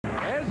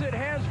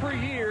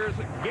After years,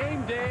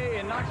 game day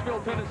in Knoxville,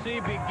 Tennessee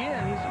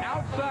begins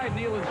outside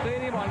Neyland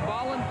Stadium on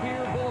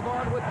Volunteer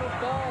Boulevard with the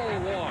ball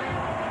walk.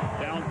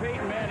 Down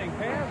Peyton Manning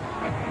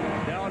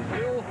pass, down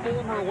Phil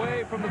Fulmer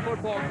way from the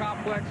football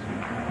complex,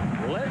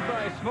 led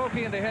by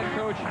Smokey and the head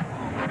coach,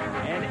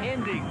 and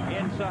ending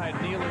inside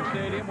Neyland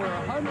Stadium where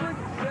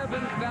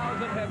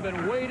 107,000 have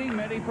been waiting,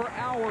 many for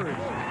hours,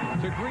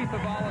 to greet the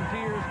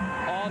Volunteers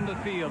on the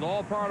field.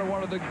 All part of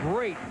one of the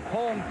great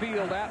home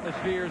field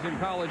atmospheres in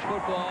college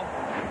football.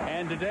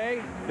 And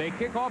today, they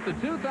kick off the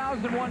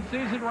 2001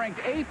 season ranked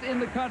 8th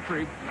in the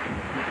country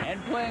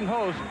and playing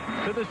host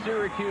to the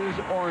Syracuse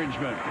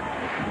Orangemen.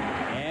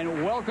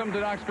 And welcome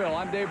to Knoxville.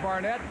 I'm Dave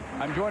Barnett.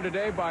 I'm joined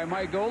today by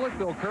Mike Golick,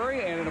 Bill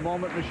Curry, and in a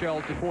moment,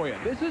 Michelle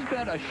Tafoya. This has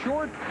been a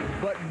short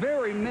but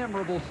very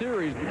memorable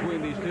series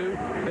between these two.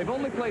 They've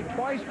only played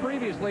twice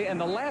previously, and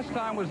the last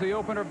time was the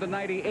opener of the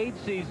 98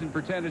 season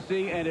for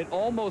Tennessee, and it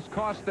almost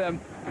cost them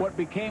what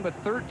became a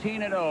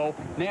 13-0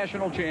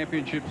 national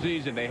championship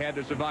season. They had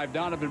to survive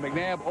Donovan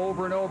McNabb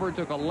over and over. It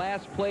took a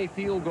last-play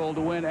field goal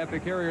to win at the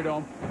Carrier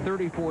Dome,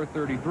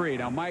 34-33.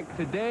 Now, Mike,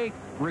 today,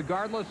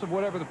 regardless of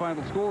whatever the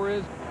final score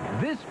is,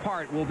 this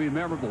part will be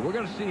memorable. We're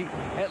going to see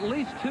at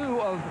least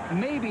two of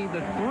maybe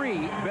the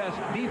three best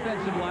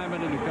defensive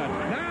linemen in the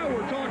country. Now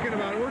we're talking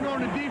about it. We're going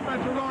to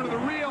defense. We're going to the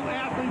real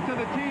athletes of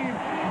the team.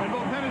 And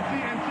both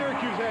Tennessee and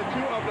Syracuse had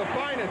two of the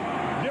finest.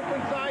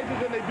 Different sizes,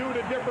 and they do it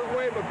a different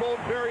way, but both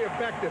very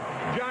effective.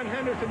 John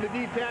Henderson, the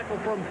D tackle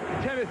from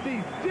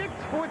Tennessee,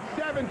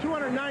 6'7",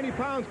 290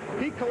 pounds.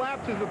 He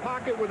collapses the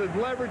pocket with his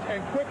leverage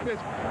and quickness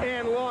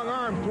and long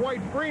arms.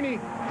 Dwight Freeney,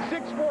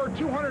 6'4",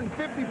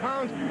 250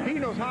 pounds. He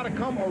knows how to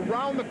come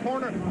around the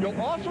corner. You'll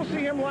also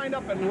see him lined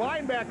up at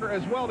linebacker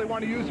as well. They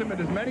want to use him in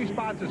as many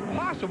spots as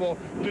possible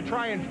to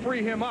try and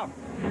free him up.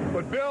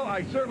 But, Bill,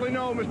 I certainly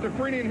know Mr.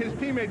 Freeney and his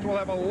teammates will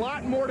have a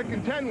lot more to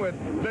contend with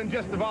than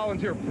just the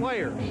Volunteer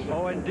players.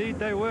 Oh, indeed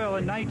they will.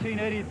 In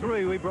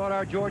 1983, we brought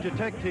our Georgia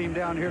Tech team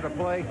down here to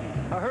play.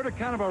 I heard a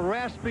kind of a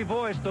raspy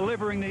voice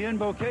delivering the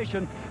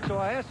invocation, so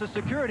I asked the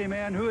security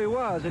man who he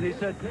was, and he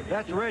said,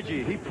 "That's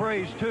Reggie. He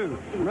prays, too."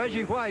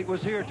 Reggie White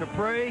was here to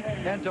pray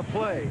and to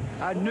play.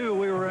 I knew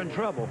we were in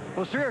trouble.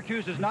 Well,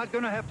 Syracuse is not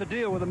going to have to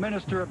deal with a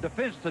minister of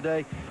defense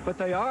today, but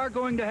they are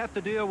going to have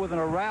to deal with an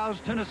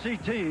aroused Tennessee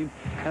team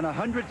and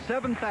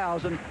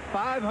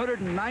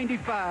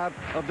 107,595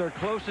 of their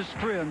closest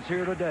friends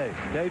here today.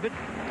 David?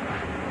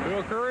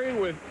 Bill Curry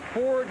with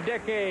 4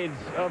 decades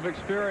of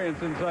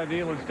experience inside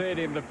Neyland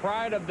Stadium. The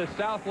pride of the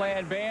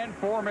Southland Band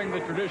forming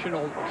the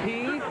traditional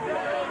T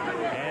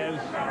as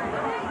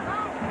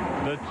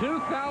the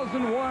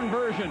 2001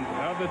 version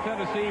of the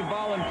Tennessee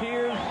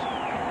Volunteers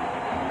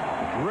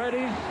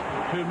ready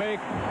to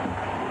make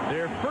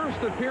their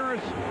first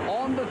appearance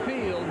on the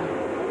field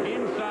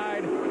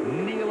inside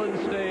Neyland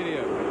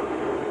Stadium.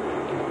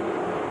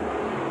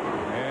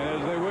 And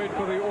as they wait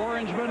for the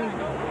Orangemen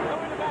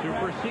to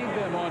precede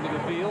them onto the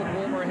field,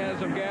 Fulmer has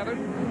them gathered.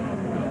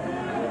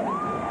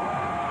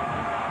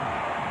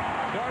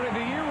 Started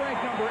the year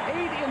ranked number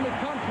 8 in the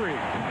country.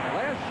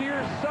 Last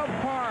year,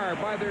 subpar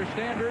by their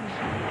standards.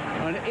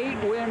 An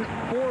 8-win,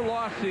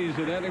 4-loss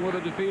season, ending with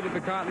a defeat at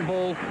the Cotton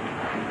Bowl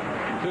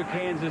to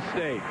Kansas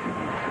State.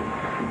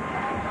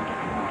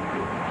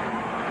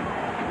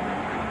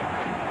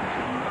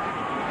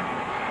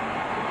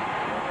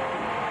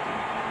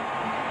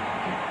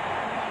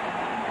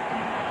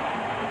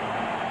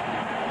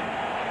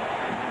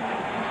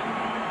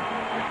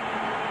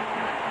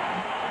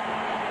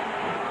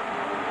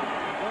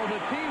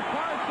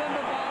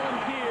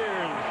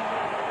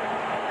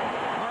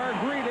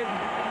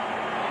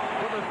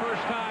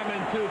 Time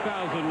in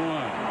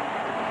 2001.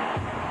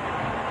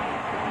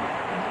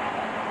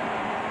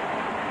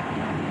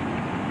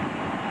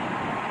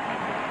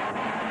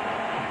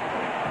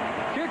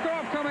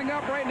 Kickoff coming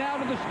up right now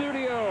to the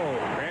studio,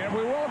 and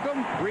we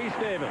welcome Reese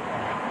Davis.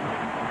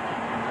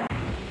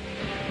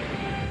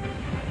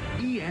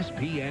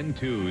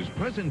 ESPN2's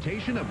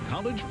presentation of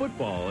college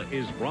football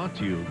is brought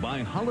to you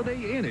by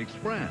Holiday Inn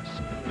Express,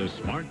 the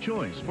smart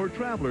choice for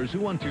travelers who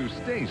want to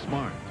stay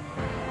smart.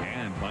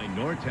 And by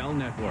Nortel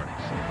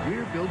Networks.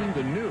 We're building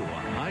the new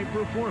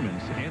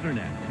high-performance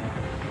internet.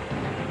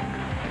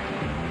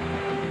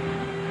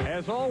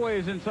 As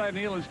always inside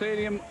Neyland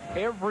Stadium,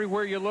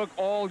 everywhere you look,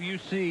 all you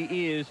see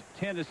is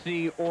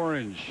Tennessee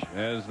orange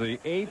as the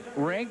 8th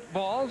ranked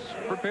Vols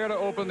prepare to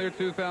open their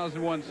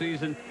 2001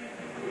 season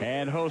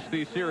and host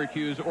the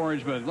Syracuse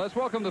Orangemen. Let's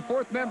welcome the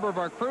 4th member of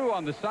our crew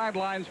on the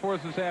sidelines for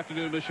us this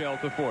afternoon, Michelle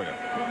Tafoya.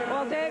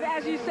 Well, Dave,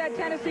 as you said,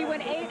 Tennessee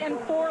went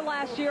 8-4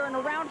 last year, and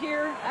around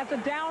here, that's a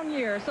down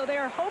year. So they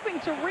are hoping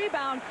to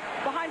rebound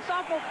behind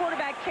sophomore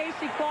quarterback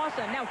Casey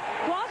Clausen. Now,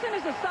 Clausen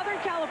is a Southern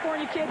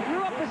California kid,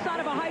 grew up the son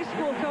of a high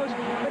school coach,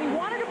 but he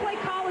wanted to play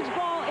college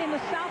ball in the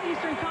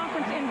Southeastern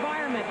Conference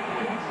environment.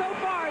 So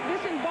far, this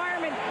this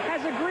environment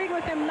has agreed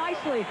with him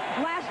nicely.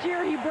 Last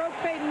year, he broke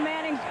Peyton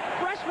Manning's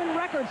freshman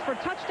records for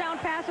touchdown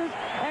passes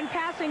and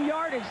passing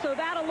yardage. So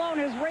that alone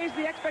has raised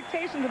the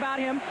expectations about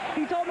him.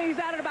 He told me he's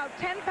added about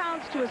 10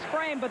 pounds to his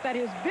frame, but that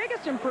his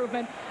biggest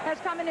improvement has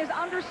come in his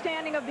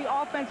understanding of the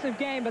offensive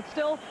game. But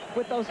still,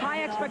 with those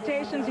high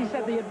expectations, he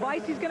said the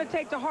advice he's going to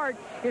take to heart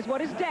is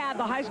what his dad,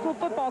 the high school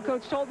football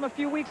coach, told him a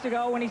few weeks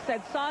ago when he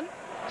said, "Son,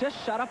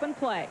 just shut up and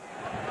play."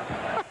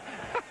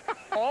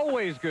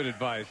 Always good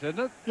advice,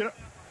 isn't it?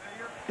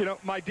 You know,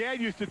 my dad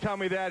used to tell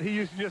me that. He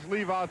used to just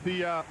leave out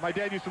the, my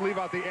dad used to leave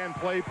out the "and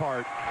play"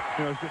 part.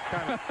 You know, it's just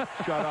kind of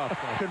shut up.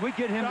 So. Could we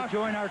get him to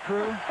join our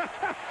crew?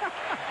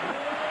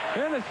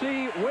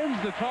 Tennessee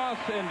wins the toss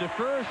and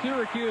defers.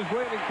 Syracuse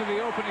waiting for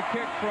the opening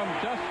kick from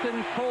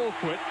Dustin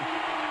Colquitt.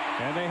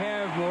 And they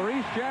have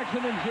Maurice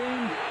Jackson and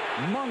James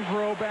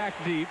Mungro back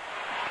deep.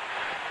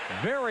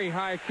 Very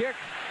high kick.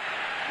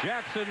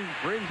 Jackson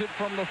brings it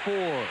from the 4.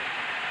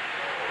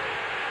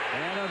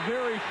 And a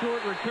very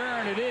short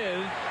return it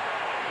is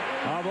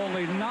of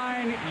only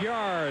 9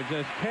 yards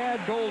as Tad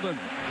Golden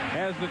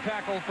has the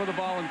tackle for the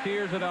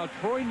Volunteers. And now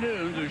Troy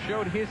Nunes, who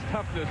showed his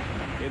toughness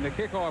in the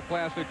kickoff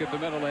classic at the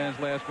Meadowlands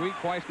last week,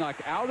 twice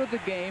knocked out of the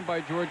game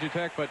by Georgia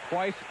Tech, but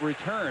twice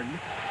returned.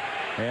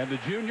 And the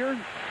junior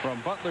from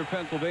Butler,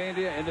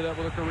 Pennsylvania, ended up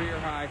with a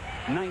career-high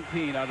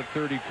 19 out of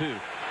 32.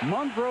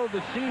 Mungro,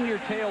 the senior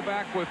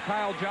tailback, with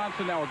Kyle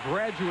Johnson, now a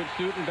graduate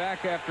student,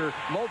 back after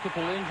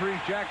multiple injuries.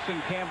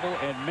 Jackson, Campbell,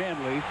 and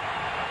Manley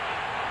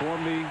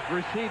form the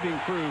receiving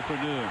crew for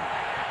noon.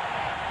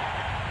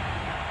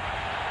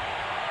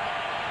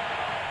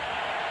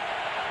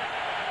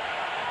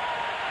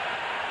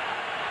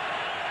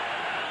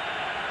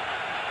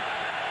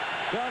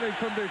 Starting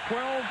from their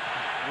 12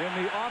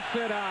 in the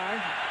offset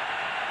eye.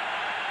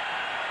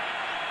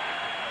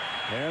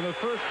 And the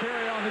first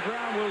carry on the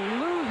ground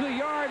will lose a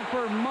yard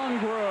for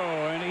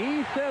Mungro. And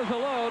he says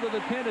hello to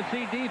the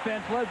Tennessee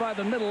defense led by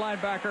the middle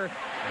linebacker,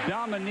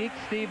 Dominique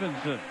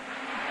Stevenson.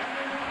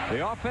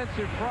 The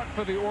offensive front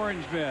for the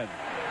Orange Men: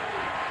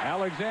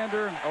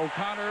 Alexander,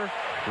 O'Connor,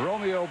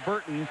 Romeo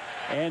Burton,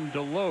 and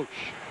Deloach.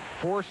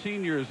 4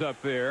 seniors up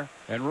there.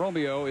 And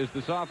Romeo is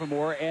the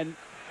sophomore and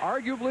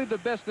arguably the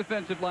best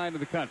defensive line of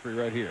the country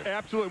right here.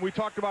 Absolutely. We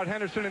talked about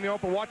Henderson in the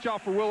open. Watch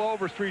out for Will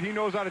Overstreet. He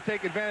knows how to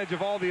take advantage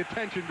of all the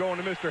attention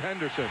going to Mr.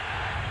 Henderson.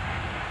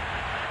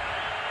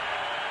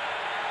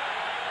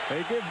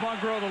 They give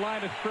Mungro the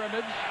line of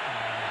scrimmage.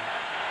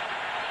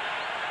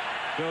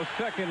 So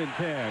 2nd and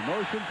 10.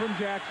 Motion from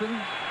Jackson.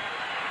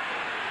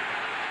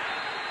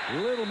 A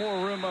little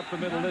more room up the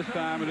middle this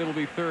time, and it'll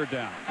be 3rd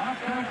down.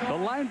 The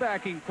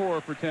linebacking core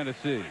for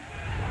Tennessee.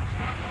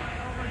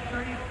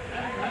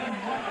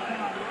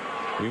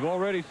 We've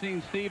already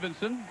seen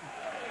Stevenson,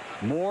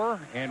 Moore,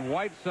 and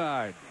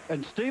Whiteside.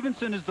 And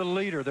Stevenson is the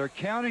leader. They're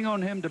counting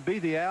on him to be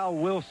the Al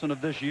Wilson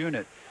of this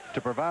unit,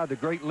 to provide the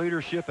great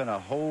leadership and a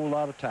whole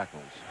lot of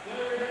tackles.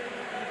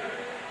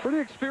 Pretty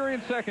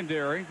experienced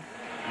secondary,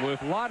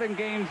 with Lott and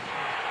Gaines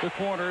the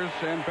corners,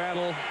 and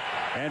Battle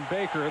and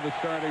Baker the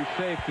starting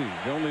safety.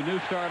 The only new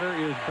starter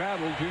is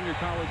Battle, junior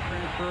college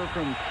transfer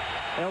from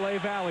L.A.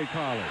 Valley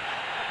College.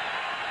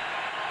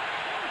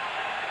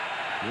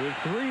 With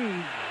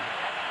 3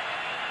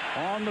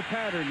 on the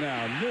pattern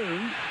now.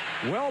 Nunes,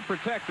 well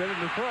protected,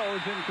 and the throw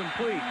is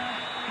incomplete.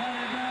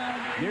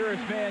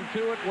 Nearest man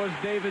to it was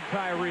David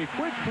Tyree.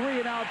 Quick 3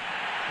 and out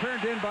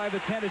turned in by the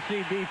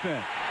Tennessee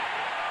defense.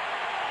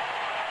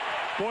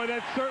 Boy,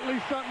 that's certainly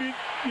something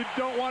you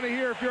don't want to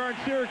hear if you're on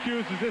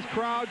Syracuse, is this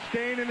crowd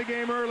staying in the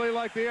game early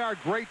like they are.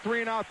 Great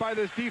 3 and out by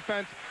this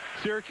defense.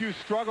 Syracuse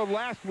struggled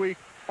last week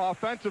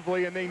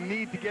offensively, and they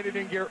need to get it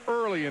in gear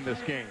early in this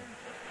game.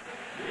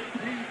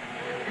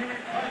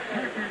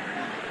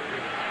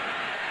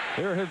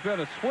 There has been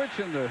a switch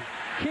in the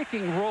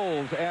kicking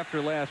roles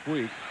after last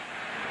week.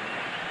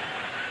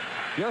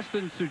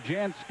 Justin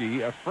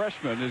Sujansky, a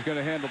freshman, is going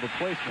to handle the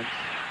placements.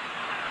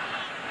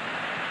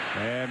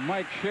 And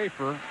Mike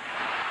Schaefer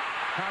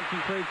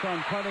concentrates on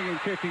punting and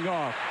kicking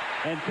off.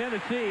 And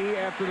Tennessee,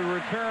 after the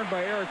return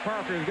by Eric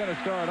Parker, is going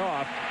to start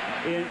off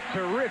in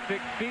terrific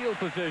field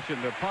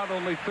position. The punt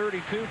only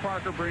 32.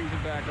 Parker brings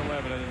it back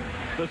 11. And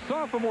the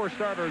sophomore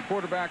starter and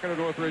quarterback out of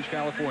Northridge,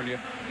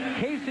 California,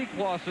 Casey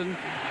Clausen,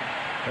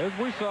 as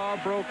we saw,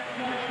 broke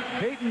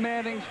Peyton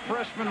Manning's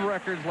freshman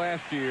records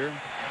last year.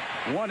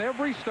 Won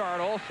every start,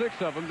 all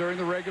 6 of them, during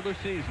the regular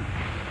season.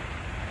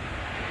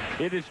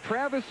 It is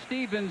Travis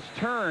Stevens'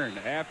 turn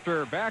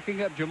after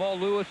backing up Jamal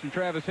Lewis and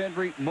Travis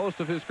Hendry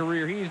most of his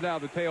career. He's now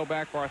the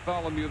tailback.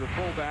 Bartholomew, the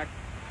fullback.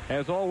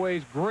 As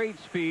always, great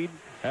speed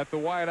at the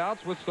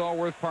wideouts with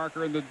Stallworth,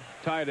 Parker, and the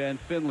tight end,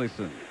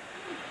 Finlayson.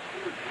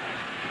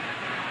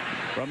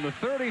 From the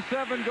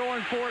 37,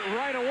 going for it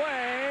right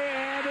away,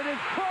 and it is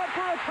caught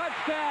for a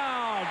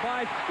touchdown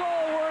by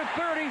Stallworth,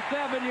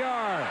 37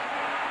 yards.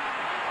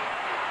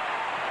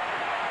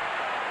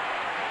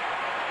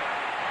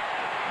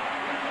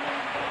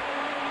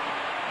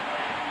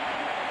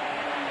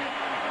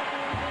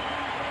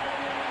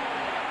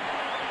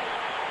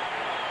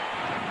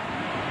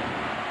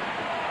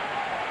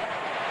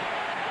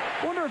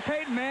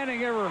 Peyton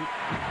Manning ever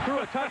threw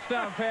a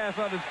touchdown pass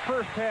on his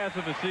first pass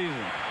of the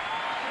season.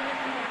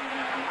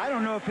 I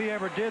don't know if he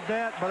ever did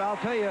that, but I'll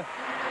tell you,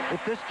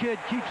 if this kid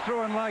keeps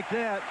throwing like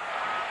that,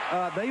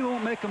 they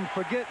won't make him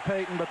forget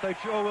Peyton, but they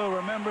sure will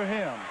remember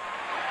him.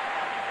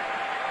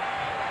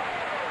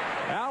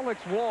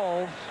 Alex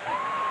Walls,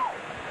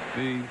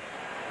 the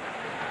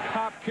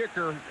top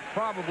kicker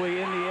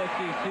probably in the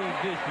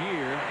SEC this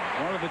year.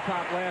 One of the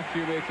top last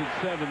year, makes it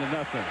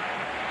 7-0.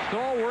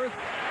 Stallworth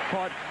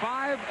caught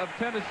 5 of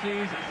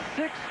Tennessee's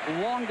 6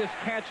 longest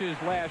catches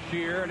last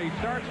year, and he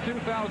starts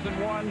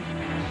 2001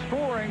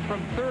 scoring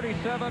from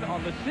 37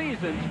 on the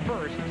season's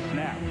first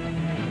snap.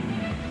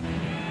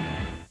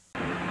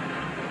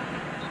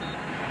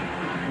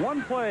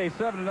 One play,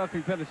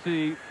 7-0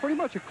 Tennessee. Pretty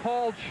much a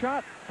called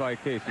shot by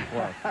Casey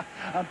Clausen.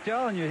 I'm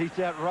telling you, he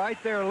sat right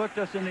there, looked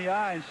us in the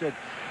eye, and said,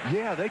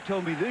 yeah, they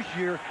told me this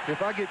year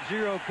if I get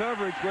zero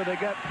coverage where they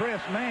got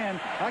press man,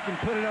 I can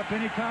put it up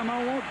anytime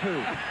I want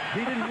to.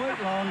 He didn't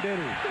wait long, did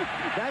he?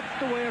 That's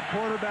the way a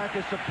quarterback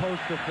is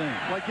supposed to think.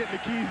 Like getting the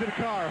keys to the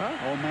car, huh?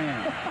 Oh,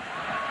 man.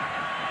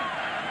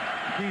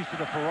 Keys to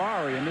the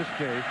Ferrari in this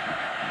case.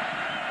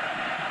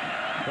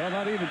 Well,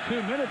 not even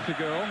 2 minutes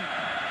ago,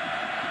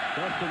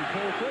 Dustin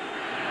Colquitt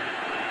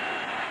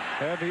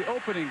had the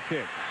opening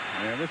kick.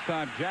 And this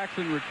time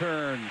Jackson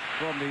returns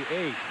from the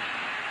 8.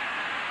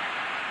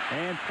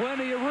 And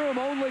plenty of room.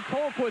 Only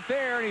Colquitt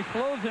there, and he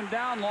slows him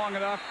down long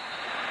enough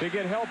to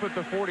get help at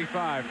the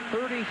 45.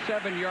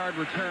 37-yard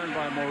return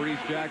by Maurice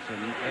Jackson,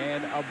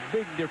 and a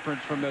big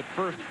difference from that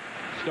first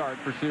start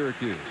for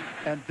Syracuse.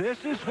 And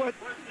this is what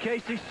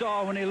Casey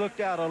saw when he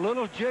looked out. A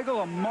little jiggle,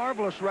 a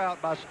marvelous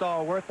route by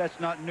Stallworth. That's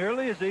not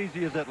nearly as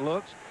easy as it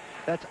looks.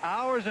 That's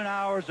hours and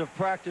hours of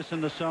practice in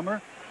the summer.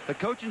 The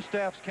coaching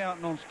staff's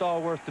counting on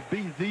Stallworth to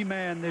be the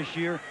man this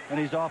year, and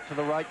he's off to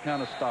the right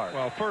kind of start.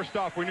 Well, first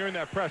off, when you're in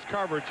that press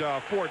coverage,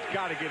 Ford's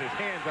got to get his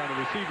hands on the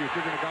receiver if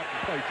you're going to go out and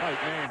play tight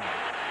man.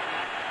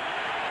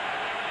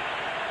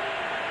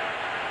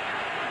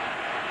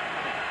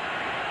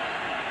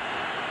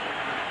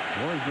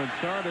 Orangeman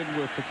started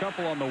with a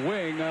couple on the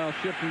wing, now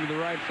shifting to the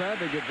right side.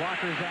 They get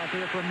blockers out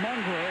there for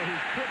Mungro,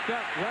 who's picked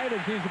up right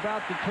as he's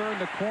about to turn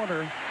the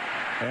corner.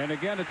 And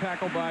again, a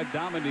tackle by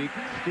Dominique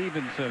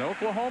Stevenson.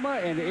 Oklahoma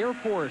and Air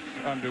Force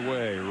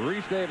underway.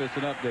 Reese Davis,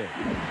 an update.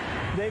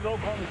 Dave,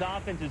 Oklahoma's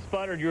offense has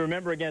sputtered. You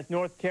remember against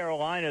North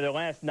Carolina, their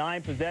last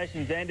 9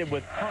 possessions ended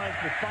with punts.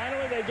 But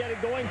finally, they get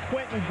it going.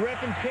 Quentin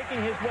Griffin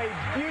picking his way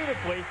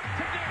beautifully.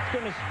 It's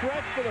going to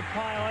stretch for the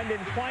pylon.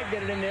 Didn't quite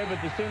get it in there, but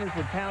the Sooners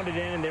would pound it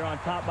in, and they're on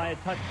top by a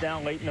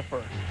touchdown late in the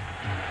first.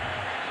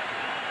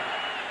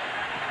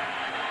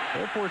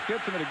 Air Force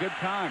gets them at a good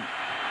time.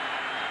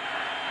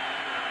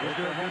 Well, if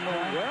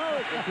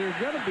there's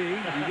going to be,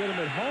 you get them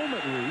at home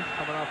at least.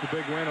 Coming off the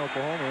big win,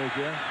 Oklahoma is,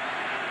 yeah.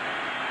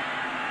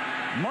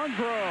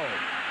 Mungro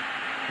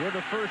with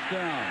a first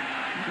down.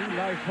 2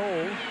 nice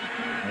holes.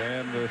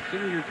 And the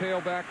senior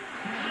tailback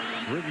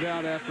ridden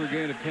down after a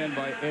gain of 10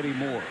 by Eddie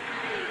Moore.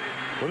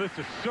 Well, this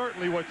is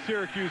certainly what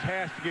Syracuse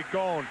has to get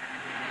going.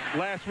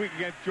 Last week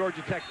against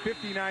Georgia Tech,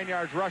 59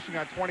 yards rushing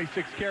on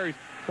 26 carries.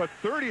 But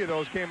 30 of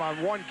those came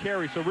on 1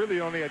 carry, so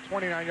really only had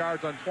 29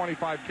 yards on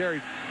 25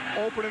 carries.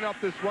 Opening up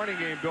this running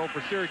game, Bill,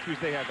 for Syracuse,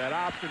 they have that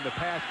option. The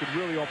pass could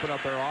really open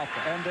up their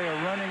offense. And they are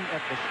running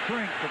at the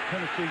strength of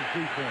Tennessee's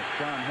defense,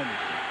 John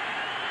Henderson.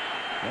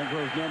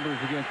 Mongro's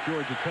numbers against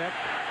Georgia Tech.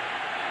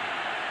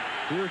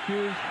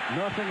 Syracuse,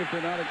 nothing if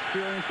they're not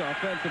experienced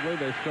offensively.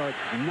 They start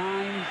 9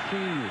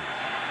 seniors.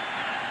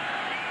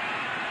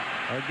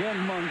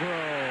 Again, Mungro.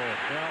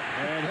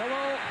 And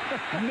hello,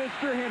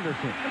 Mr.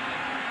 Henderson.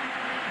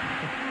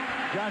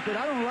 John said,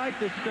 I don't like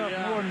this stuff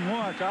more than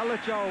once. I'll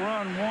let y'all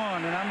run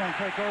one, and I'm going to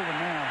take over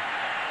now.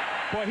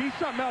 Boy, he's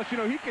something else. You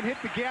know, he can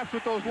hit the gaps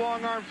with those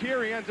long arms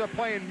here. He ends up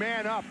playing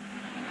man up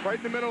right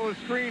in the middle of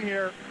the screen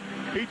here.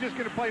 He's just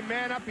going to play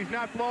man up. He's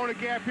not blowing a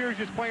gap here.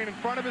 He's just playing in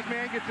front of his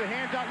man, gets the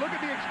hands out. Look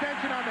at the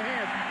extension on the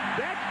hands.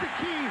 That's the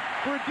key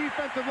for a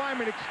defensive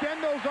lineman.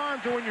 Extend those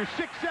arms, and when you're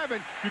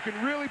 6'7", you can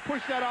really push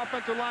that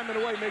offensive lineman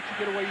away, makes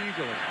you get away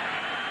easily.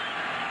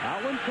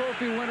 Outland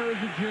Trophy winner as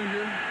a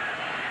junior.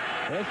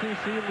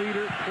 SEC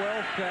leader,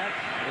 12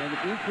 sacks, and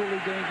equally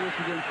dangerous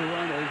against the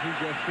run as he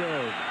just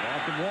showed.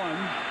 Loss of 1.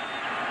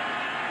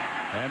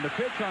 And the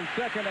pitch on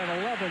 2nd and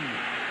 11.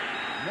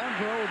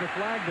 Mungro with the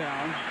flag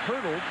down,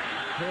 hurdled,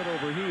 head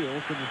over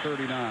heels to the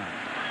 39.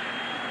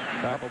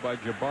 Tackled by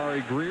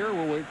Jabari Greer.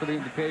 We'll wait for the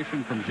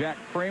indication from Jack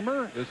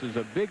Kramer. This is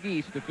a Big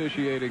East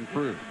officiating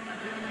crew.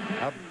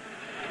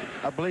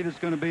 I believe it's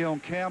going to be on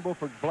Campbell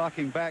for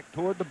blocking back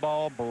toward the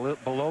ball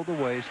below the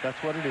waist.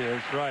 That's what it is.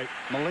 Right.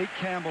 Malik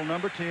Campbell,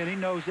 number 10, he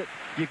knows it.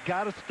 You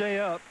got to stay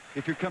up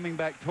if you're coming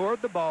back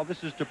toward the ball.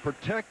 This is to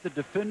protect the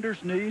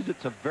defender's knees.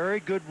 It's a very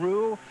good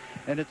rule,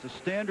 and it's a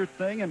standard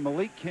thing. And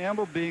Malik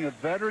Campbell, being a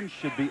veteran,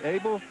 should be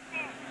able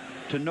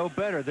to know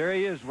better. There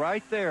he is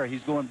right there.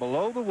 He's going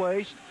below the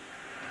waist.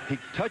 He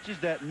touches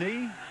that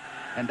knee,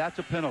 and that's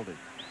a penalty.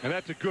 And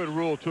that's a good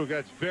rule, too.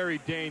 That's very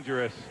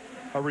dangerous.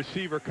 A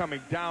receiver coming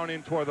down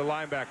in toward the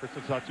linebacker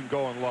since Hudson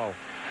going low.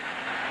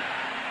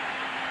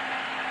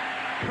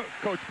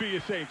 Coach B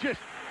is saying, just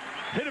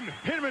hit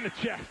him in the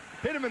chest,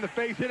 hit him in the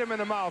face, hit him in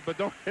the mouth, but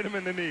don't hit him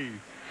in the knees.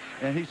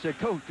 And he said,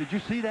 Coach, did you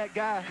see that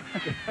guy?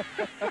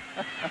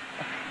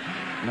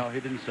 No, he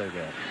didn't say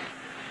that.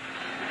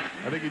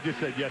 I think he just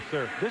said, yes,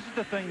 sir. This is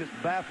the thing that's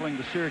baffling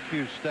the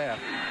Syracuse staff.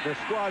 Their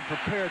squad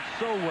prepared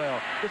so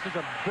well. This is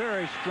a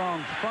very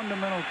strong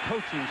fundamental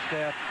coaching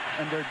staff,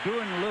 and they're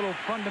doing little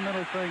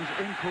fundamental things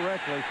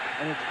incorrectly,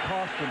 and it's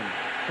costing them.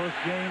 First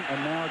game,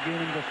 and now again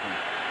in this one.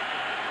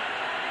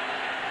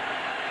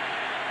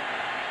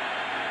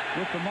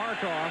 With the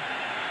mark off,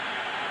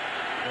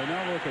 they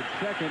now look at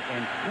second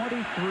and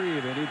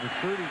 23. They need the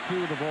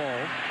 32 of the ball.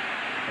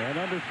 And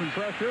under some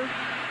pressure,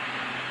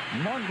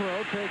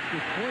 Mungro takes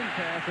the swing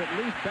pass at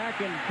least back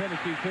into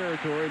Tennessee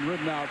territory and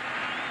ridden out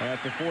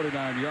at the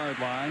 49-yard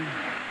line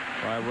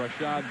by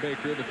Rashad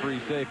Baker, the free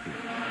safety.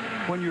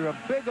 When you're a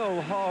big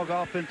old hog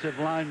offensive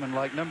lineman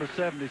like number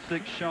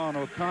 76, Sean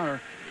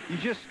O'Connor, you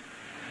just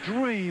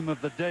dream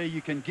of the day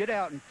you can get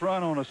out in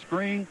front on a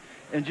screen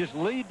and just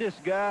lead this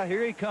guy.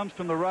 Here he comes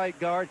from the right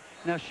guard.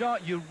 Now, Sean,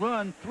 you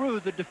run through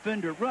the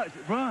defender. Run,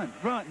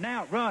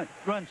 now, run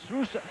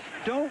through.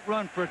 Don't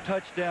run for a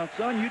touchdown,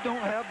 son. You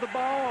don't have the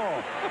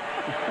ball.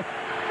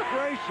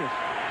 Gracious.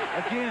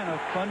 Again, a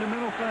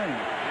fundamental thing.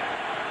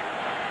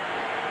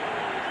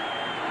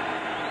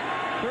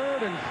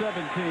 3rd and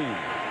 17.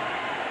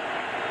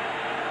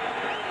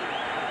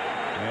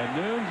 And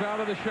Nunes out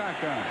of the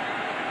shotgun.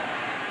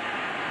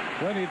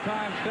 Plenty of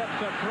time,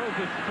 steps up, throws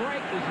a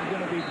strike. This is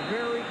going to be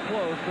very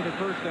close to the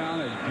first down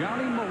as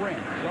Johnny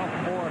Morant,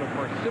 sophomore out of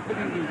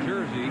Parsippany, New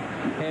Jersey,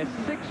 has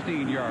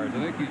 16 yards.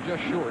 I think he's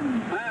just short.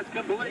 Pass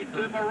complete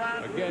to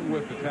Morant. Again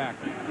with the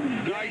tackle.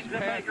 Nice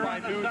pass by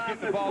Nunes,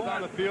 getting the ball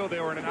down the field. They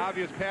were in an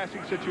obvious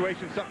passing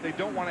situation, something they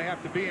don't want to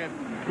have to be in.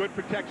 Good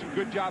protection,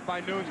 good job by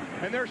Nunes.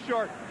 And they're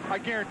short. I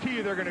guarantee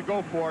you they're going to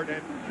go for it.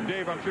 And,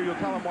 Dave, I'm sure you'll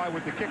tell them why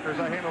with the kickers.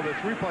 I handle this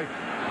replay.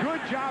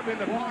 Good job in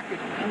the pocket.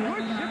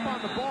 Good zip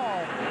on the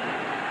ball.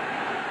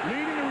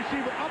 Leading the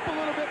receiver up a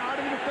little bit out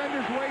of the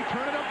defender's way.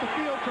 Turn it up the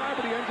field, try,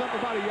 but he ends up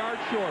about a yard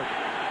short.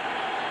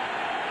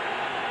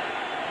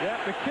 Yeah,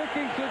 the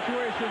kicking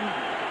situation,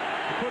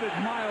 to put it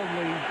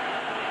mildly,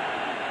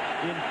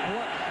 in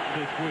flux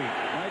this week.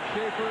 Mike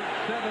Schaefer,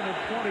 7 of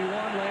 21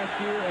 last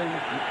year and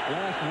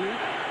last week.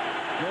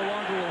 No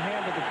longer will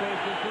handle the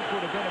bases. This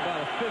would have been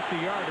about a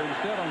 50-yarder.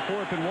 Instead, on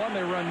 4th and 1,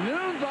 they run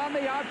Nunes on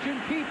the option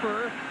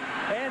keeper.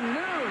 And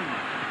Nunes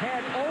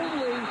had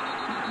only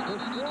the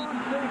strong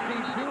safety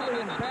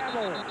Julian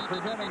Battle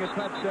preventing a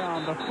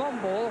touchdown. The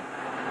fumble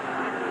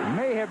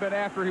may have been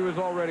after he was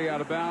already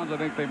out of bounds. I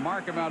think they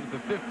mark him out at the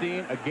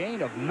 15. A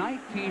gain of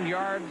 19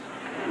 yards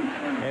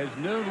as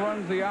Nunes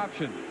runs the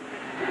option.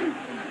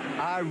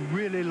 I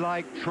really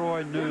like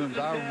Troy Nunes.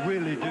 I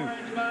really do.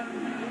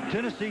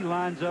 Tennessee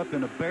lines up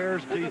in a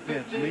Bears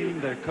defense, meaning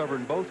they're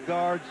covering both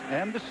guards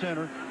and the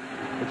center.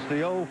 It's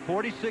the old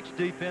 46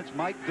 defense.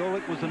 Mike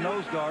Golick was the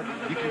nose guard.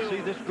 You can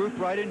see this group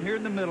right in here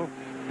in the middle,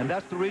 and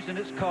that's the reason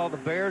it's called. The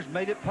Bears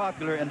made it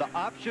popular, and the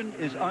option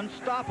is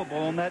unstoppable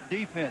on that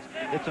defense.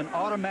 It's an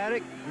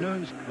automatic.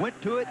 Nunes went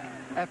to it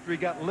after he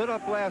got lit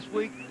up last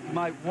week. You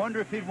might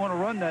wonder if he'd want to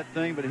run that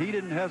thing, but he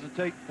didn't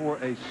hesitate for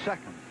a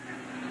second.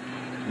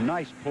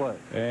 Nice play.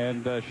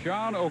 And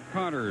Sean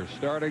O'Connor,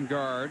 starting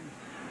guard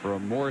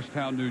from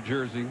Morristown, New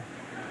Jersey.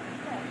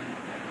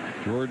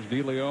 George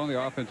DeLeon, the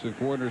offensive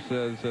coordinator,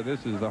 says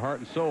this is the heart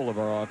and soul of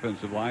our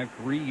offensive line,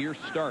 3-year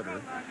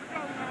starter.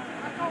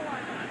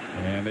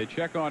 And they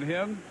check on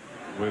him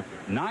with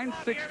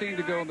 9:16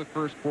 to go in the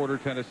first quarter.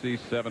 Tennessee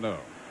 7-0.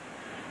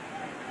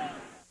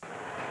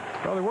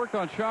 Well, they worked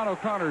on Sean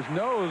O'Connor's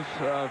nose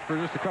for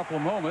just a couple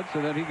of moments,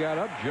 and then he got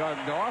up,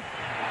 jogged off,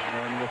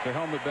 and with the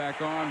helmet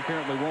back on,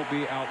 apparently won't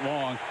be out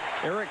long.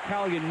 Eric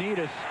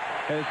Kalyanides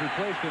has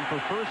replaced him for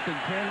 1st and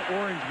 10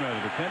 Orange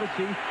Meadow, the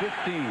Tennessee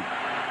 15.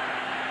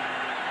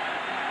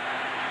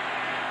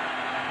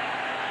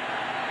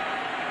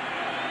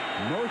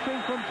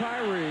 Motion from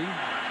Tyree.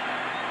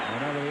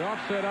 And out of the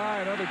offset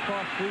eye, another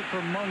cross sweep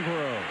from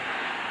Mungro.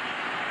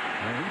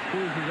 And he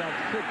squeezes out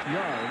 6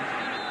 yards,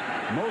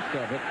 most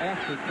of it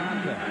after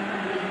contact.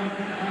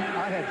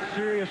 I had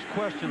serious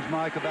questions,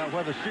 Mike, about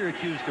whether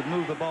Syracuse could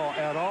move the ball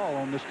at all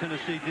on this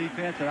Tennessee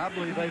defense, and I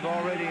believe they've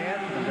already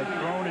answered them. They've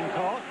thrown and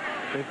caught.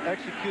 They've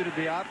executed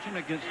the option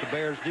against the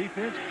Bears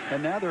defense,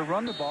 and now they're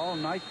running the ball. A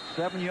nice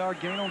 7-yard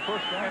gain on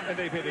first down. And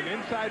they've hit an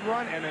inside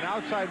run and an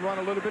outside run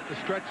a little bit to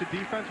stretch the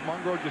defense.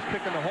 Mungro just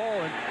picking the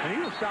hole, and he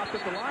was stopped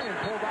at the line and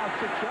pulled out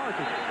 6 yards.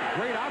 It's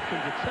great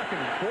options at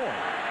 2nd and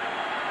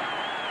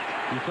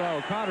 4. You saw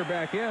O'Connor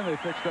back in. They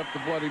fixed up the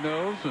bloody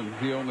nose, and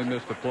he only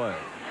missed a play.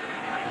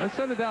 Let's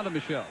send it down to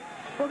Michelle.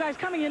 Well, guys,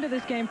 coming into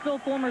this game, Phil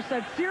Fulmer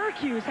said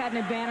Syracuse had an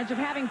advantage of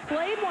having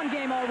played one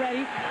game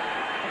already.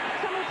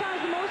 Sometimes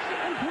the most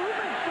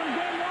improvement from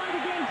game 1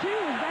 to game 2.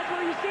 That's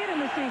where you see it in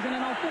the season,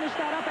 and I'll finish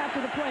that up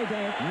after the play,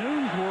 Dave.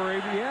 Nunes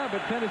worried, yeah,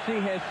 but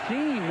Tennessee has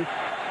seen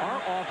our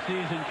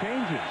offseason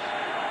changes.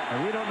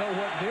 And we don't know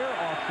what their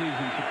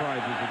offseason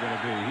surprises are going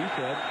to be. He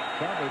said,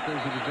 probably if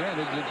there's an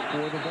advantage, it's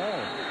for the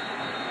ball.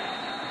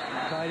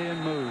 Tight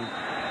end move.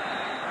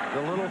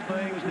 The little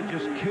things that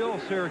just kill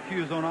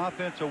Syracuse on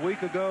offense a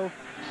week ago,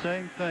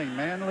 same thing.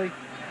 Manley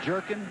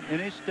jerking in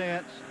his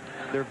stance.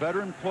 They're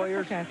veteran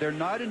players. Okay. They're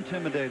not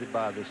intimidated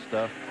by this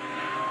stuff.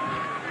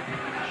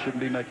 Shouldn't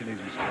be making these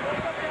mistakes.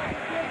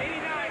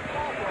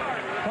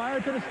 Prior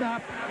to the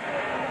snap,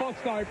 false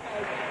start,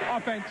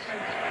 offense,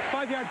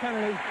 5-yard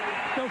penalty,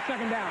 still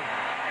second down.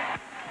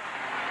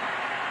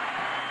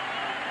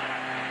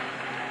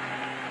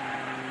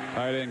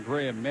 Tight end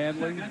Graham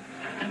Manley.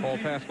 Paul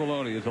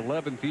Pasqualoni, his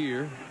 11th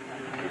year.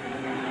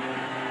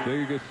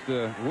 Biggest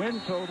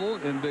win total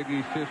in Big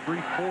East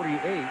history,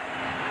 48.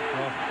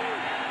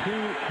 2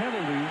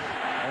 penalties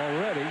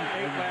already. 8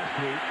 last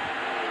week.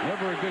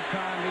 Never a good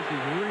time. This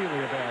is really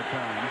a bad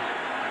time.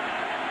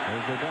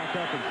 As they back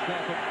up and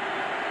snap it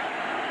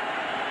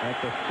at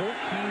the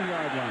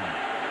 14-yard line.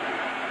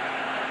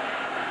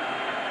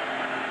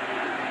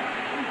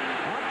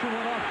 Option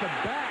went off the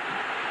back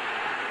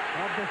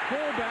of the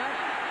fullback.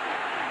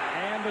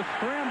 And the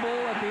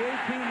scramble at the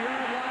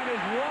 18-yard line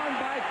is won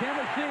by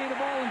Tennessee. The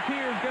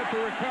Volunteers get the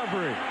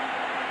recovery.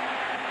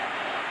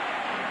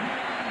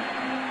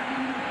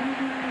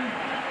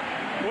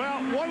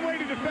 Well, one way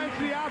to defend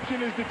the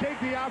option is to take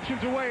the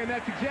options away, and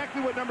that's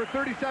exactly what number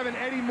 37,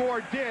 Eddie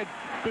Moore, did.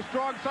 The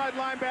strong side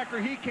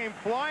linebacker, he came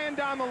flying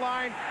down the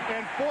line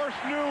and forced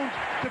Nunes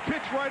to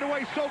pitch right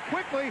away so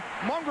quickly,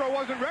 Mungro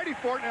wasn't ready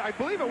for it. And I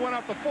believe it went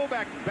off the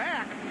fullback's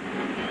back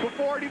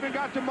before it even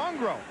got to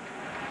Mungro.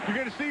 You're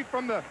going to see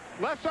from the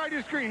left side of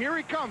your screen, here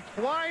he comes,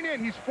 flying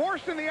in. He's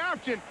forcing the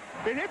option.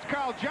 It hits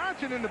Kyle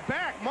Johnson in the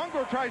back.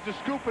 Mungro tries to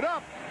scoop it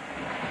up,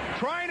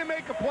 trying to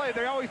make a play.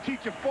 They always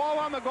teach you fall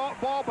on the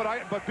ball,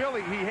 but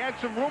Billy, he had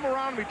some room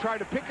around him. He tried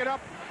to pick it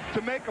up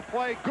to make a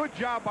play. Good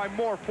job by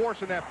Moore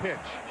forcing that pitch.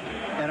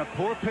 And a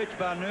poor pitch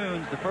by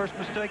Nunes. The first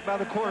mistake by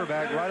the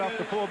quarterback, right off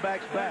the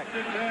fullback's back.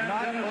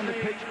 Not on the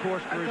pitch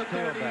course for his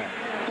tailback.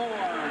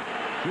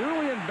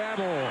 Julian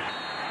Battle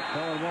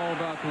telling them all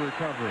about the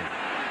recovery.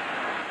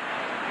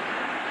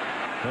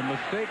 The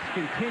mistakes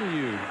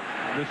continue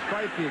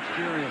despite the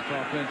experience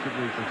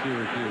offensively for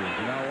Syracuse.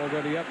 And now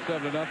already up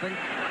 7-0.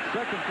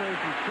 Second play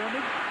from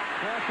scrimmage.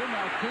 Clausen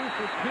now 2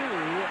 for 2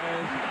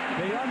 as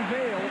they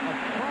unveil a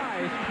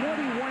prize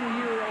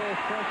 21-year-old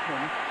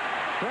freshman.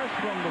 Fresh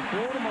from the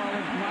Florida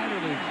Marlins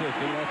minor league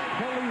system. That's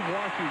Kelly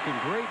Washington.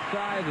 Great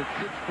size at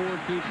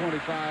 6'4",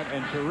 225,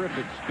 and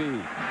terrific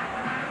speed.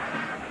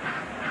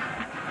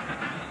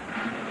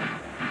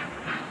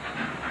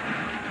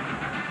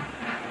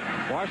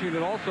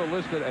 Washington also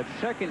listed at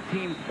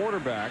second-team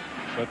quarterback,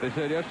 but they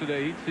said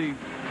yesterday he'd see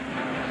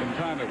some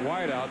time at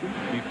wideout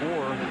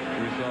before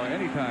we saw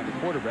any time at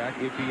quarterback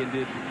if he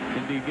did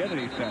indeed get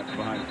any snaps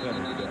behind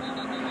center today.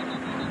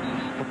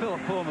 Well,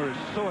 Philip Fulmer is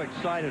so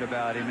excited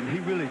about him, and he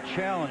really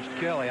challenged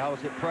Kelly. I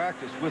was at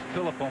practice with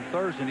Philip on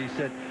Thursday, and he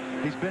said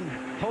he's been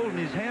holding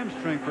his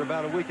hamstring for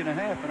about a week and a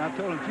half, and I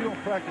told him, if you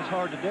don't practice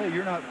hard today,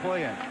 you're not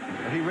playing.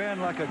 But he ran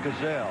like a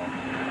gazelle.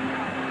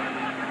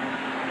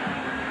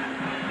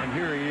 And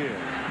here he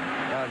is,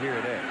 out here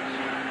at X.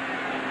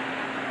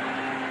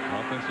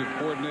 Offensive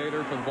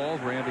coordinator for the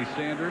Vols, Randy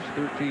Sanders,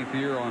 13th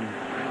year on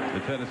the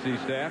Tennessee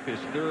staff, his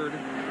third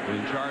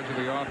in charge of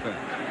the offense.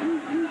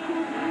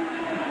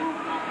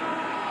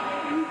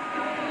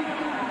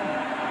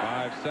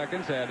 5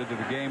 seconds added to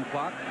the game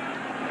clock.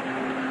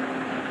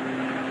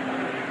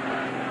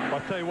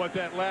 I'll tell you what,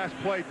 that last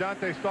play,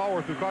 Dante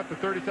Stallworth, who caught the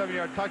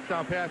 37-yard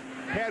touchdown pass,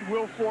 had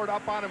Will Ford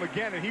up on him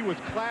again, and he was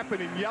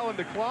clapping and yelling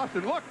to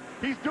Clausen, look,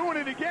 he's doing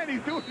it again,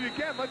 he's doing it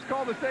again, let's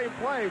call the same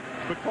play.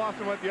 But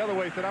Clausen went the other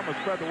way, said, I'm going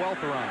to spread the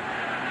wealth around.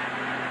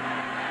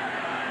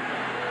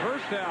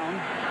 First down,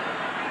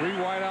 3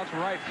 wideouts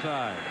right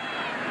side.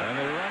 And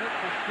they run it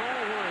for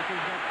Stallworth.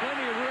 There's got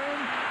plenty of room,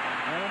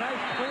 and a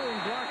nice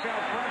clearing block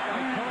out front by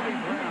Tony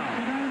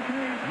Brown.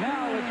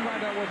 Now let's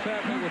find out what's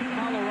happening with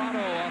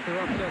Colorado off their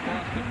upset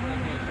loss to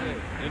Fresno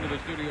State. Into the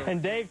studio.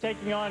 And Dave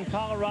taking on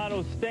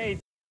Colorado State.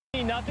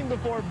 Nothing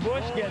before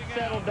Bush gets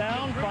settled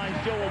down, finds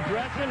Joel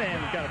Dressen,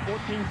 and got a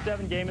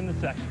 14-7 game in the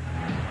second.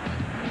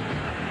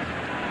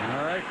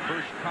 All right,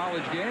 first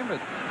college game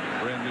at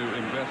brand new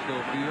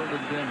Invesco Field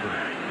in Denver.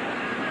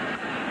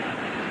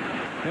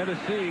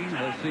 Tennessee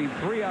has seen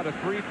 3 out of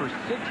 3 for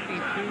 62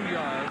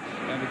 yards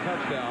and a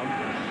touchdown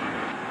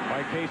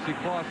by Casey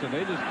Clausen.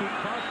 They just keep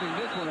tossing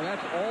this one, and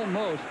that's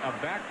almost a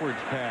backwards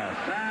pass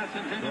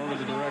going in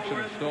the direction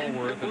of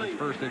Stallworth, and his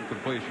first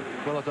incompletion.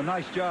 Well, it's a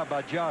nice job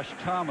by Josh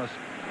Thomas.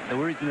 The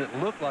reason it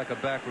looked like a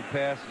backward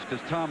pass is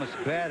because Thomas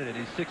batted it.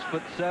 He's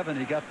 6'7".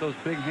 He got those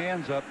big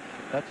hands up.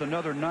 That's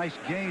another nice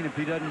gain if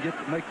he doesn't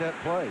make that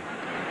play.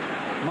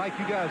 Mike,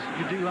 you guys,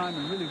 you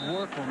D-linemen really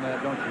work on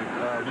that, don't you?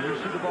 When you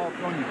see the ball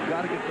thrown, you've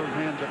got to get those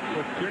hands up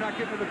quick. If you're not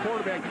getting to the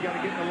quarterback, you got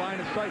to get in the line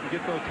of sight and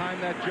get those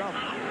time that jump.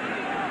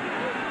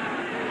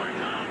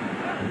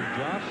 Good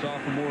job,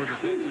 sophomore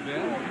defensive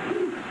end.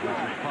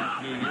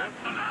 Park, New York.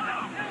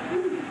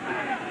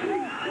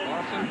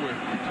 Clausen with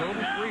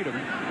total freedom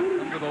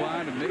come to the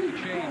line and make a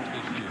change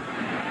this year.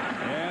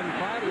 And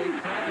finally,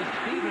 Travis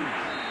Stevens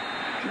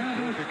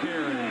Here's the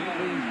carry.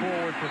 He leans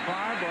forward for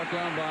 5, brought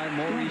down by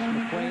Maurice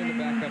McLean, the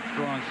backup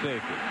strong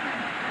safety.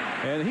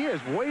 And he has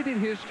waited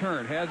his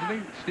turn, hasn't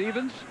he?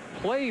 Stevens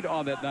played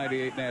on that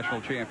 98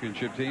 national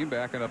championship team,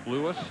 backing up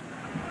Lewis,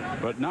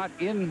 but not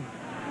in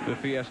the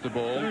Fiesta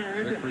Bowl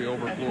victory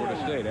over Florida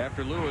State.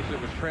 After Lewis,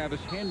 it was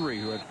Travis Henry,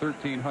 who had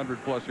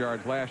 1,300-plus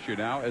yards last year.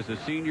 Now, as a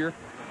senior,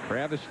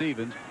 Travis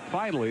Stevens,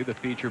 finally the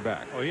feature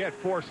back. Well, he had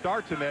 4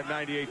 starts in that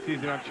 98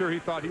 season. I'm sure he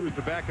thought he was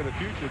the back of the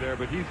future there,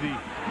 but he's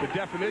the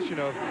definition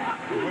of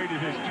waited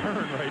his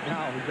turn right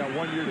now. He's got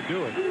 1 year to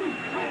do it.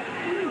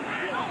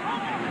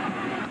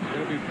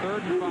 It'll be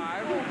 3rd and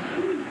 5.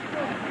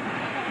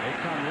 They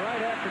come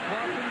right after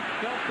Clausen,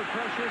 felt the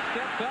pressure,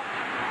 stepped up,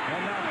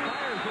 and now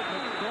fires it.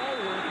 But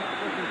Stallworth not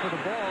looking for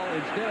the ball,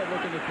 instead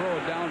looking to throw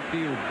a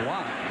downfield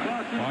block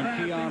on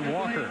Keon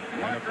Walker.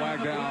 And a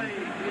flag down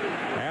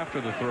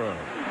after the throw.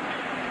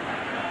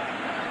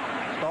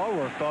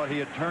 Stallworth thought he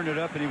had turned it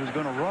up and he was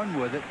going to run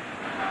with it.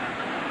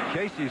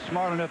 Casey's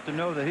smart enough to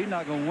know that he's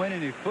not going to win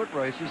any foot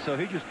races, so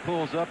he just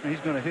pulls up and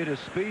he's going to hit his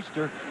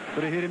speedster,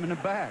 but he hit him in the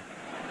back.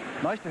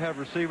 Nice to have a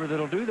receiver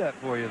that'll do that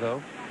for you,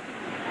 though.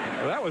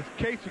 Well, that was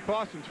Casey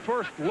Clausen's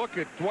first look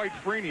at Dwight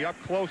Freeney up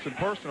close and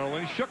personal,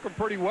 and he shook him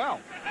pretty well.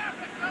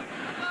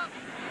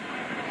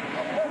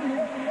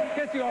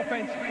 Gets the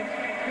offense.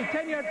 The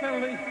 10-yard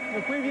penalty,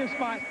 the previous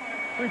spot.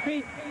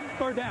 Repeat,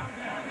 3rd down.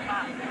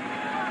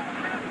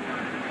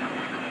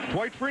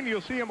 Dwight Freeney,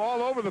 you'll see him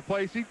all over the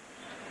place. He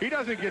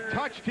doesn't get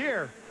touched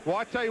here. Well,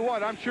 I'll tell you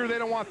what, I'm sure they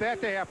don't want that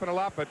to happen a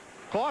lot, but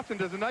Clausen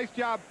does a nice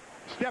job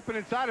stepping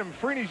inside him.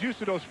 Freeney's used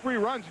to those free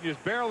runs and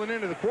just barreling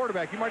into the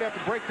quarterback. You might have to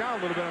break down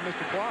a little bit on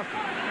Mr. Clausen.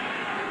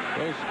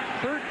 Those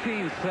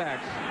 13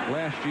 sacks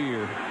last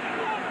year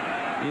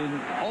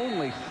in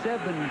only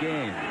 7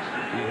 games.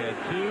 He had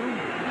 2 in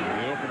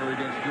the opener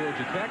against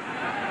Georgia Tech.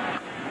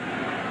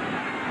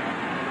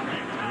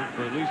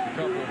 For at least a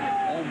couple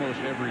almost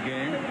every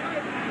game.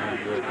 And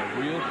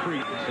a real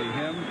treat to see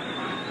him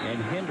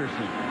and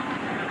Henderson.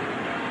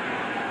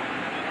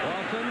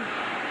 Clausen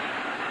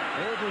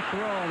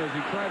overthrown as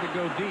he tried to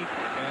go deep,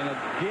 and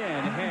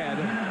again had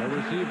a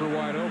receiver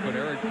wide open.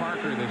 Eric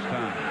Parker this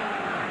time.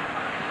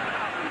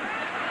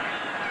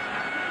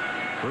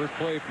 First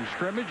play from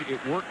scrimmage.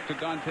 It worked to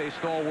Dante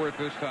Stallworth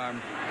this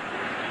time.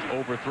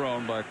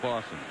 Overthrown by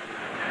Clausen.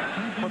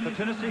 What the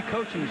Tennessee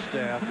coaching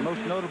staff,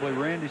 most notably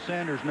Randy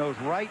Sanders, knows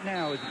right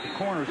now is that the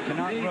corners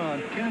cannot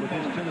run with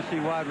his Tennessee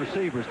wide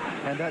receivers,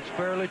 and that's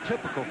fairly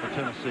typical for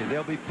Tennessee.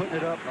 They'll be putting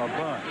it up a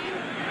bunch.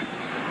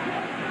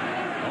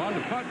 On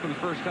the punt for the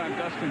first time,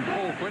 Dustin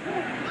Colquitt.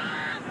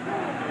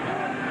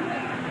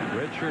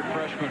 Redshirt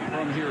freshman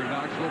from here in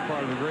Knoxville,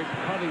 part of a great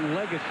punting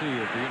legacy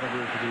at the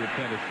University of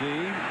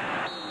Tennessee.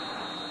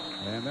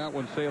 And that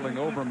one sailing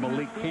over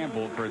Malik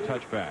Campbell for a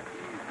touchback.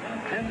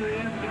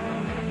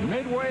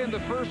 Midway in the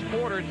first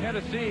quarter,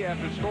 Tennessee,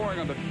 after scoring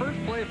on the first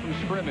play from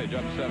scrimmage,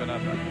 up 7-0.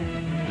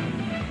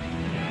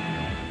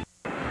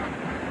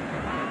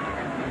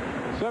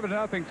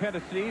 7-0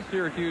 Tennessee.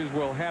 Syracuse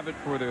will have it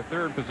for their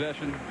 3rd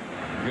possession.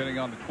 Getting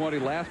on the 20.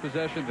 Last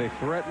possession, they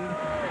threatened.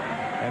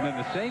 And then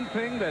the same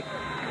thing that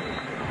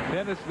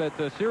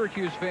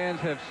Syracuse fans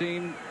have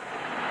seen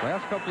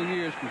last couple of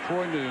years from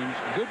Troy Nunes.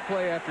 Good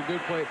play after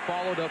good play,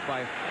 followed up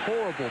by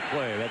horrible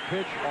play. That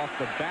pitch off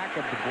the back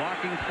of the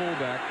blocking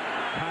fullback,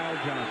 Kyle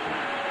Johnson.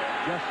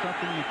 Just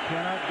something you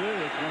cannot do.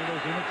 It's one of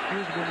those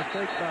inexcusable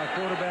mistakes by a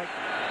quarterback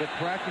that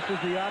practices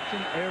the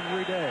option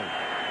every day.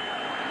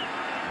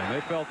 And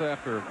they felt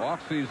after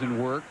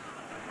off-season work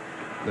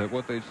that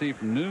what they'd see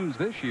from Nunes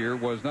this year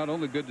was not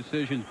only good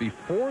decisions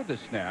before the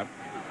snap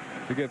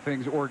to get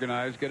things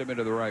organized, get them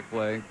into the right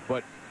play,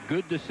 but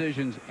good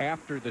decisions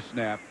after the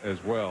snap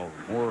as well.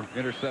 More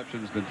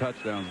interceptions than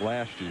touchdowns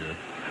last year.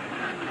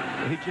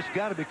 He just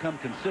got to become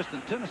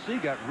consistent. Tennessee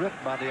got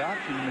ripped by the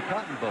option in the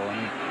Cotton Bowl. I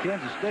mean,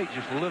 Kansas State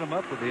just lit them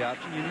up with the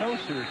option. You know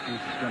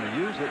Syracuse is going to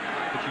use it,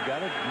 but you got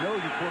to know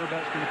your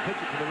quarterback's going to pitch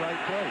it to the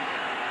right place.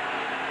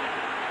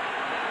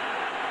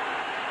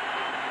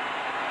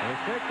 They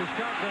take the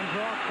shotgun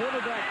draw,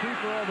 quarterback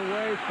keeper all the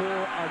way for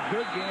a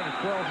good gain of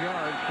 12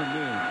 yards from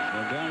Nunes.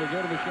 And down we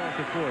go to Michelle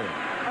Tafoya.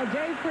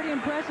 Dave, pretty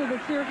impressive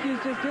that Syracuse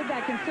just did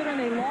that, considering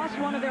they lost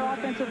one of their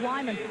offensive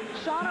linemen.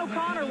 Sean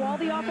O'Connor, while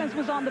the offense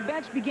was on the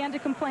bench, began to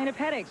complain of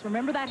headaches.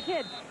 Remember that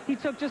hit he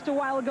took just a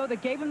while ago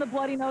that gave him the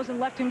bloody nose and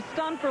left him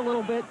stunned for a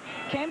little bit?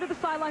 Came to the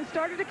sideline,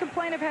 started to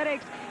complain of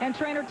headaches, and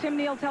trainer Tim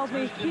Neal tells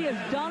me he is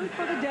done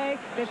for the day.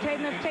 They've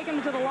taken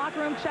him to the locker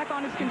room, check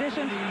on his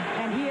condition,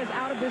 and he is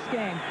out of this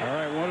game. All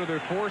right, one of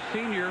their 4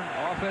 senior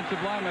offensive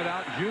linemen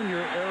out,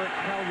 junior Eric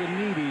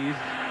Kalyanides,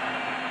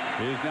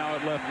 is now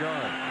at left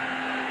guard.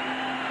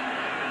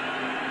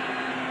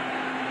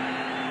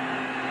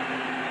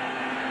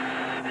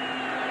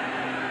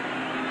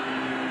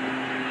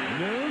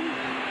 Nunes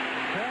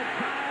had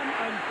time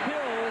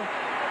until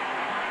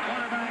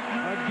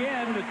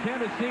again the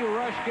Tennessee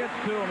rush gets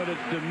to him, and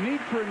it's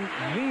Demetrin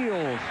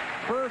Veal's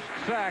first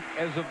sack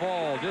as a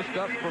ball, just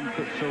up from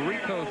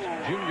Cerritos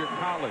Junior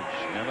College.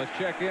 Now let's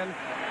check in.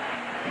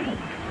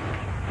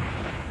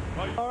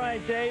 All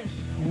right, Dave.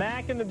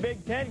 MAC in the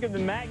Big Ten. Could the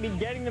MAC be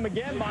getting them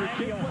again?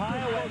 Miami,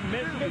 Ohio, and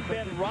Michigan.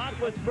 Ben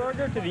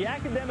Roethlisberger to the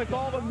Academic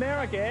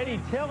All-America, Eddie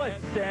Tillett,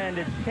 and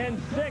it's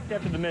 10-6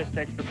 after the missed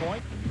extra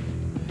point.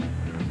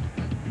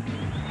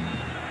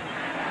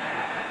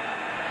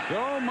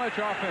 So much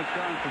offense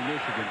gone from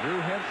Michigan. Drew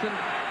Henson,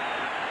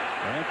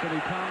 Anthony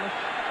Thomas,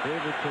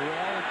 David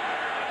Terrell,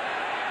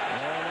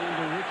 all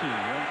into Ritchie,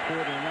 one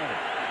scored in another.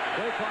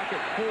 Play clock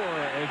at 4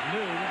 as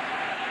Nunes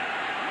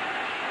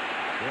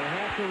will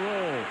have to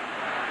roll.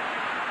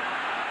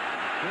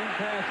 Swing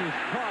pass is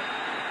caught.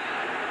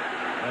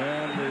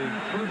 And the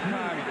first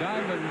time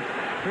Diamond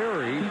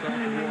Ferry,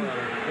 sophomore out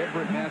of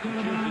Everett,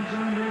 Massachusetts,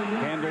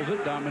 handles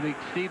it. Dominique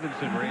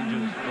Stevenson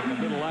ranges from the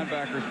middle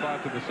linebacker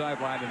spot to the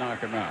sideline to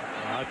knock him out.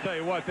 I'll tell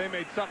you what, they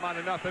made something out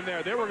of nothing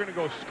there. They were going to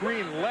go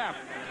screen left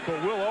for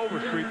Will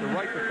Overstreet, the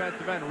right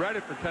defensive end, read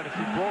it for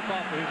Tennessee, broke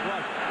off of his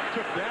rush,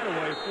 took that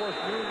away, forced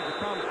Nunes to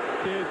come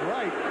to his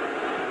right.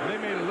 And they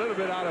made a little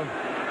bit out of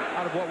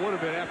what would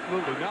have been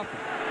absolutely nothing.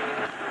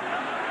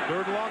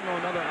 Third long, though,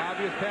 another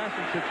obvious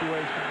passing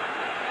situation.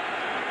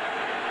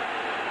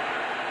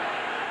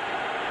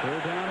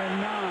 Third down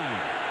and 9.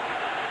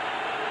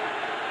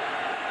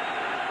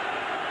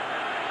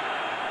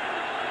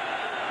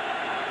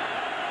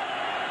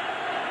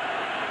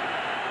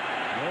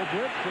 No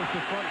blitz, just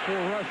the front 4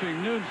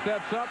 rushing. Noon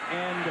steps up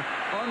and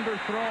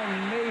underthrown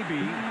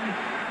maybe.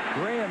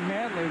 Graham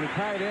Manley, the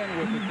tight end,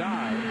 with the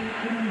dive.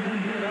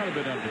 Not a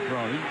bit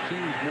underthrown. He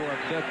seems more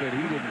upset that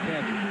he didn't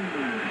catch it.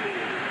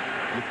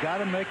 You've got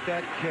to make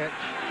that catch.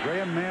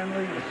 Graham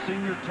Manley, a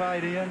senior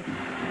tight end,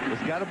 has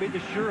got to be the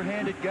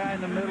sure-handed guy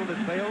in the middle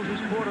that bails his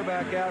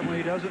quarterback out when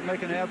he doesn't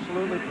make an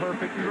absolutely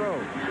perfect throw.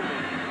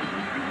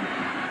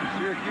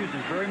 Syracuse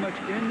is very much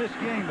in this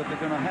game, but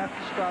they're going to have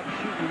to stop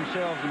shooting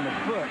themselves in the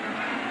foot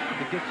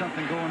to get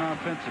something going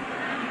offensively.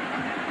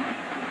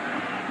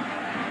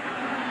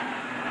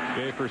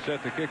 Schaefer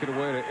set to kick it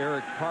away to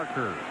Eric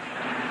Parker,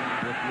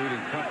 with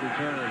leading punt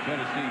returner in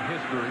Tennessee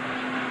history.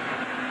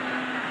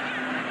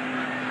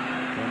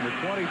 Number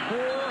 24,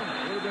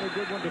 would have been a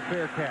good one to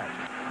fair catch,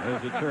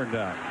 as it turned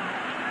out.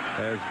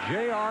 As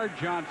J.R.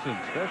 Johnson,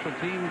 special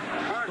teams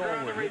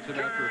stalwart, hits it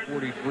after a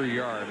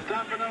 43-yard.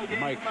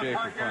 Mike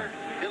Schaefer punt.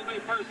 He'll be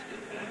first.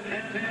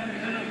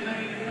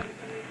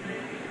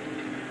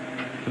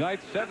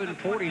 Tonight,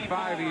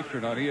 7:45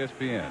 Eastern on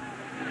ESPN.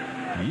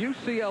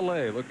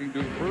 UCLA looking to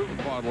improve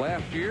upon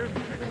last year.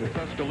 The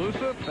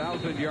Tuscaloosa,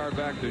 1,000-yard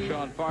back to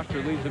Sean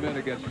Foster leads them in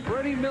against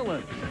Freddie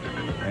Millen.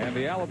 And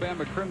the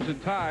Alabama Crimson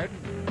Tide,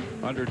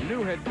 under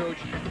new head coach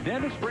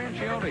Dennis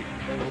Franchione,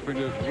 hoping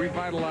to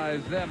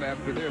revitalize them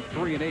after their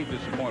 3-8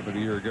 disappointment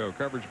a year ago.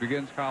 Coverage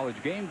begins College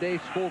Game Day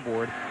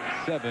Scoreboard,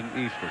 7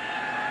 Eastern.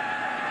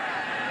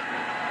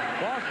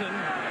 Boston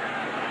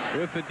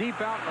with the deep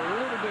out a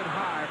little bit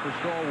high for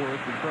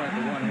Stallworth and trying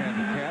to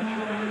one-handed catch.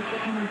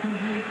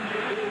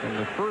 And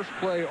the first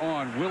play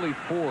on, Willie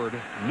Ford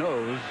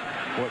knows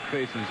what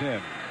faces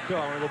him. So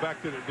I want to go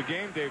back to the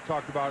game Dave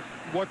talked about.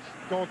 What's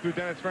going through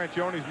Dennis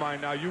Franchione's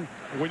mind now?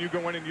 When you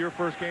go into your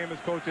first game as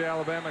coach at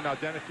Alabama, now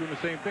Dennis doing the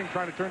same thing,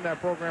 trying to turn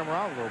that program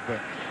around a little bit.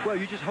 Well,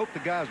 you just hope the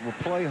guys will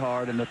play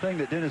hard, and the thing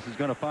that Dennis is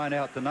going to find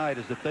out tonight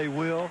is that they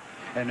will,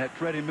 and that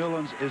Freddie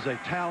Millen is a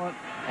talent,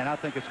 and I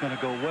think it's going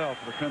to go well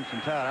for the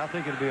Crimson Tide. I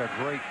think it'll be a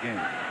great game.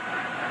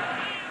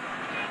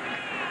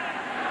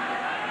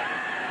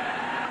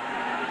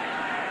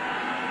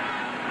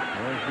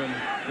 Norseman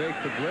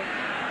faked the blitz.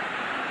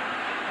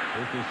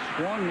 This is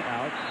swung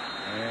out,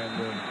 and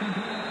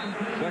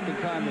second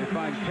time they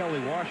find Kelly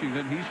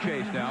Washington. He's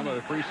chased down by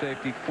the free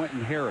safety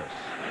Quentin Harris.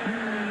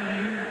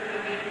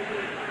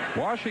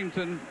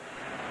 Washington,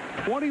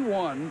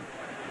 21,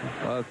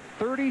 a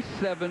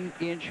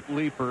 37-inch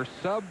leaper,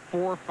 sub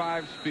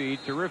 4.5 speed,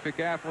 terrific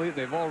athlete.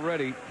 They've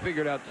already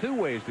figured out 2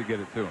 ways to get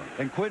it to him.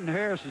 And Quentin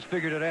Harris has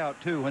figured it out,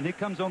 too. When he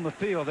comes on the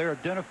field, they're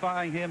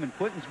identifying him, and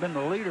Quentin's been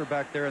the leader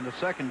back there in the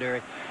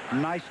secondary.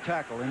 Nice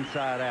tackle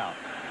inside out.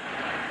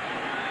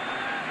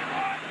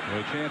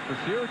 A chance for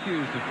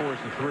Syracuse to force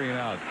a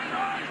 3-and-out.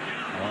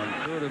 On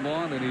 3rd and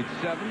long, they need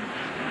 7.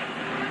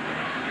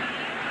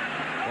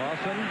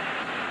 Lawson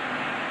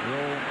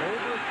will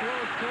overthrow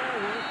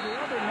Stallworth. The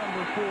other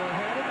number 4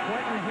 had it,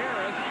 Quentin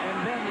Harris, and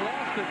then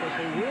lost it, but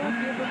they will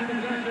give him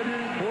possession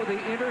for the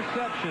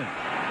interception.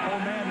 Oh,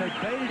 man, they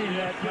baited him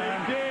that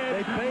time.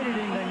 They baited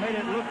him. They made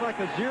it look like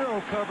a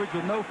zero coverage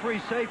with no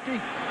free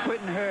safety.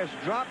 Quentin Harris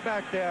dropped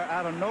back there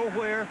out of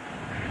nowhere.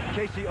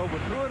 Casey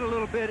overthrew it a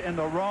little bit, and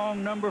the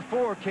wrong number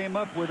 4 came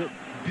up with it.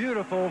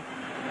 Beautiful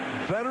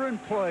veteran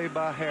play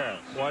by Harris.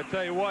 Well, I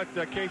tell you what,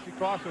 Casey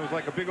Clausen was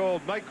like a big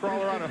old night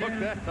crawler on a hook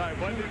that time,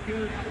 wasn't he?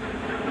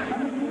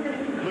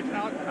 Looks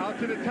out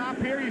to the top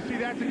here. You see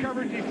that's the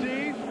coverage he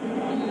sees.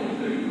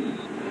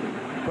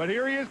 But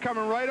here he is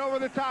coming right over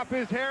the top.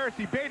 Is Harris.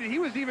 He baited. He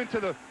was even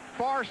to the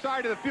far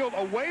side of the field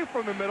away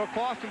from the middle.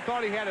 Clausen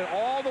thought he had it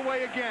all the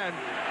way again.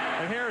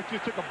 And Harris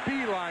just took a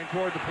beeline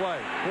toward the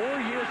play.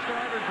 4-year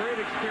starter, great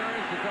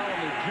experience to call him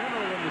the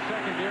general in the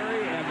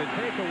secondary, and the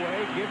takeaway,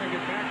 giving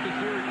it back to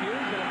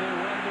Syracuse, and they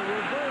run the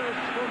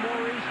reverse for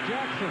Maurice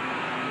Jackson.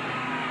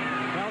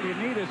 Now Well, you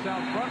need us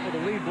out front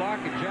with a lead block,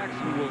 and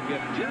Jackson will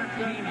get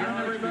 13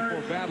 yards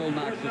before Battle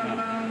knocks it out.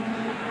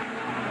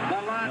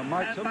 Now,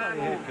 Mike, somebody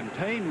had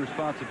contained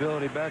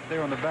responsibility back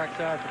there on the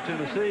backside for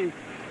Tennessee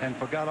and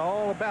forgot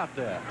all about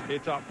that.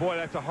 It's a, boy,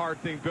 that's a hard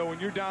thing, Bill. When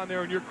you're down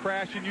there and you're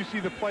crashing, you see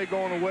the play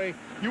going away.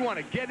 You want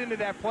to get into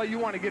that play. You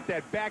want to get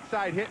that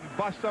backside hit and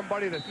bust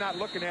somebody that's not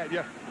looking at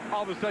you.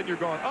 All of a sudden, you're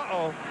going,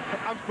 uh-oh,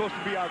 I'm supposed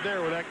to be out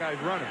there where that guy's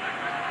running.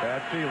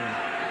 Bad feeling.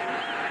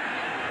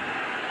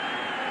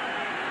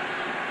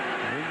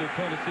 Into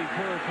Tennessee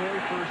territory,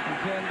 1st and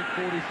 10 to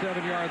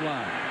 47-yard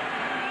line.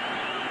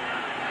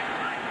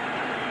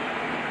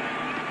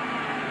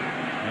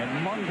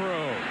 And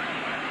Monroe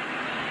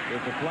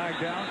gets a flag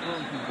down,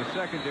 thrown to the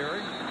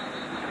secondary.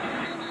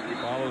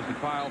 Follows the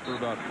pile for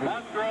about 4.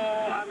 Monroe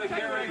on the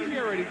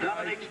carry.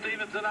 Dominic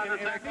Stevenson on the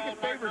And I tackle. think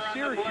it favors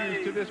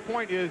Syracuse to this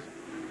point is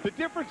the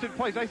difference in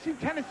plays. I see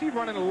Tennessee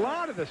running a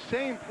lot of the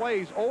same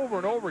plays over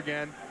and over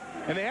again,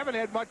 and they haven't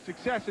had much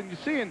success. And you're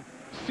seeing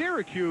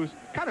Syracuse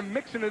kind of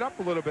mixing it up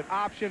a little bit.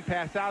 Option,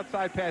 pass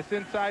outside, pass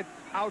inside,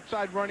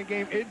 outside running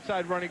game,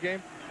 inside running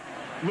game.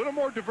 A little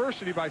more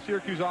diversity by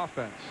Syracuse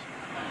offense.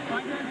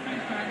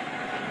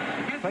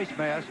 Face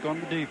mask on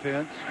the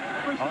defense.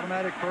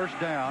 Automatic first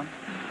down.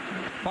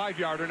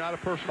 5-yarder, not a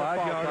personal foul.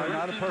 5-yarder,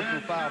 not a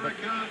personal foul. But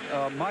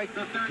Mike,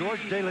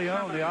 George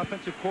DeLeon, the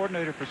offensive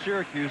coordinator for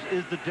Syracuse,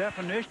 is the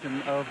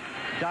definition of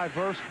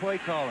diverse play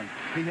calling.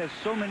 He has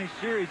so many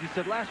series. He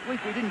said, last week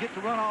we didn't get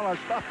to run all our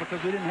stuff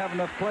because we didn't have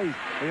enough plays.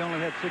 We only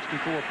had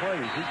 64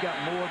 plays. He's got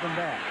more than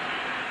that.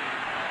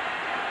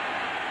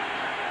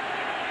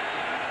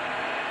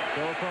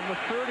 So from the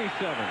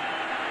 37.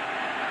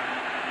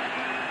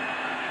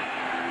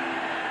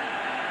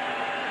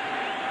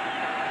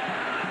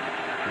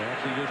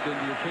 Jackson just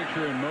into your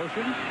picture in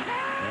motion.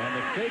 And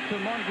the fake to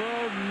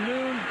Monroe.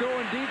 Noon's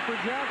going deep for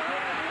Jackson.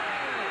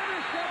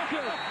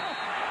 Interception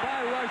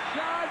by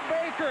Rashad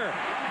Baker.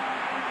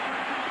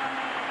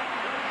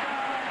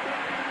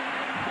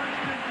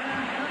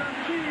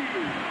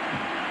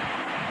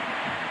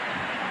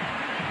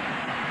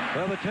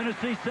 Well, the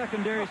Tennessee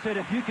secondary said,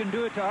 if you can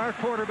do it to our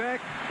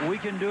quarterback, we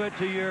can do it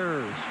to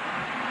yours.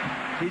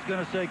 He's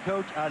going to say,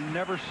 Coach, I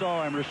never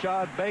saw him.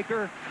 Rashad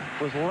Baker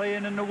was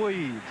laying in the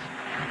weeds.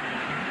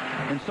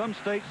 In some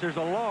states, there's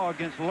a law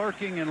against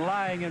lurking and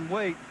lying in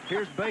wait.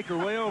 Here's Baker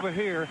way over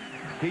here.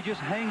 He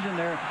just hangs in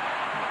there.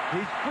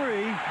 He's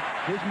free.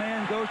 His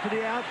man goes to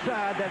the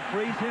outside. That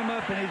frees him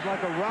up, and he's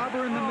like a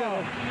robber in the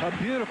middle. A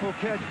beautiful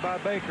catch by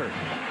Baker.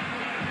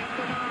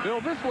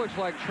 Bill, this looks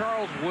like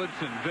Charles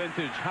Woodson,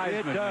 vintage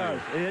Heisman. It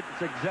does.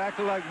 It's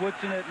exactly like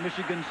Woodson at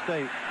Michigan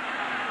State.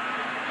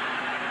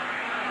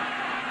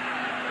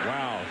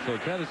 Wow. So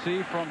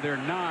Tennessee from their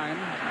 9.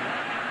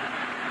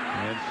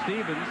 And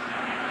Stevens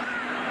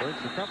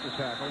breaks a couple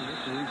tackles.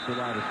 This leads to the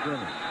line of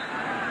scrimmage.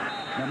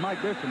 Now,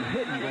 Mike, there's some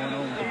hitting going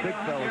on with the big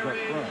fellas up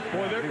front.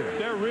 Boy,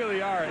 there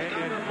really are,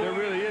 and there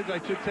really is, I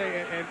should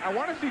say. And I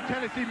want to see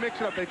Tennessee mix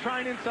it up. They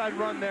try an inside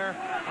run there.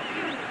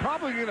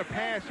 Probably going to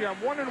pass here. I'm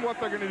wondering what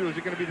they're going to do. Is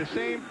it going to be the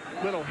same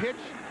little hitch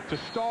to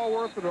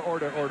Stallworth or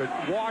to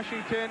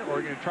Washington, or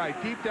are going to try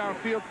deep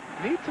downfield?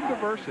 Need some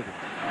diversity.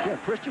 Yeah,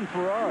 Christian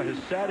Ferrara has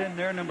sat in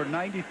there, number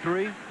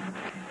 93.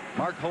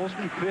 Mark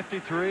Holzman,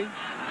 53.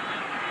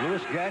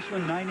 Lewis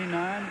Gashlin,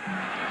 99.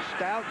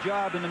 Stout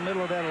job in the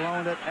middle of that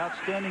along with that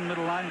outstanding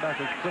middle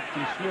linebacker,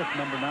 Clifton Smith,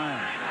 number 9.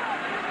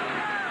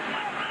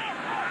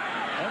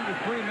 Under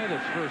 3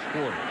 minutes, first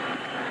quarter.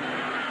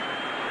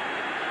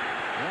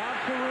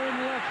 Lots of room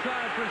left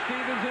side for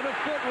Stevens in a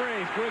foot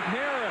race with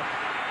Harris.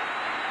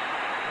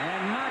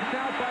 And knocked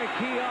out by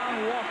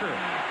Keon Walker.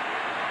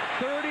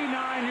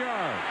 39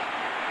 yards.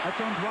 That's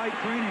on Dwight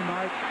Freeney,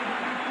 Mike.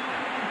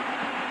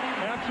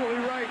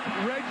 Absolutely right.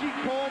 Reggie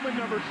Coleman,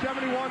 number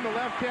 71, the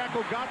left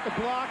tackle, got the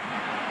block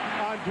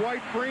on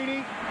Dwight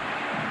Freeney.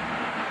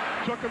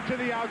 Took him to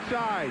the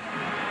outside.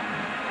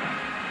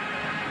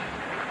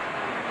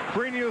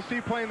 Freeney, you'll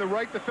see, playing the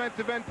right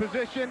defensive end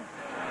position.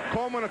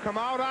 Coleman will come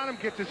out on him,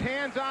 gets his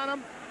hands on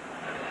him,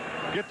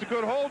 gets a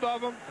good hold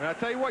of him. And I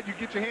tell you what, you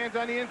get your hands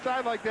on the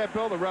inside like that,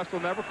 Bill, the rest will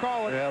never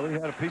call it. Yeah, we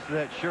had a piece of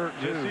that shirt,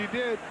 too. Yes, he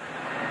did.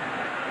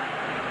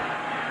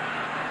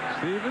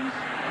 Stevens,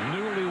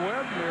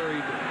 newlywed,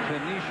 married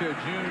Tanisha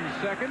June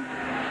 2nd.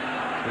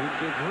 They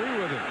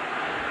agree with him.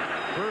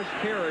 First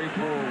carry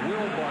for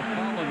Will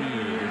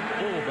Bartholomew,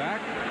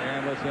 fullback.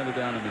 And let's send it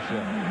down to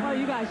Michelle. Well,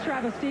 you guys,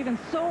 Travis Stevens,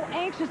 so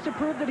anxious to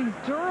prove that he's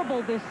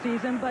durable this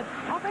season, but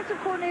offensive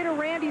coordinator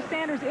Randy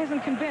Sanders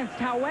isn't convinced.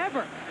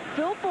 However,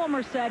 Phil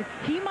Fulmer said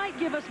he might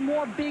give us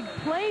more big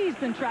plays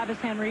than Travis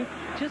Henry,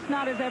 just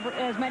not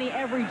as many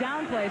every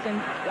down plays. And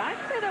I'd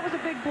say that was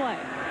a big play.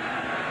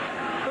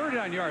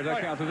 39 yards,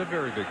 that counts as a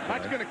very big play.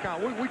 That's going to count.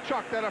 We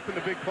chalked that up in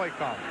the big play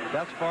column.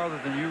 That's farther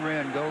than you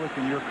ran Golick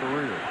in your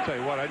career. I'll tell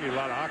you what, I need a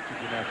lot of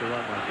oxygen after a run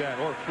like that,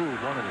 or food,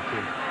 one of the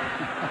two.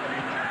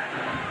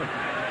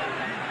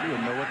 You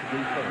wouldn't know what to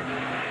do first.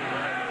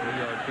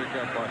 3-yard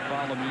pickup by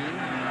Bartholomew.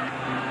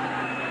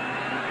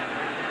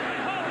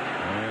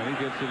 And he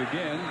gets it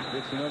again.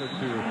 Gets another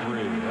 2 or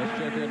 3. Let's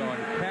check in on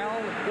Cal,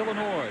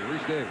 Illinois.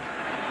 Reese Davis.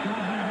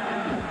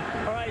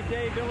 All right,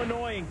 Dave,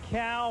 Illinois and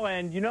Cal,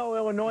 and you know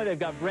Illinois, they've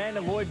got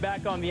Brandon Lloyd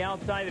back on the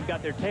outside. They've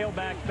got their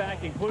tailbacks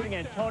back, including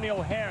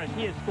Antonio Harris.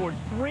 He has scored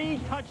 3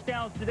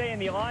 touchdowns today in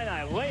the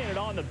Illini, laying it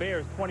on the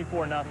Bears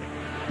 24-0.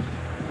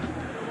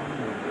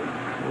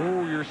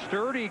 Oh, you're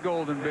sturdy,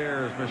 Golden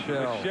Bears,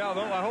 Michelle. Michelle,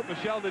 I hope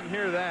Michelle didn't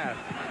hear that.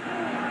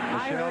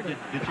 Michelle, did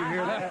you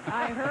hear that?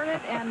 I heard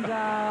it, and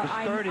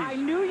I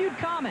knew you'd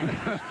comment.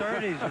 The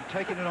Sturdies are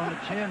taking it on the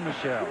chin,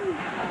 Michelle.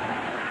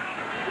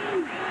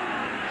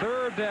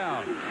 3rd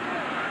down.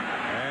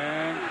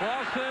 And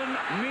Clausen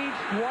meets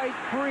Dwight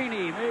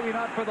Freeney. Maybe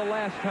not for the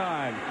last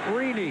time.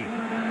 Freeney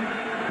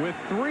with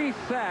 3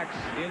 sacks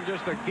in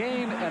just a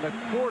game and a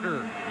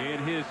quarter in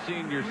his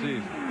senior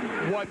season.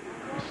 What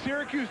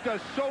Syracuse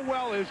does so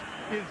well is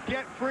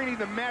get Freeney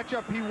the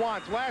matchup he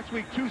wants. Last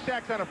week, 2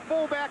 sacks on a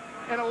fullback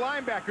and a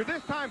linebacker.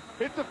 This time,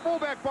 it's a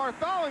fullback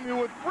Bartholomew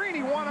with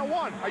Freeney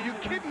one-on-one. Are you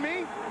kidding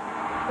me?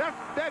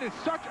 That is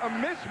such a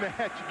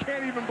mismatch you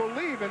can't even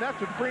believe, and that's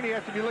what Freeney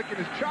has to be licking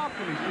his chops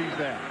when he sees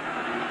that.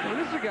 Well,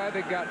 this is a guy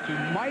that got to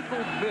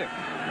Michael Vick,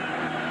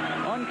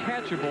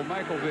 uncatchable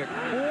Michael Vick,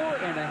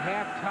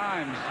 4.5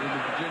 times in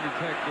the Virginia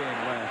Tech game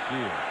last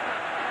year.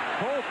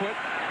 Colquitt,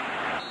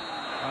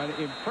 an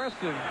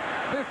impressive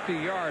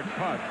 50-yard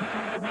punt,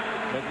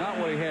 but not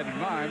what he had in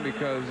mind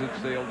because it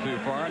sailed too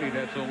far, and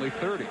that's only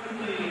 30.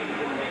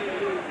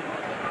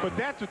 But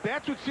that's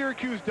what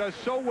Syracuse does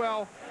so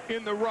well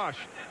in the rush,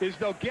 is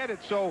they'll get it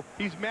so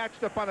he's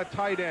matched up on a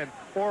tight end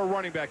or a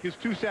running back. His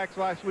 2 sacks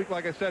last week,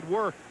 like I said,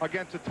 were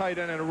against a tight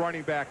end and a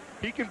running back.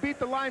 He can beat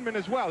the lineman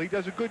as well. He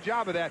does a good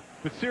job of that,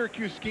 but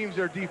Syracuse schemes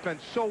their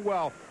defense so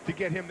well to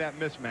get him that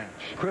mismatch.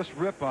 Chris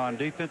Rippon,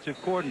 defensive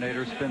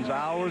coordinator, spends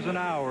hours and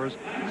hours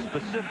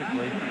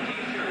specifically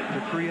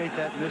to create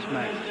that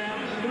mismatch.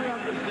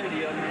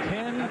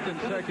 10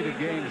 consecutive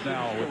games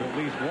now with at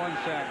least 1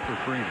 sack for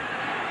Freeney.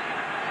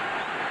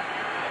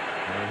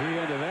 He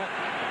ended that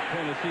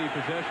Tennessee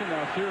possession.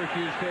 Now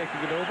Syracuse taking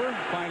it over.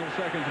 Final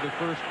seconds of the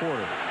first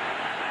quarter.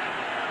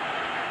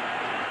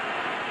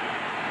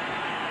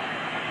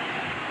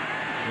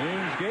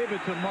 Nunes gave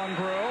it to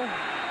Monroe.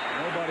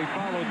 Nobody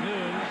followed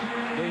Nunes.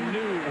 They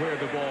knew where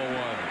the ball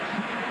was.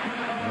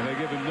 And they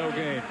give him no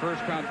gain.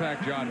 First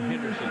contact, John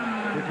Henderson.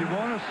 If you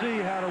want to see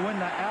how to win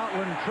the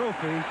Outland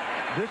Trophy,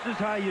 this is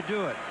how you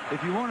do it.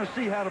 If you want to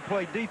see how to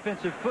play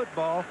defensive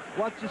football,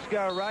 watch this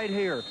guy right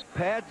here.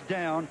 Pads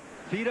down,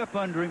 feet up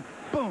under him,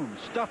 boom,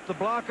 stuff the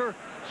blocker,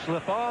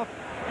 slip off,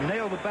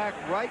 nail the back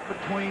right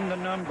between the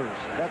numbers.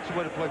 That's the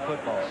way to play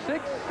football.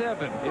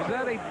 6'7". Is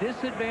that a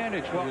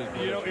disadvantage? Well,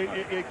 you know,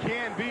 it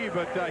can be,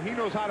 but he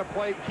knows how to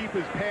play, keep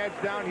his pads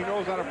down. He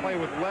knows how to play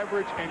with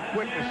leverage and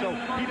quickness, so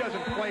he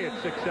doesn't play at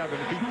 6'7".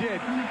 If he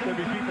did, there'd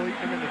be people eating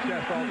him in the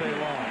chest all day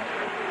long.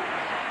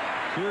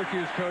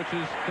 Syracuse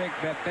coaches think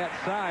that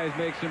size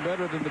makes him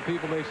better than the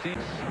people they've seen.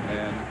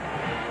 And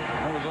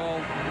that was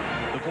all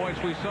the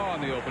points we saw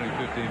in the opening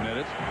 15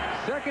 minutes.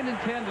 2nd and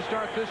 10 to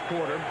start this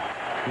quarter.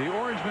 The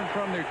Orangemen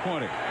from their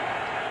 20.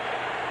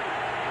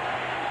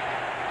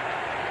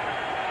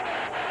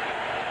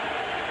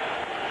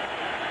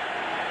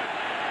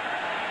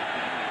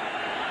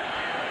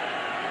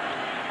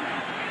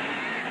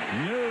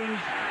 Nunes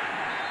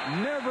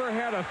never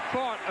had a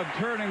thought of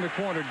turning the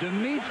corner.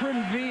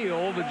 Demetrin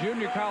Veal, the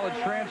junior college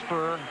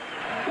transfer,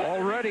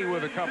 already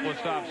with a couple of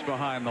stops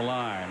behind the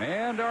line.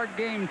 And our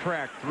game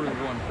track through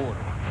 1 quarter.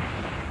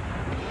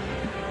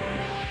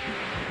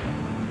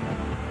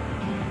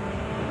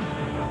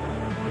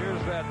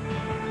 Here's that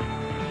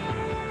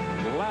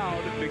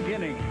loud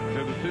beginning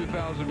to the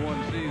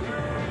 2001 season.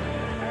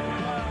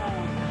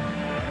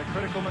 A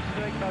critical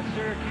mistake by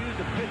Syracuse,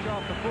 a pitch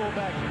off the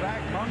fullback's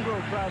back.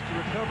 Monroe tries to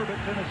recover, but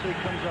Tennessee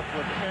comes up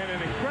with it. And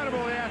an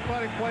incredibly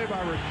athletic play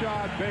by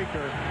Rashad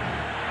Baker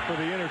for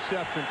the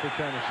interception for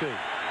Tennessee.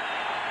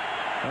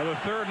 Now the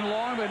 3rd and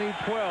long, they need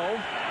 12.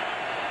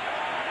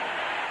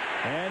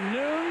 And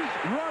Nunes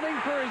running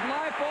for his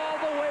life all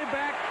the way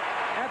back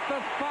at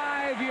the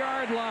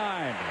 5-yard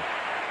line.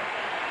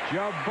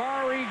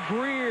 Jabari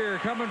Greer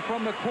coming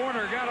from the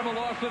corner, got him a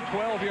loss of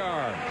 12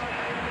 yards.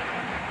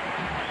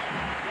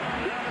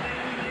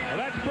 Well,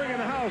 that's bringing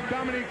the house.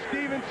 Dominique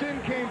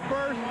Stevenson came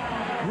first.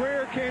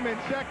 Greer came in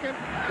second.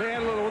 They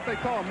had a little, what they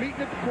call a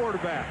meeting at the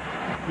quarterback.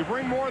 You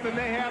bring more than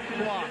they have to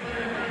block.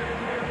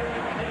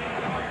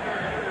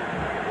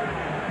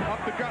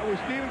 Up the gut with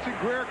Stevenson.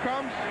 Greer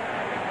comes.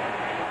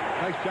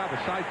 Nice job of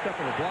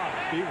sidestepping the block,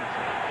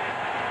 Stevenson.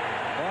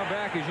 Far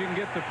back as you can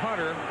get the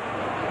punter.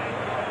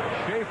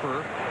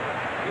 Schaefer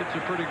gets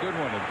a pretty good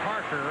one. And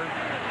Parker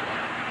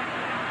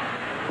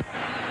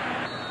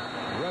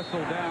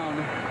wrestled down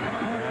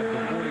at the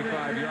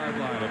 45-yard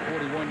line. A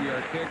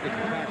 41-yard kick and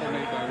the tackle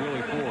made by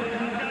Willie Ford.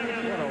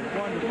 What a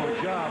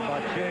wonderful job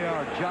by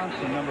J.R.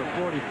 Johnson, number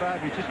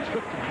 45. He just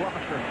took the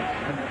blocker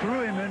and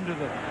threw him into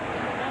the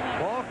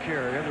ball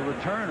carrier, the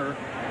returner,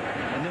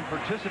 and then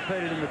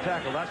participated in the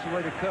tackle. That's the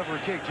way to cover a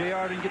kick.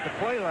 JR didn't get to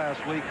play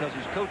last week because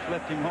his coach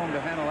left him home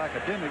to handle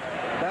academics.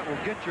 That will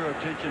get your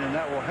attention, and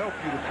that will help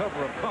you to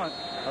cover a punt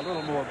a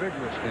little more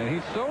vigorously. And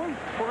he's so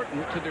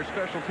important to their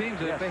special teams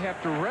that if they have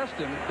to rest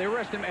him, they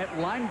rest him at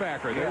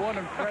linebacker. They want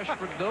him fresh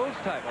for those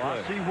type of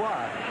plays. I see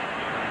why.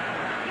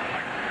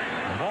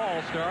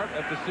 Ball start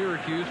at the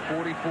Syracuse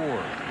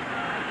 44.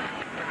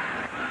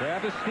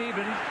 Travis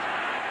Stevens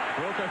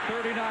broke a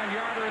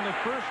 39-yarder in the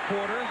first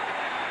quarter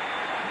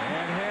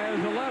and has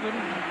 11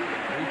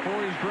 before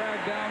he's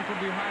dragged down from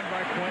behind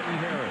by Quentin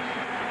Harris.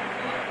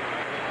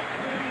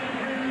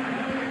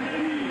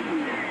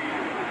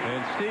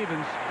 And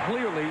Stevens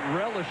clearly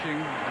relishing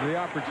the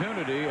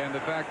opportunity and the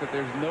fact that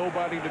there's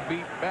nobody to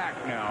beat back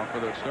now for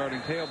the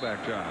starting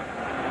tailback job.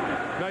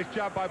 Nice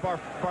job by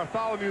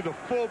Bartholomew, the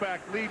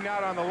fullback, leading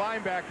out on the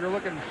linebacker,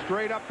 looking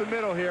straight up the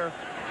middle here.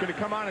 Going to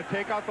come on and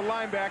take out the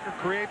linebacker,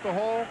 create the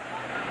hole.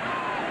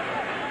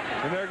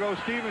 And there goes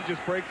Stevens,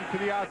 just breaks it to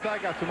the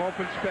outside, got some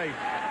open space.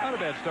 Not a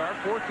bad start.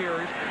 4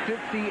 carries,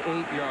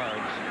 58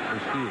 yards for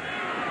Stevens.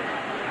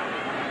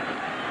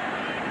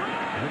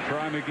 He'll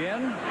try him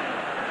again.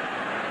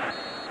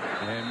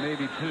 And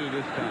maybe 2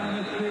 this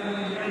time.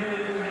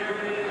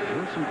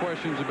 There's some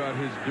questions about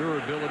his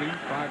durability.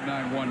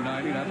 5'9",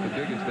 190, not the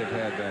biggest they've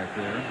had back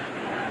there.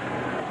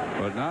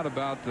 But not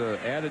about the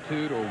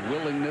attitude or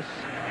willingness.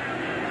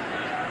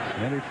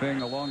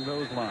 Anything along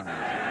those lines.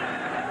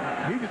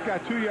 He just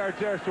got 2 yards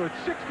there, so it's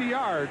 60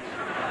 yards.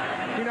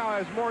 He now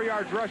has more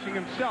yards rushing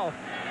himself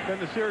than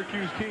the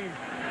Syracuse team,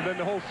 than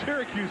the whole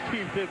Syracuse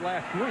team did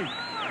last week.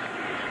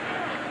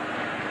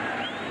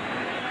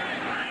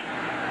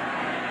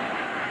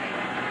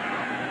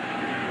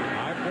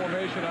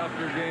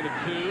 After a gain of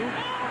 2.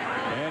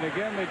 And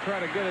again, they try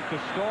to get it to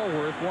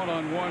Stallworth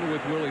one-on-one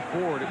with Willie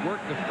Ford. It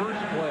worked the first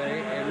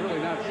play and really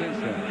not since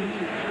then.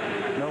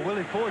 No,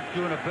 Willie Ford's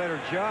doing a better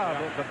job.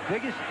 The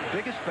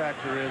biggest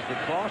factor is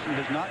that Clausen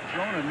has not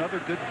thrown another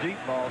good deep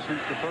ball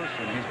since the first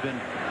one. He's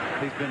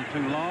been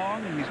too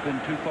long and he's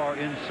been too far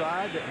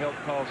inside. That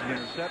helped cause the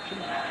interception.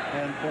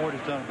 And Ford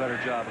has done a better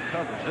job of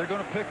coverage. They're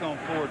going to pick on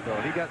Ford,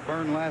 though. He got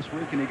burned last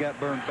week and he got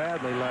burned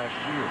badly last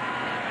year.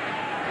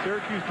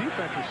 Syracuse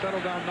defense has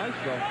settled down nice,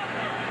 though.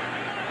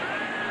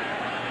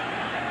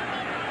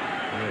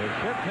 It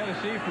kept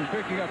Tennessee from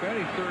picking up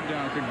any third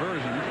down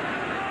conversions.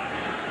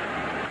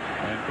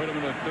 And put them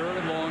in a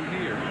 3rd and long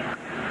here. 3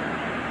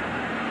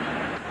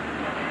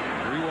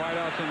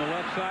 wideouts on the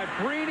left side.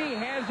 Freeney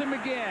has him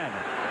again.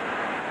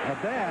 Now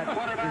that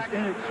is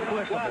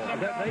inexplicable.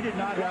 They did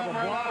not have a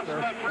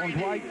blocker on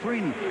Dwight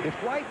Freeney. If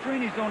Dwight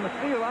Freeney's on the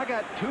field, I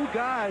got 2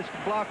 guys to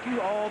block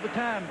you all the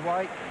time,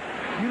 Dwight.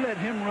 You let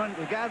him run.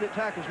 The guy that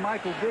tackles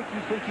Michael Vick,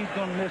 you think he's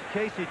going to miss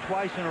Casey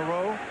twice in a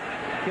row?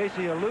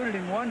 Casey eluded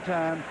him one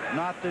time,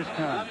 not this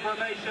time.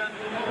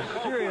 A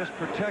serious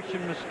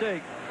protection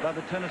mistake by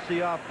the Tennessee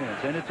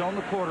offense, and it's on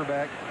the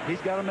quarterback.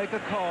 He's got to make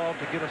a call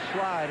to get a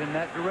slide in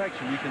that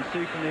direction. You can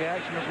see from the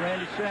action of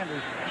Randy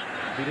Sanders,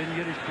 he didn't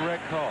get his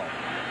correct call.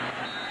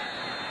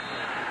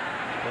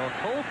 Well,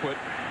 Colquitt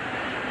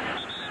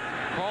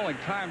calling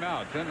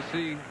timeout.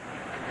 Tennessee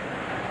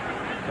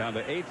down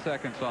to 8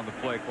 seconds on the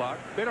play clock.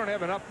 They don't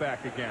have an up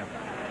back again.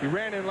 He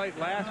ran in late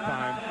last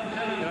time,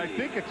 and I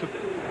think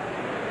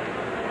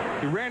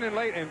he ran in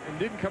late and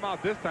didn't come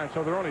out this time,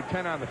 so they're only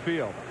 10 on the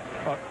field.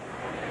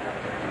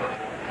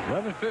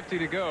 11:50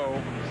 to go.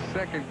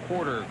 Second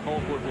quarter.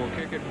 Colquitt will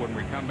kick it when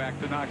we come back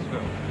to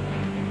Knoxville.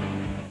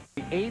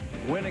 The 8th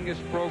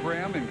winningest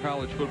program in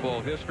college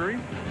football history.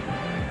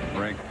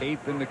 Ranked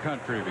 8th in the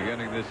country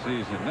beginning this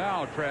season.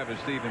 Now Travis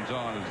Stevens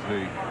on as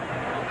the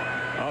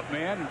up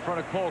man in front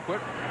of Colquitt.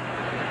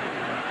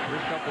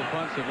 First couple of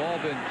punts have all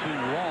been too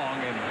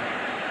long, and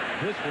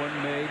this one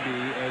may be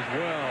as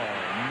well.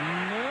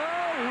 No,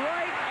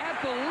 right at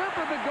the lip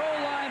of the goal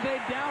line, they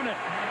down it.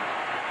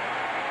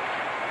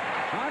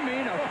 I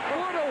mean, a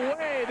foot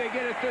away, they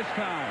get it this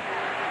time.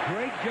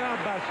 Great job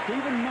by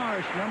Stephen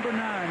Marsh, number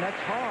 9.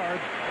 That's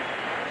hard.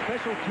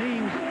 Special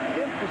teams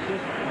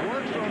emphasis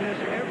works on this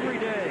every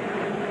day.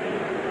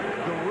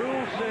 The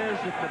rule says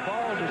if the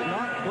ball does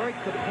not break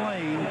the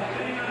plane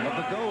of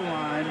the goal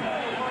line,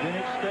 then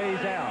it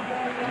stays out.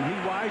 And he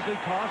wisely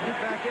tossed it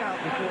back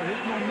out before his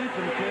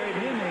momentum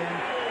carried him in.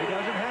 He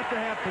doesn't have to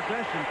have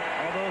possession,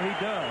 although he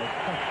does.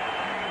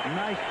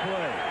 Nice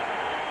play.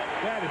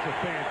 That is a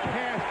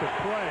fantastic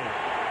play.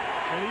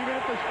 And even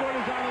if the foot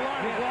is on the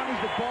line, as long as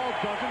the ball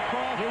doesn't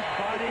cross his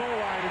body,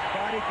 his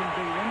body can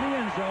be in the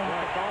end zone if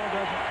the ball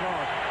doesn't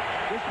cross.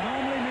 This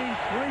normally means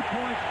 3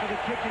 points for the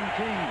kicking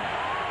team.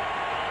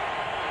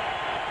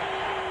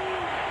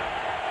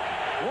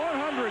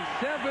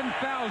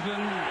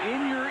 107,000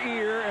 in your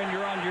ear, and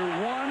you're on your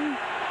 1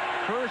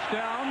 first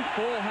down,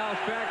 full house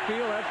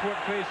backfield. That's what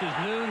faces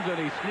Nunes, and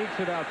he sneaks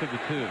it out to the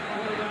 2.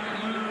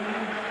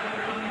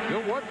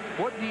 Bill,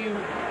 what do you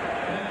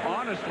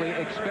honestly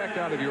expect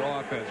out of your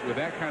offense with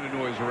that kind of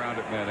noise around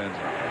at Matt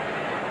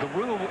Ensign? The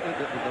rule,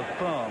 the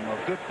thumb of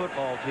good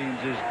football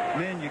teams is,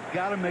 men, you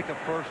got to make a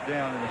first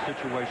down in a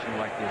situation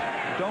like this.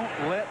 Don't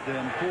let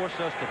them force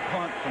us to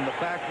punt from the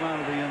back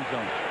line of the end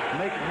zone.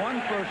 Make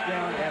one first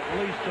down at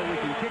least so we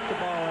can kick the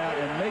ball out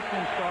and make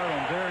them start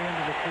on their end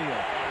of the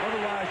field.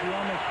 Otherwise, you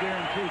almost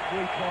guarantee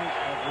 3 points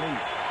at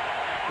least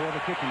for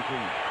the kicking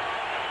team.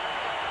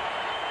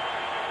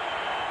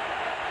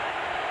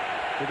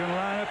 They're going to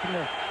line up in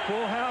the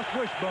full house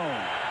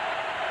wishbone.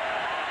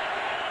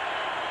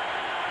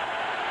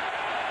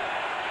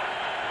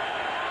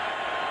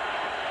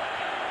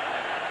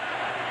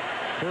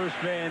 First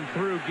man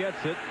through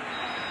gets it.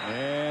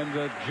 And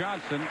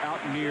Johnson out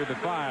near the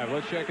 5.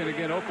 Let's check in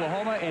again.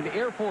 Oklahoma and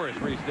Air Force,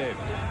 Reese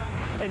Davis.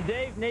 And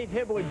Dave, Nate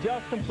Hibble had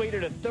just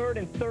completed a 3rd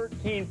and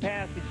 13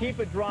 pass to keep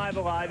a drive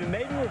alive. And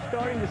maybe we're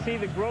starting to see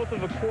the growth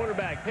of a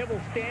quarterback.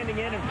 Hibble standing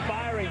in and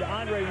firing to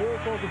Andre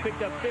Woolfolk, who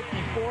picked up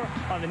 54.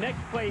 On the next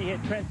play, he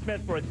hit Trent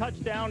Smith for a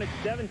touchdown. It's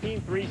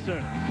 17-3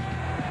 Sooners.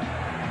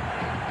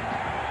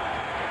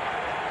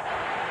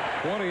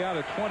 20 out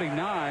of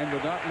 29,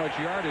 but not much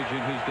yardage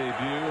in his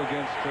debut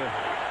against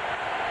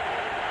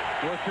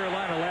North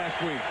Carolina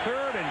last week.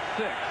 3rd and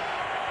 6.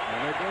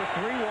 And they go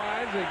 3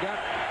 wides. They got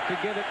to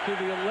get it to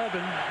the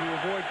 11 to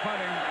avoid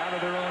punting out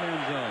of their own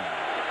end zone.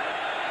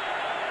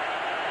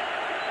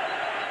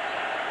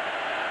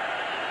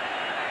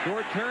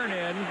 Short turn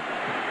in.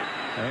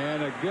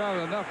 And got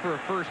enough for a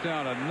first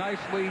down. A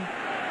nicely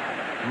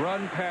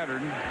run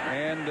pattern,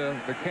 and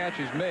the catch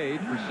is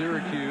made for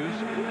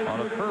Syracuse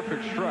on a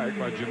perfect strike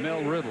by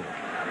Jamel Riddle.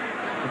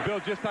 And Bill,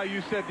 just how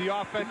you said the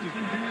offense's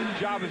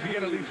job is to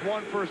get at least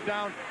one first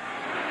down.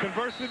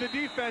 Conversely, the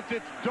defense,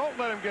 it's don't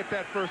let them get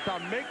that first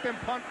down. Make them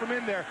punt from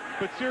in there.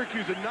 But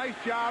Syracuse, a nice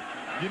job.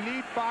 You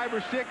need 5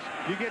 or 6.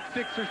 You get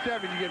 6 or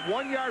 7. You get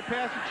 1 yard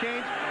pass and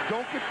change.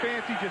 Don't get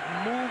fancy. Just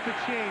move the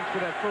chains for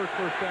that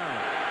first down.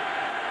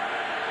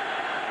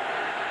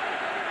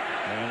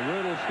 And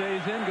Riddle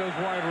stays in, goes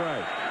wide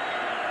right.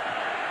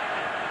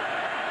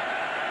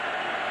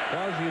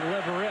 Fauzi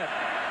Leverett,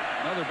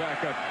 another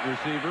backup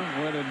receiver,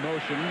 went in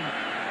motion.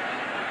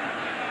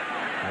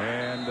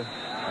 And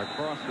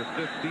across the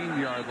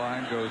 15-yard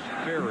line goes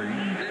Ferry.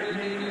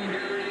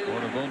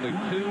 One of only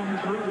 2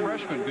 true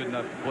freshmen good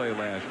enough to play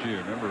last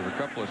year. Member of a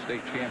couple of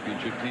state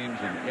championship teams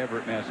in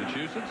Everett,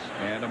 Massachusetts,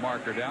 and a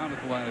marker down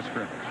at the line of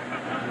scrimmage.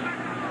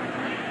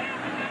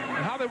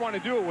 How they want to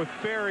do it with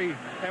Ferry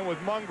and with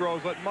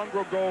Mungrove, let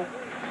Mungrove go.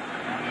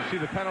 You see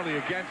the penalty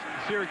against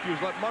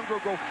Syracuse. Let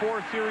Mungrove go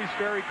 4 series,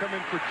 Ferry come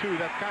in for 2.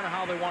 That's kind of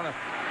how they want to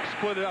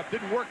split it up.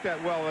 Didn't work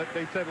that well,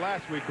 they said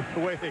last week, with the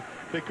way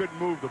they couldn't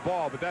move the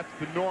ball. But that's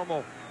the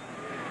normal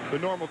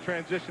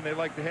transition they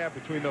like to have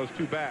between those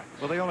 2 backs.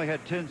 Well, they only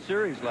had 10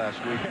 series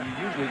last week, and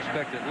you usually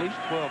expect at least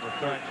 12 or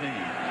 13.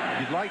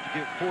 You'd like to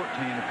get 14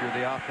 if you're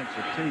the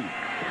offensive team.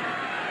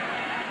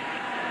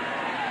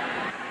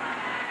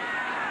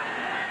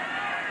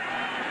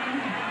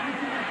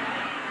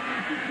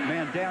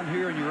 Man, down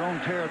here in your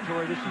own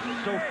territory, this is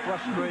so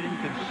frustrating.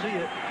 You can see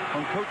it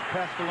on Coach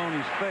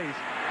Pascalone's face.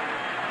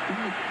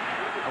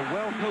 A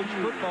well-coached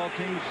football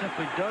team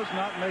simply does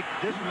not make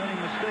this many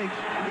mistakes,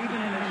 even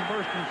in its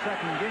first and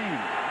second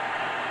game.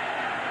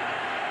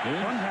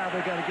 Somehow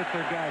they got to get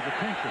their guys'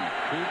 attention.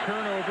 2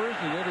 turnovers,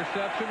 an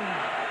interception,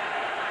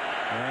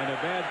 and a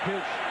bad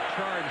pitch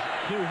charged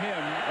to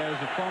him as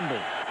a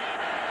fumble.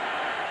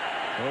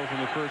 Both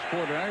in the first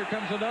quarter. Now here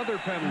comes another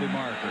penalty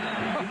marker.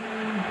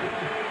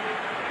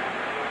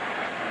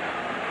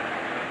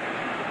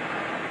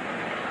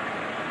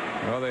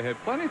 Well, they had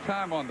plenty of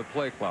time on the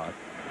play clock.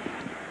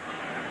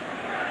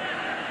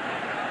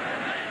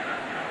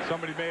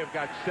 Somebody may have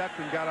got set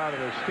and got out of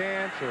their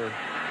stance, or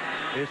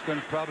it's going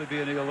to probably be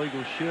an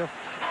illegal shift.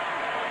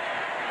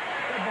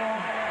 Good ball.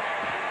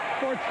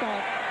 4th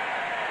stop.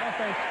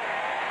 Offense.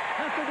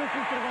 Half the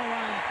distance to the goal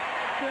line.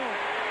 Still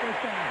first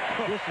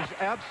down. This is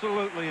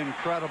absolutely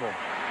incredible.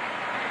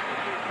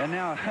 And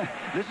now,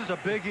 this is a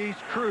Big East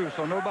crew,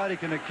 so nobody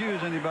can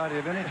accuse anybody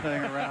of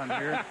anything around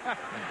here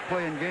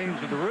playing games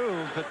with the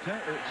rules. But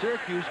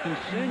Syracuse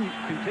continues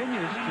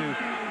to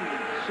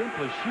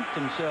simply shoot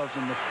themselves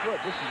in the foot.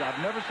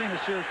 I've never seen a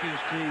Syracuse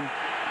team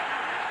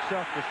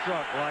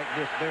self-destruct like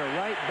this. They're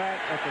right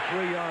back at the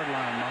 3-yard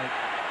line, Mike.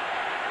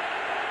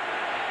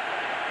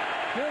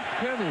 5th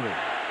penalty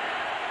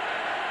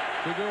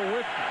to go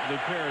with the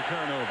pair of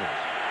turnovers.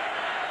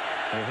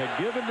 They had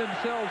given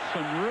themselves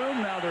some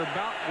room. Now they're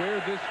about where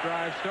this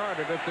drive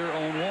started at their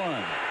own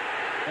 1.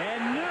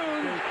 And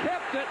Noon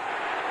kept it.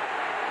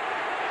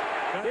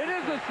 It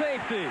is a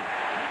safety.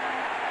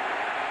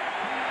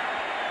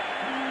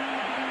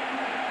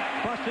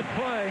 Busted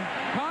play.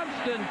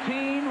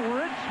 Konstantin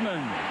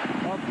Richmond,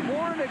 a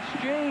foreign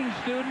exchange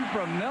student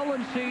from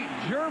Mellensee,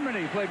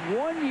 Germany, played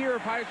 1 year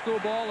of high school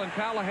ball in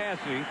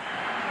Tallahassee.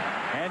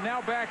 And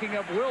now backing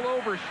up Will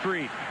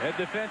Overstreet at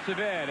defensive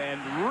end. And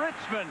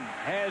Richmond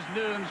has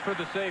Nunes for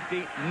the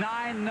safety.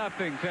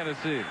 9-0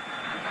 Tennessee.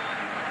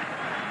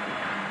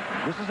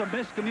 This is a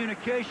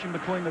miscommunication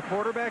between the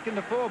quarterback and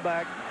the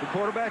fullback. The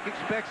quarterback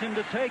expects him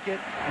to take it,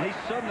 and he's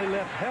suddenly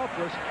left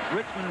helpless.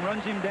 Richmond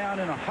runs him down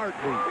in a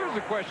heartbeat. Here's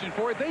a question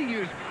for you. They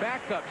used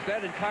backups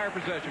that entire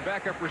possession.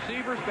 Backup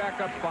receivers,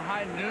 backups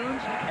behind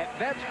Nunes. At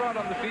that spot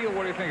on the field,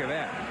 what do you think of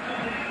that?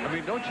 I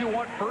mean, don't you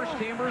want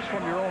first-teamers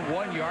from your own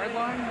 1-yard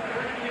line?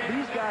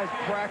 These guys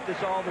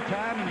practice all the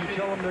time, and you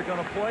tell them they're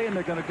going to play, and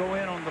they're going to go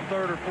in on the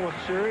 3rd or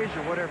 4th series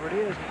or whatever it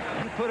is.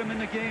 You put them in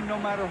the game no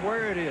matter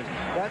where it is.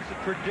 That's the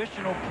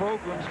traditional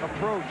program's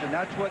approach, and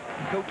that's what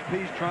Coach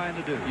P's trying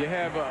to do. You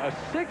have a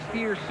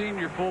 6th-year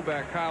senior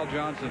fullback, Kyle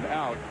Johnson,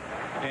 out,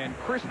 and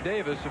Chris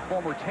Davis, a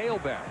former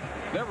tailback.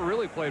 Never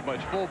really played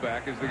much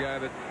fullback, is the guy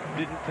that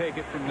didn't take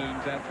it from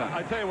Nunes that time.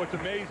 I tell you what's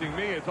amazing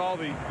me is all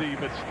the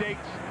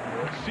mistakes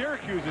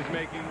Syracuse is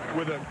making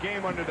with a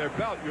game under their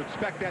belt. You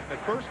expect that in the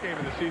first game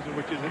of the season,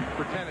 which is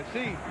for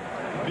Tennessee.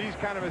 These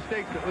kind of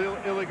mistakes,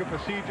 the illegal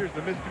procedures,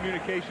 the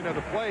miscommunication of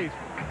the plays,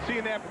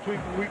 seeing that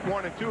between week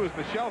 1 and 2, as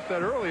Michelle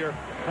said earlier,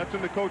 that's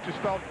when the coaches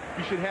felt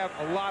you should have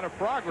a lot of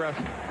progress.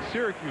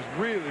 Syracuse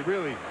really,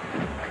 really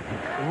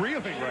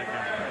reeling right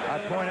now. I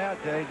point out,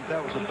 Dave,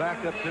 that was a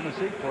backup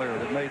Tennessee player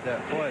that made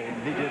that play,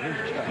 and he did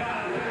his job.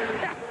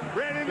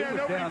 Ran in there,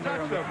 nobody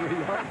touched him.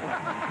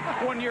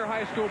 1-year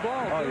high school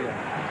ball. Oh,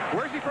 yeah.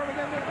 Where's he from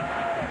again?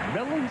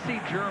 Millensee,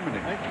 Germany.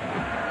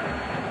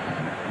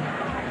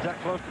 Is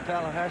that close to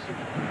Tallahassee?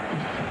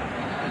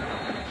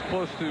 It's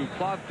close to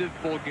Plovdiv,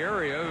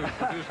 Bulgaria, who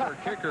produced our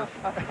kicker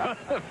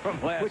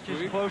from last week. Which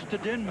is close to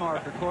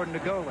Denmark, according to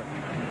Golan.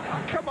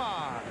 Come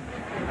on.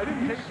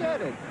 You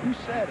said it. You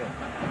said it.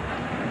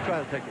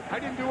 Try to take it. I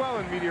didn't do well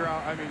in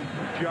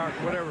geog,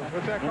 whatever.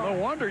 What's that called? Well, no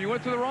wonder. You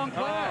went to the wrong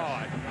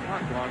class.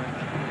 Oh, on it.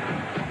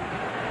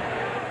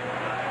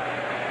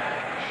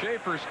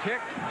 Schaefer's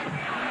kick.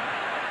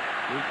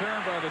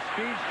 Returned by the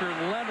speedster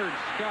Leonard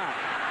Scott.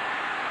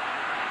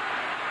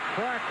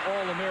 Crack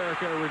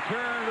All-America.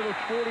 Return to the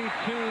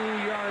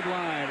 42-yard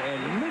line.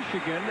 And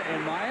Michigan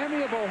and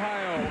Miami of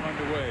Ohio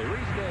underway.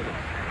 Reese Davis.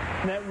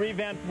 That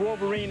revamped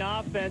Wolverine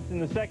offense in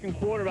the second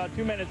quarter, about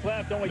 2 minutes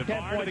left, only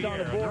 10 points on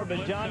the board,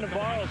 but John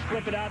Navarro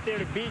slip it out there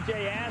to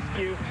B.J.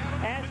 Askew.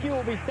 Askew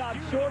will be stopped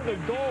short of the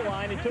goal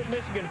line. It took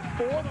Michigan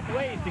 4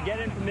 plays to get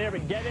in from there,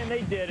 but get in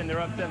they did, and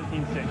they're up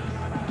 17-6.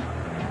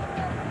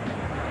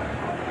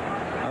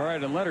 All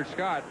right, and Leonard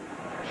Scott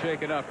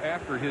shaken up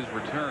after his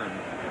return.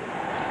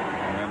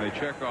 And they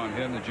check on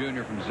him, the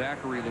junior from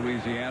Zachary,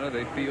 Louisiana.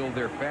 They feel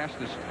their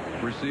fastest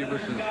receiver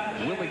since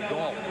Willie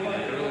Galt in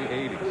the early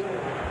 80s.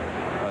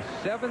 A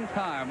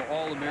 7-time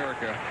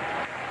All-America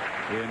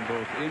in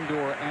both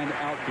indoor and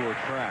outdoor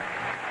track.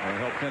 And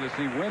helped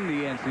Tennessee win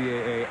the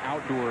NCAA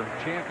Outdoor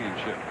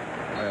Championship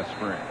last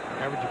spring.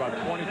 Averaged about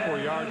 24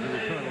 yards in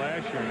return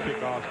last year in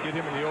kickoffs. Get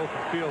him in the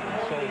open field in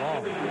so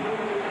long.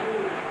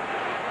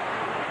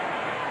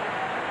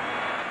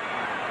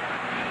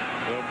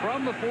 So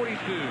from the 42,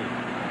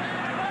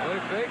 play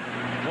fake,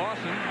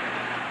 Lawson.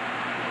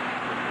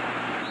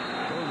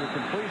 A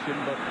completion,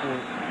 but for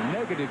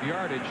negative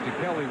yardage to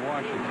Kelly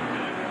Washington.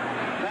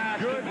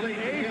 Good.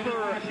 A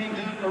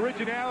for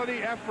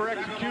originality, F for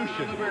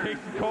execution.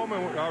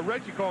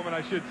 Reggie Coleman,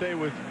 I should say,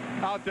 was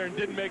out there and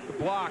didn't make the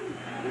block.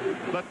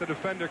 Let the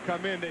defender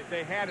come in.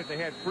 They had it. They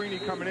had Freeney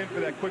coming in for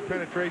that quick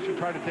penetration,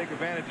 tried to take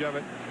advantage of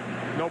it.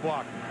 No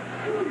block.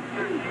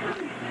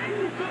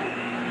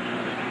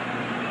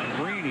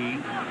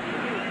 Freeney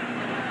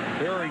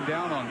bearing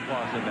down on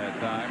Clausen that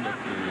time, but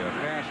the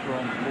pass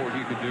thrown before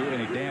he could do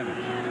any damage.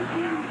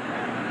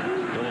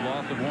 Still a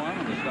loss of 1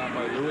 on the stop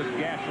by Lewis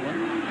Gashelin.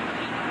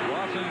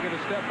 Clausen's going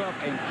to step up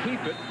and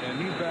keep it, and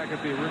he's back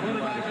at the original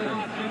line of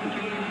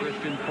scrimmage.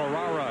 Christian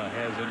Ferrara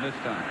has him this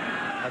time.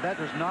 Now, that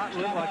does not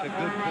look like a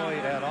good play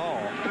at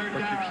all,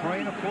 but you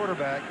train a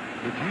quarterback.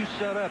 If you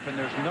set up and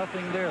there's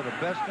nothing there, the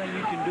best thing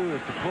you can do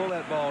is to pull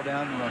that ball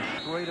down and run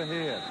straight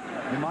ahead.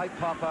 You might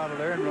pop out of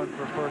there and run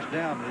for a first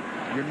down,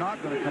 but you're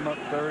not going to come up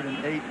 3rd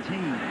and 18.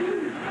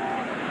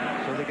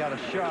 So they got a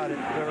shot at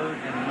 3rd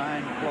and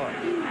 9+.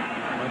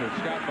 Leonard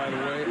Scott, by the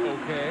way,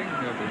 okay.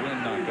 You have the wind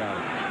knocked out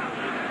of it.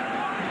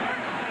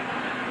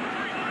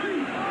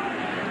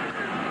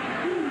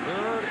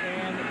 3rd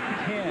and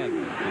 10.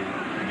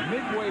 The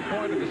midway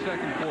point of the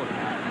second quarter.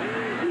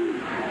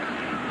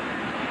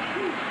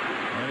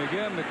 And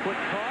again, the quick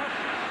toss.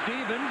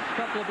 Stevens,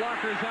 couple of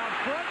blockers out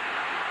front.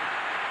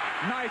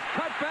 Nice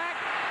cutback.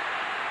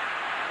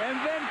 And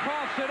then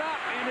coughs it up,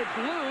 and it's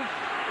loose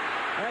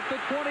at the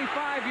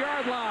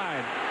 25-yard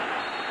line.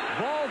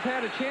 Vols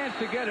had a chance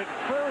to get it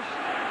first.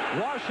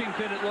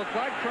 Washington, it looked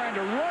like, trying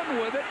to run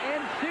with it,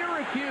 and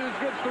Syracuse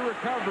gets the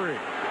recovery.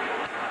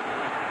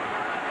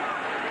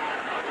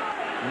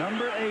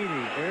 Number 80,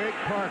 Eric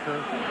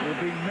Parker, will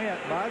be met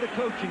by the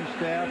coaching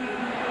staff,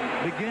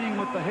 beginning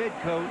with the head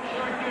coach.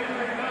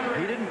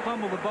 He didn't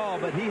fumble the ball,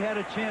 but he had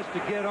a chance to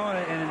get on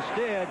it, and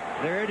instead,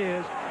 there it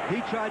is.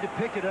 He tried to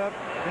pick it up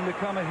and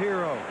become a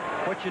hero.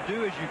 What you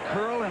do is you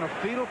curl in a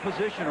fetal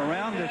position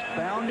around this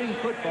bounding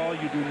football.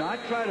 You do not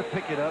try to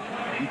pick it up.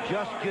 You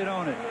just get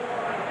on it.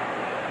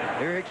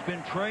 Eric's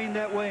been trained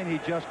that way, and he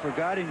just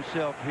forgot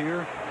himself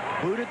here.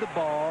 booted the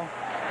ball,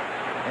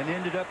 and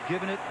ended up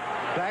giving it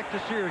back to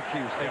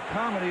Syracuse. A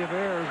comedy of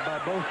errors by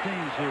both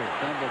teams here.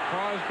 Fumble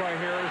caused by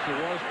Harris. It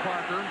was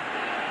Parker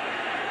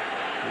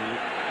who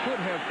could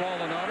have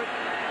fallen on it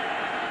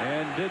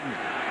and didn't.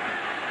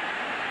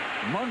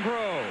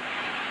 Mungrove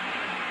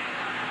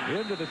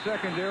into the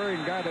secondary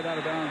and got it out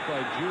of bounds by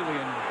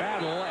Julian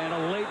Battle, and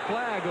a late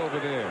flag over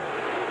there.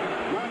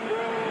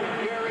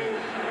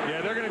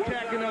 Yeah, they're going to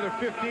tack another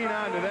 15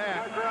 onto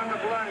that.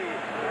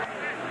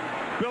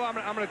 Bill, I'm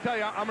going to tell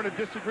you, I'm going to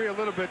disagree a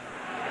little bit.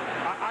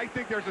 I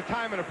think there's a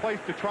time and a place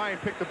to try and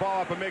pick the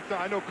ball up and make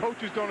some. I know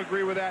coaches don't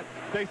agree with that.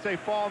 They say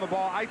fall on the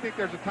ball. I think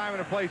there's a time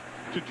and a place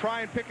to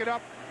try and pick it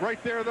up.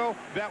 Right there, though,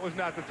 that was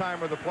not the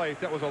time or the place.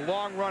 That was a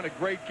long run, a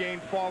great gain,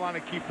 fall on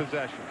and keep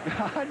possession.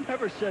 I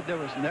never said there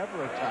was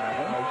never a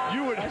time.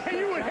 You would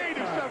hate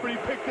if somebody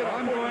picked it up.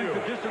 I'm going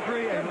to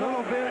disagree a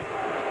little bit.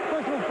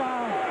 Personal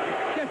foul.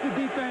 Gets the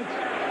defense.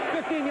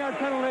 15-yard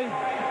penalty.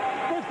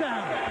 First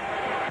down.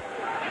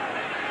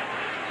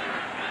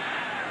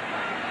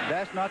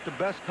 That's not the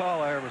best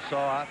call I ever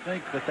saw. I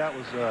think that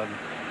was,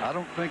 I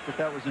don't think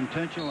that was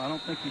intentional. I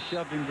don't think he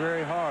shoved him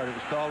very hard. It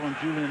was called on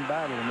Julian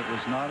Battle, and it was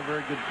not a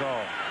very good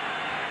call.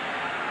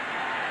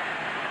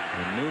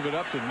 And move it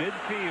up to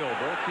midfield.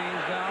 Both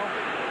teams now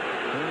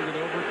turning it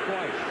over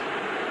twice.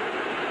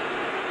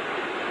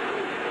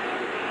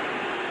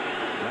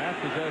 Last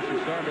possession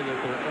started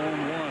at their own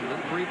one.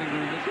 Little breathing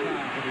room this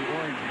time for the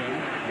Orangemen.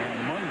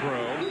 And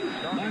Mungrove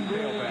starting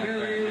tailback.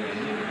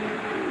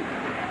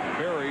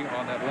 Berry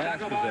on that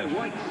last possession.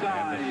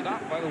 And the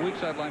stop by the weak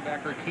side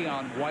linebacker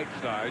Keon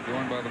Whiteside,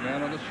 joined by the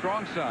man on the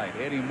strong side,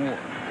 Eddie Moore.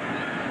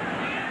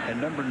 And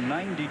number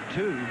 92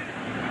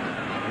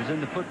 is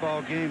in the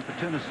football game for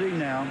Tennessee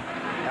now.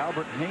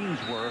 Albert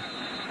Hainsworth.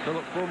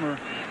 Philip Fulmer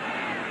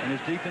and his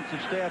defensive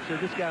staff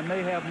said this guy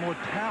may have more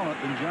talent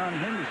than John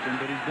Henderson,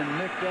 but he's been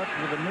nicked up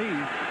with a knee.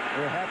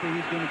 They're happy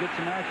he's going to get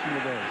some action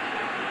today.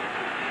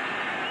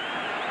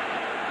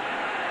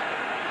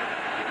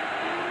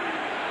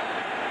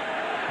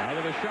 Out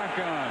of the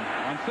shotgun.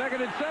 On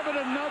 2nd and 7,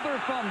 another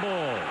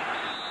fumble.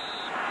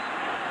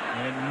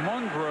 And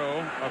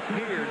Mungrove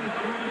appeared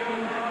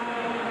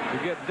to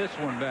get this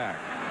one back.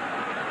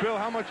 Bill,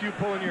 how much are you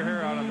pulling your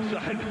hair out on the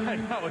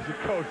sideline now as a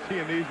coach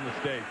seeing these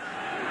mistakes?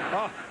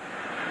 Oh,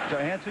 to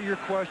answer your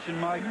question,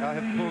 Mike, I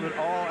have pulled it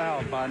all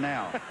out by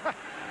now.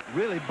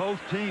 Really, both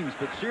teams,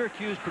 but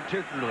Syracuse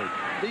particularly.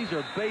 These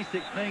are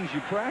basic things. You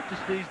practice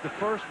these the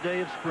first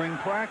day of spring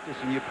practice,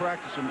 and you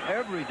practice them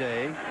every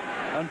day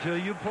until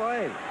you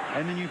play.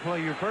 And then you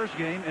play your first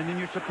game, and then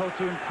you're supposed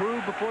to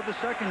improve before the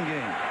second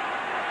game.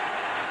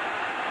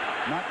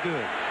 Not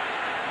good.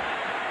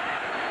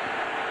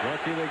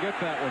 Lucky they get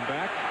that one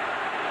back.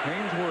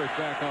 Hainsworth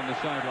back on the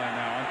sideline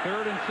now on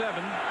 3rd and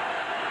 7.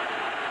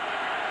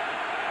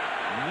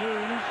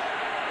 Nunes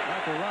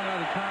about to run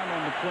out of time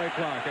on the play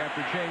clock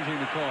after changing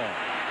the call.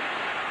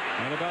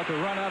 And about to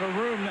run out of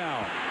room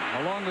now.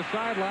 Along the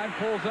sideline,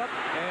 pulls up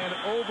and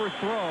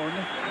overthrown.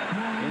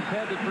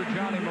 Intended for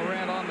Johnny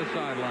Moran on the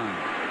sideline.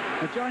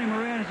 Now, Johnny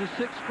Moran is a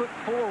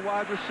 6'4"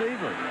 wide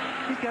receiver.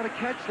 He's got to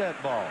catch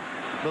that ball.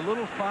 The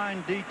little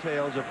fine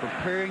details of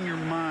preparing your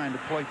mind to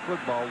play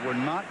football were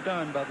not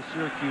done by the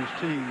Syracuse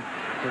team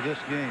for this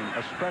game,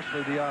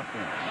 especially the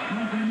offense.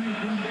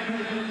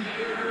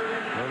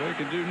 Well, they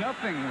can do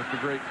nothing with the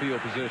great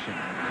field position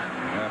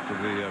after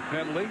the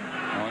penalty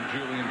on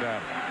Julian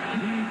Battle.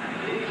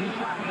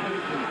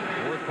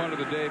 4th punt of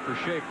the day for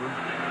Schaefer.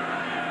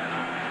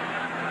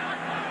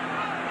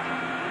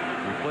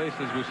 Replaced,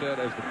 as we said,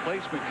 as the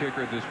placement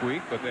kicker this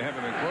week, but they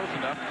haven't been close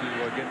enough to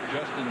get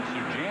Justin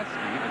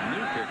Sujansky, the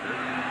new kicker,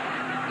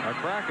 a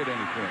crack at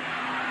anything.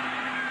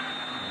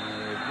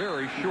 A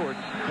very short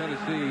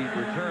Tennessee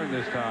return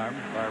this time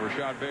by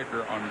Rashad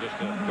Baker on just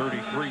a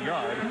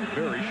 33-yard,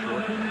 very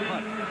short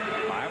punt.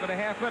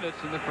 5.5 minutes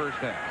in the first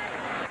half.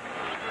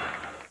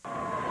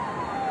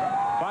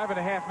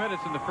 5.5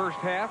 minutes in the first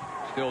half.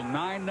 Still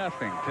 9-0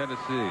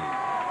 Tennessee.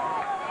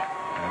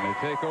 And they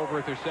take over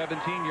at their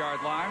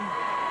 17-yard line.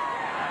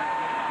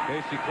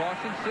 Casey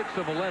Clausen, 6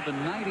 of 11,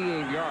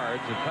 98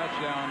 yards, a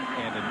touchdown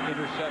and an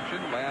interception.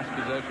 Last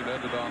possession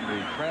ended on the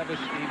Travis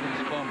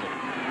Stevens fumble.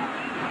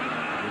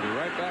 We'll be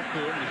right back to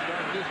him to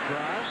start this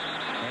drive,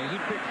 and he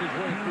picks his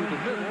way through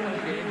the middle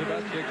and gains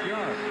about 6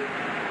 yards.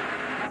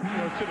 You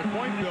know, to the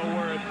point, Bill,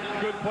 where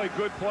it's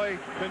good play,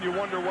 then you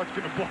wonder what's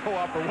going to blow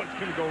up or what's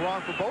going to go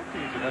wrong for both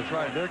teams. That's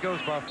right. There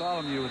goes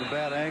Bartholomew with a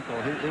bad ankle.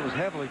 It was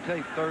heavily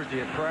taped Thursday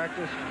at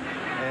practice,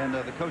 and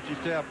the coaching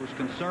staff was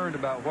concerned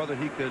about whether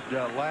he could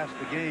last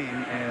the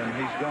game, and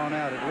he's gone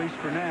out, at least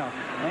for now.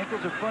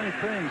 Ankles are funny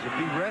things. If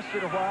he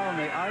rested a while and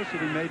they ice it,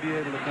 he may be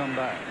able to come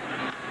back.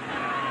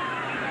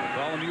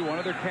 Bartholomew, one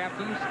of their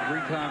captains,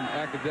 3-time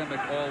academic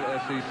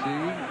All-SEC,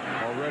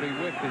 already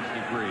with his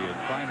degree in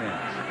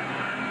finance.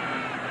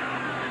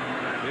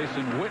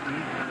 Jason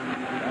Witten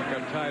back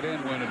up tight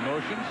end when in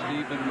motion.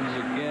 Stevens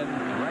again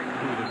right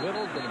through the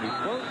middle. Going to be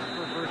close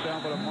for first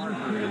down, but a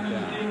marker is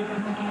down.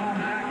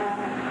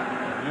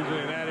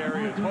 Usually in that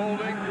area it's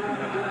holding.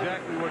 That's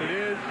exactly what it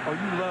is. Oh,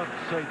 you love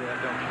to say that,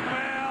 don't you?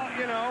 Well,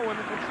 you know, when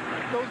it's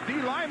those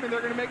D linemen,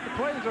 they're going to make the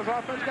plays. Those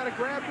offense got to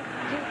grab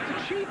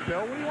to cheat,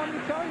 Bill. What do you want me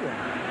to tell you?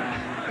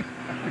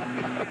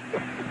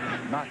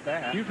 Not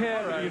that. You've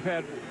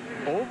had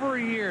over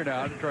a year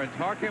now to try and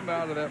talk him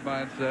out of that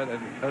mindset,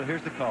 and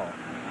Here's the call.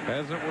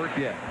 hasn't worked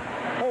yet.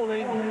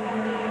 Holding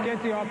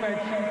against the offense.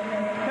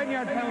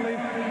 10-yard penalty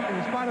in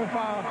the spot of the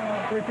foul.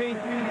 Repeat,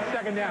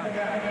 second down.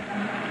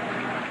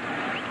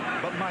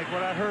 But, Mike,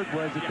 what I heard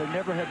was that they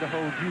never had to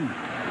hold you.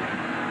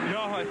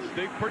 No,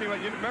 they pretty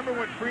much. You remember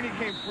when Freeney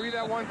came free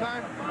that one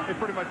time? They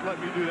pretty much let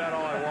me do that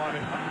all I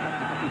wanted.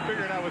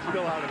 Figuring I was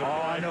still out of the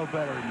play. I know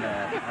better than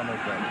that. I know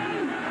better.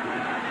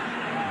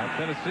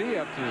 Tennessee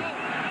up to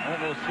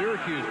almost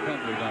Syracuse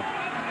penalty number.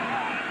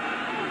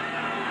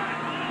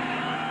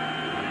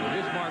 With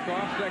this mark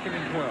off, 2nd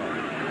and 12.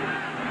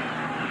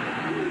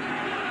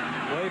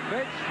 Play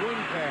fake,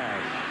 swing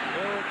pass.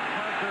 Eric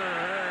Parker,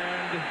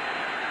 and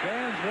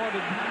fans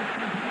wanted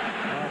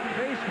a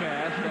face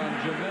mask on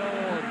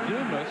Jamel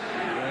Dumas,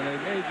 and they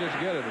may just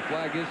get it. The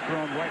flag is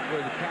thrown right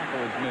where the tackle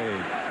is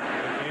made.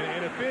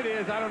 And if it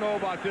is, I don't know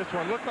about this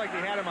one. Looked like he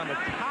had him on the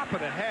top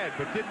of the head,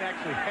 but didn't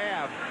actually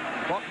have.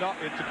 Well, no,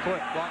 it's a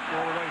clip. Block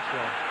all the way,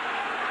 so.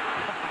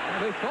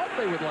 They thought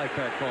they would like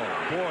that call.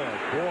 Boy, oh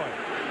boy.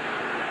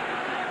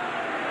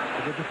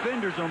 The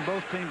defenders on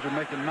both teams are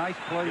making nice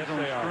plays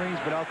on screens,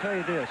 but I'll tell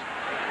you this.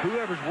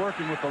 Whoever's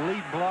working with the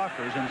lead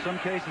blockers, in some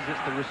cases it's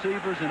the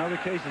receivers, in other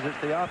cases it's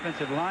the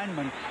offensive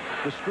linemen.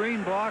 The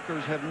screen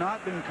blockers have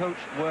not been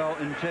coached well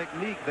in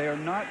technique. They are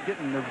not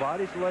getting their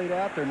bodies laid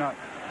out. They're not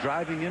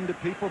driving into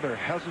people. They're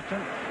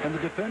hesitant, and the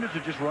defenders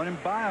are just running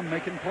by them,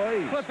 making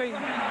plays. Flipping.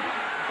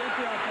 Against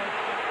the offense.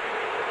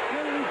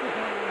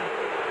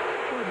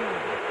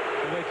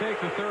 And they take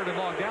the 3rd and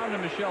long down to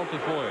Michelle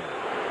Tafoya.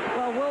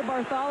 Well, Will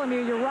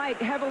Bartholomew, you're right.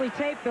 Heavily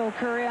taped, Bill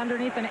Curry,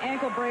 underneath an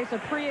ankle brace, a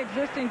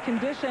pre-existing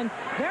condition.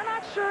 They're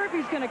not sure if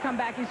he's going to come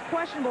back. He's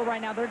questionable right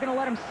now. They're going to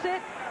let him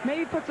sit,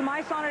 maybe put some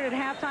ice on it at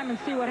halftime and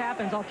see what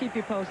happens. I'll keep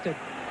you posted.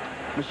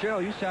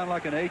 Michelle, you sound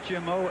like an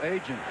HMO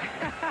agent.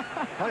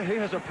 He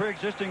has a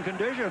pre-existing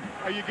condition.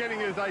 Are you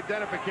getting his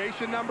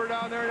identification number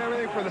down there and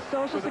everything for the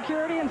Social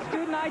Security and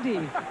student ID.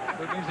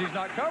 That means he's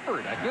not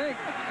covered, I think.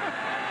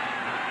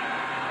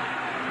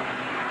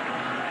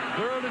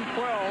 3rd and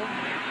 12.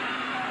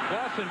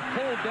 Clausen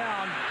pulled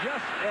down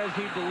just as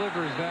he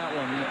delivers that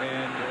one,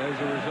 and as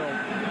a result,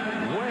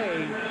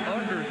 way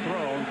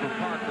underthrown for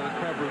Parker,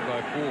 covered by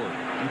Ford.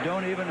 You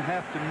don't even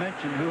have to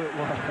mention who it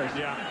was.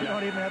 You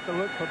don't even have to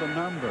look for the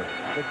number.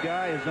 The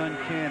guy is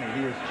uncanny.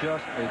 He is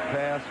just a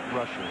pass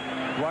rusher.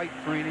 Dwight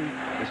Freeney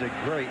is a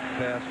great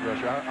pass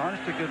rusher.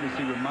 Honest to goodness,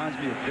 he reminds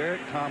me of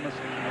Derek Thomas,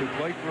 who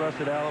played for us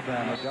at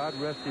Alabama. God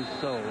rest his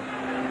soul.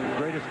 The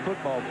greatest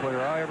football player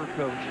I ever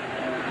coached.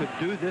 Could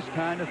do this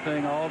kind of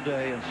thing all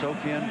day, and so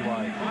can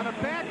Dwight. On a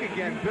back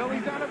again, Bill.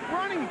 He's on a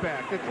running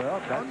back. It's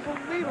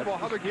unbelievable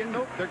how they're getting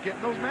those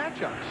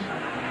matchups.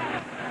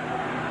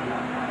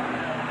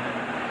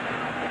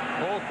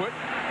 Colquitt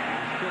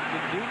took the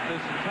deep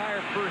this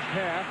entire first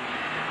half.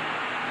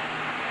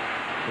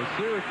 The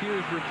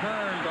Syracuse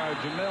return by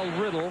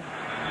Jamel Riddle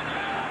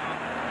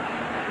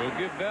will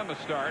give them a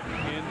start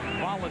in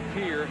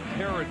Volunteer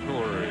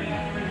territory.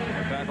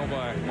 A tackle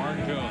by Mark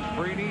Jones.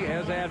 Freeney,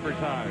 as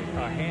advertised,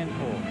 a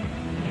handful.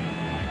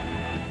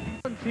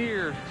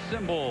 Volunteer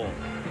symbol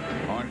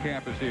on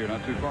campus here,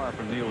 not too far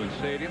from Neyland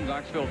Stadium,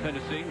 Knoxville,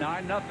 Tennessee,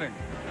 9-0.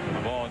 The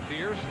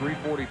Volunteers,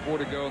 3:44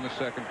 to go in the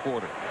second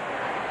quarter.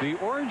 The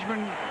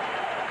Orangemen,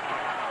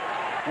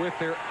 with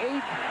their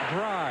 8th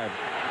drive,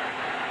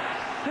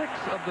 6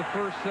 of the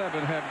first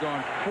 7 have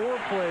gone 4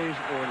 plays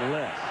or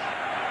less.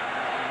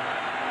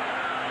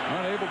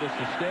 Unable to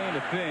sustain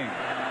a thing.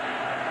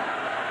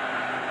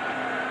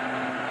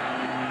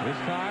 This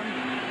time,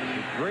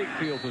 great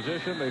field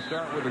position. They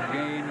start with a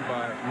gain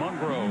by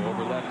Mungro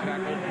over left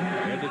tackle,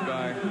 ended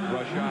by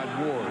Rashad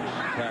Ward's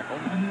tackle.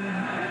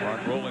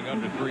 Clock rolling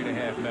under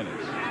 3.5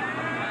 minutes.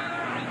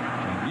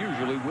 And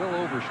usually Will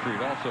Overstreet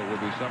also will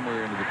be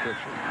somewhere into the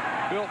picture.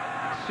 Bill,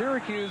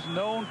 Syracuse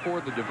known for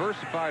the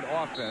diversified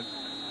offense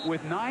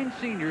with 9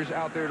 seniors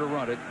out there to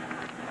run it.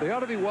 They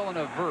ought to be well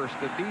enough versed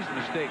that these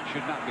mistakes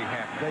should not be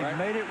happening. They've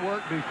made it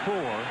work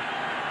before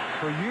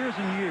for years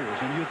and years,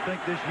 and you'd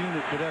think this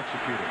unit could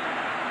execute it.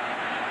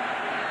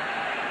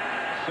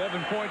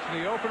 7 points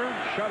in the opener.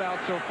 Shutout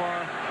so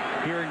far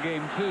here in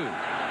game 2.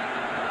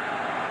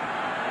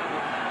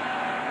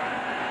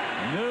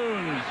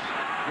 Nunes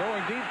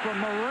going deep from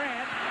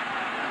Morant.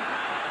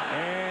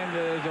 And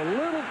there's a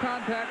little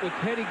contact with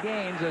Teddy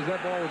Gaines as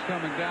that ball was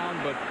coming down,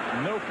 but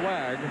no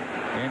flag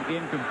and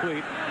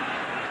incomplete.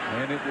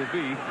 And it will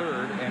be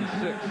 3rd and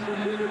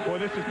 6. Well,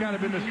 this has kind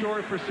of been the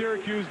story for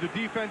Syracuse. The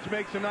defense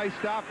makes a nice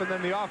stop, and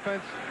then the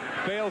offense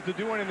fails to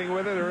do anything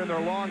with it. They're in their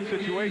long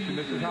situation.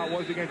 This is how it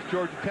was against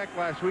Georgia Tech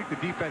last week. The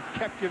defense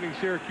kept giving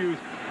Syracuse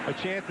a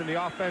chance, and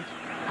the offense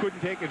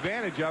couldn't take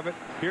advantage of it.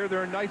 Here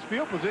they're in nice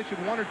field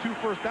position. 1 or 2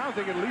 first downs.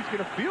 They can at least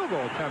get a field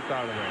goal attempt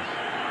out of this.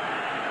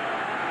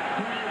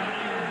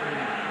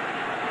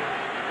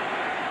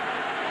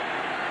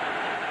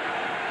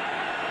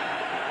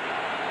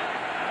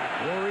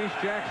 Maurice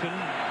Jackson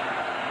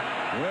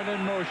went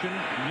in motion.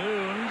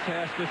 Nunes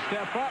has to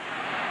step up.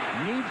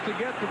 Needs to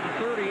get to the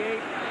 38.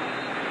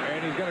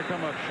 And he's going to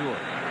come up short.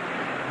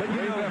 But,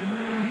 you know,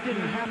 he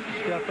didn't have to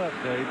step up,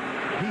 Dave.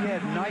 He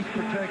had nice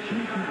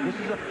protection. This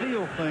is a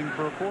feel thing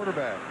for a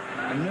quarterback.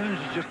 And Nunes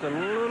is just a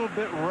little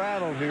bit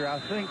rattled here, I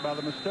think, by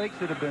the mistakes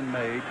that have been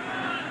made.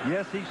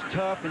 Yes, he's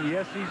tough, and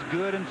yes, he's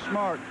good and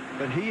smart,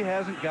 but he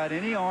hasn't got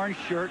any orange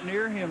shirt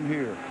near him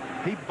here.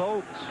 He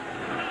bolts.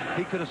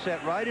 He could have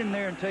sat right in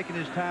there and taken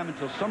his time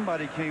until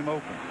somebody came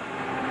open.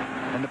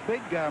 And the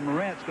big guy,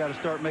 Morant's got to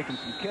start making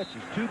some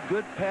catches. 2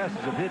 good passes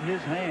have hit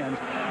his hands.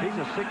 He's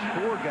a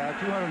 6'4" guy,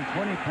 220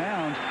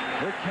 pounds.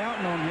 They're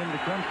counting on him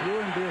to come through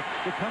and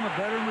become a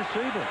veteran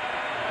receiver.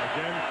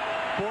 Again,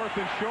 4th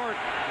and short.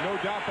 No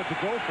doubt but to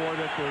go for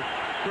it at the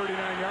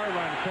 39-yard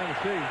line of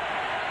Tennessee.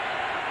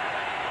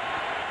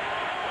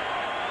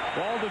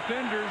 Ball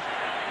defenders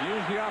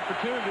use the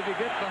opportunity to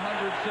get the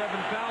 107,000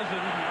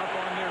 up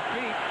on their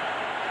feet.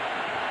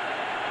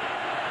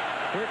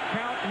 Quick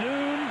count.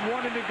 Nunes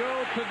wanted to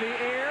go to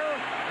the air.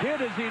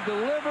 Hit as he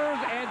delivers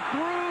and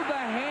through the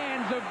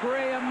hands of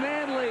Graham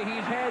Manley.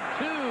 He's had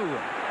 2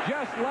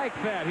 just like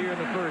that here in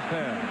the first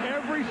half.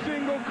 Every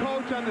single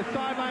coach on the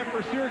sideline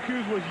for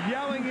Syracuse was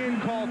yelling in,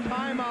 call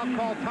timeout,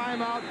 call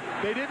timeout.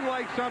 They didn't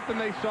like something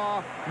they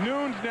saw.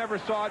 Nunes never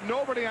saw it.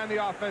 Nobody on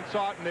the offense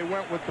saw it, and they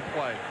went with the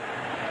play.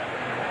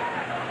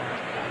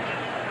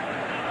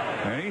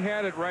 And he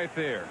had it right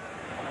there.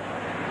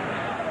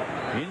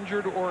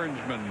 Injured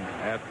Orangeman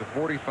at the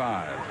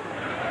 45.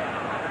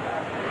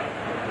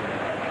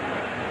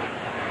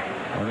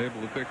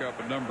 Unable to pick up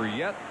a number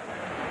yet.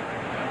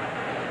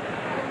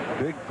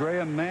 Big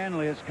Graham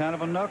Manley, it's kind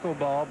of a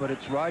knuckleball, but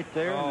it's right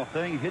there, and the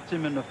thing hits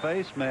him in the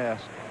face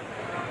mask.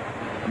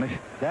 I mean,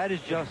 that is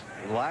just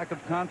lack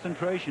of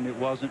concentration. It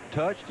wasn't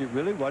touched. It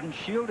really wasn't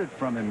shielded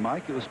from him,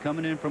 Mike. It was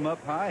coming in from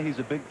up high. He's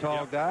a big,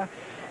 tall guy.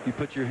 You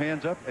put your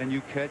hands up, and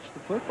you catch the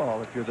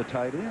football if you're the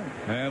tight end.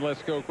 And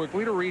let's go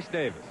quickly to Reese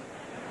Davis.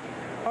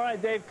 All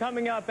right, Dave,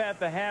 coming up at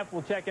the half,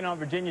 we'll check in on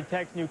Virginia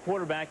Tech's new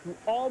quarterback who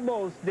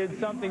almost did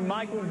something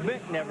Michael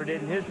Vick never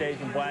did in his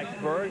days in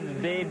Blacksburg, the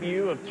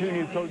debut of 2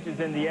 new coaches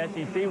in the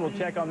SEC. We'll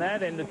check on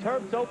that. And the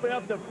Terps open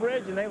up the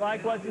fridge, and they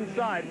like what's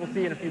inside. We'll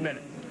see you in a few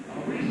minutes.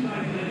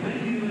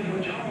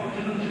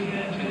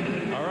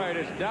 All right,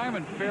 it's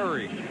Diamond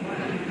Ferry.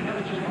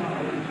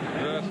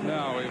 Just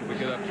now able to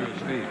get up to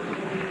his feet.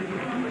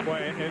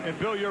 Boy, and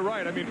Bill, you're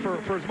right. I mean, for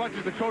as much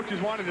as the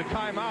coaches wanted a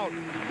timeout,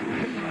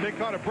 they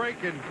caught a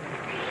break, and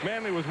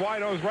Manley was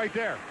wide. I was right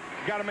there.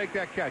 Got to make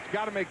that catch.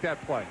 Got to make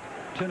that play.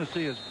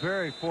 Tennessee is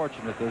very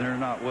fortunate that they're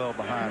not well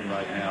behind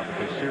right now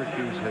because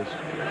Syracuse has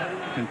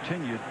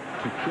continued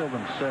to kill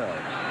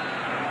themselves.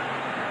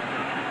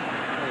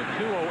 Well,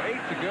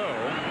 2:08 to go,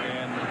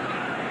 and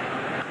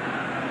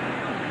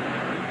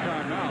 2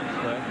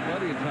 timeouts left.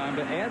 Plenty of time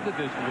to add to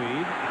this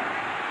lead.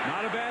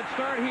 Not a bad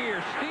start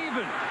here.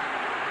 Stevens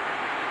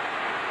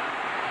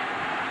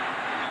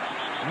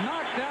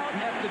knocked out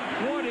at the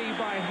 20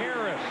 by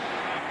Harris.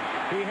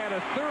 He had a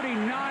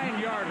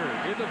 39-yarder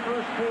in the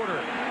first quarter.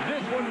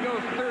 This one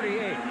goes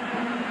 38.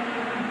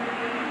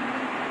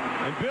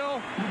 And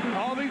Bill,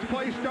 all these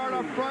plays start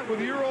up front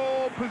with your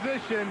old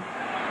position.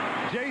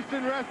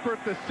 Jason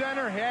Respert, the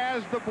center,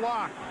 has the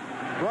block.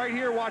 Right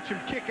here, watch him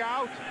kick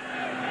out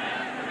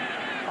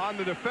on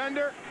the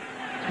defender.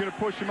 He's going to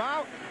push him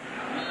out.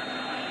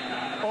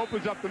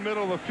 Opens up the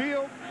middle of the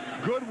field.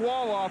 Good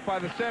wall off by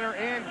the center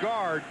and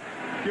guard,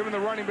 giving the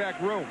running back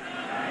room.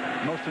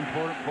 Most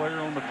important player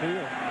on the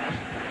field.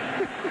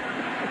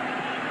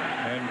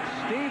 And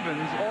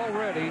Stevens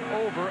already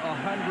over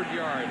 100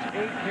 yards.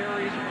 8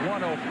 carries,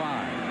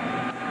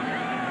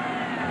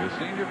 105. The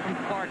senior from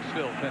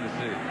Clarksville,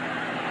 Tennessee.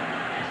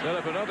 Set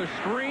up another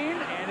screen,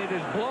 and it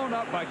is blown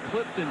up by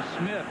Clifton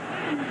Smith,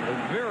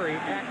 a very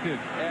active,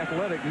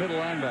 athletic middle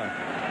linebacker.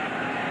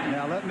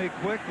 Now, let me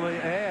quickly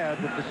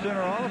add that the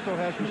center also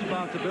has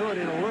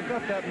responsibility to look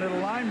up that middle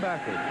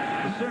linebacker.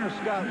 The center,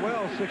 Scott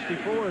Wells,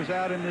 64, is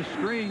out in this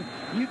screen.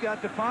 You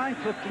got to find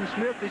Clifton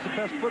Smith. He's the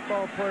best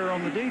football player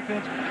on the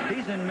defense.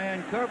 He's in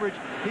man coverage.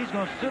 He's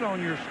going to sit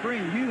on your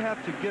screen. You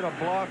have to get a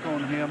block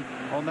on him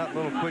on that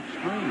little quick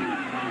screen.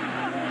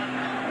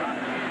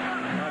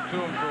 Not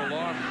to him for a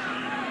loss.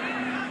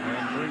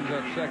 And brings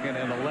up 2nd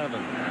and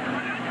 11.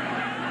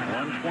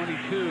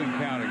 122 and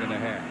counting in the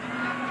half.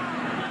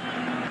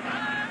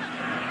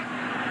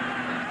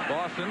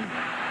 Boston.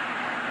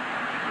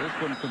 This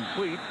one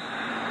complete.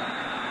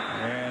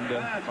 And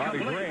Bobby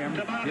Graham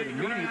hit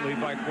immediately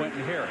by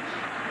Quentin Harris.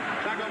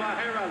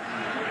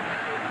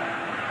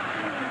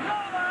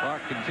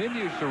 Clock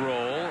continues to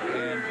roll,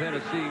 and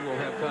Tennessee will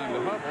have time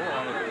to huddle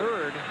on a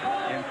 3rd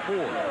and 4.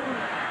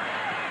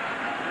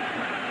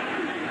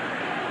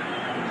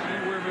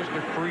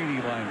 Mr.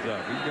 Freeney lines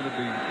up. He's going to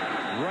be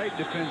right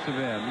defensive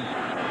end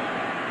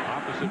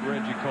opposite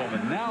Reggie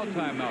Coleman. Now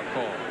timeout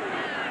call.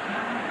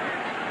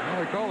 Well,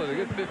 they call it. They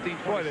get 15,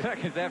 20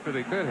 seconds after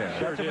they could have.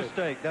 That's a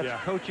mistake. That's a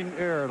coaching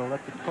error to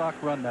let the clock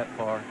run that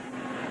far.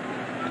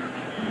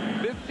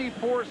 15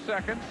 54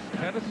 seconds.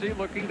 Tennessee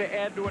looking to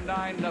add to a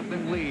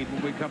 9-0 lead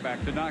when we come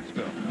back to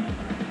Knoxville.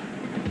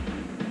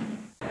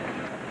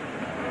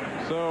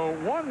 So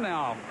 1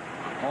 now.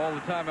 All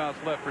the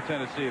timeouts left for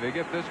Tennessee. They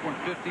get this one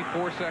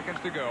 54 seconds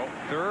to go.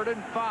 3rd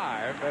and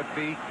 5 at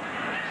the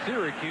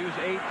Syracuse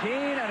 18,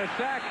 and a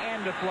sack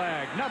and a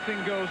flag.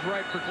 Nothing goes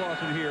right for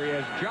Clausen here. He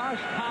has Josh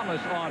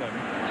Thomas on him.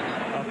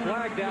 A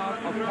flag down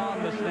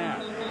upon the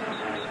snap.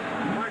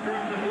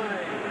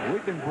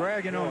 We've been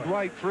bragging on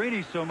Dwight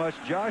Freeney so much.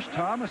 Josh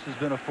Thomas has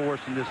been a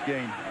force in this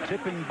game.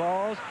 Tipping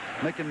balls,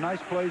 making nice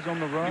plays on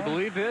the run. You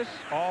believe this?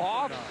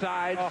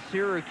 Offside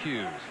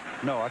Syracuse.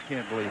 No, I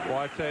can't believe it. Well,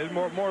 I'd say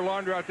there's more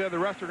laundry out there. The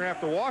rest are going to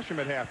have to wash them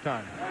at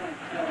halftime.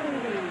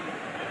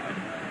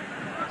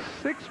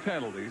 6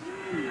 penalties.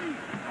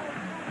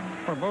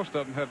 Or most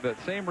of them have that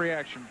same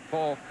reaction.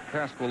 Paul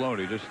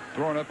Pasqualoni just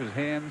throwing up his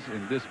hands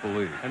in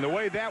disbelief. And the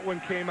way that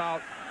one came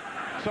out,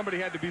 somebody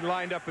had to be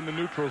lined up in the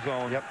neutral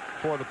zone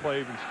before the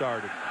play even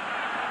started.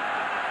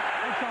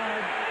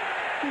 Offside.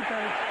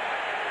 Defense.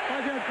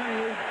 5-yard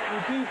penalty.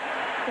 Repeat.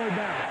 3rd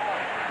down.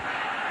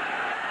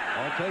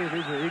 I'll tell you,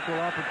 these are equal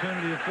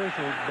opportunity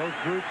officials. Both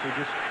groups are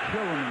just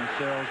killing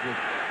themselves with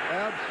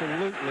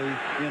absolutely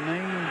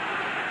inane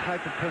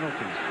type of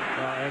penalties.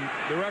 And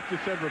the ref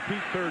just said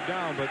repeat 3rd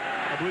down, but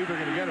I believe they're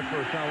going to get a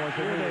first down once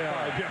they move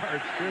 5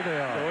 yards. Here they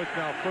are. So it's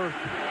now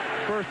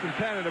first and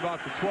 10 at about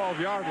the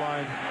 12-yard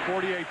line,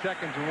 48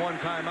 seconds and 1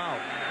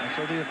 timeout. And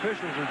so the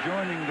officials are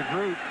joining the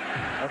group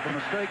of the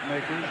mistake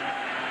makers,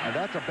 and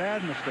that's a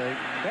bad mistake.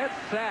 That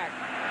sack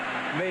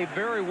may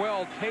very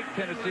well take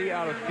Tennessee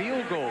out of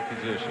field goal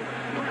position.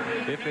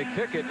 If they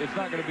kick it, it's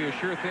not going to be a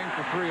sure thing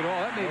for 3 at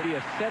all. That may be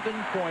a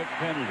 7-point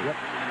penalty.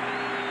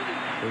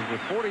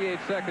 With 48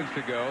 seconds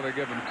to go, they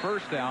give them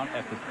first down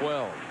at the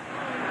 12.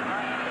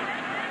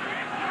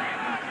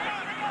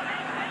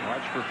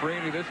 Watch for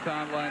Freeney this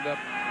time, lined up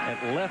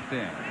at left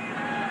end.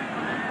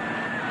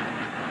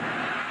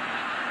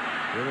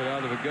 Give it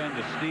out of the gun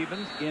to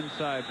Stevens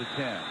inside the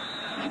 10.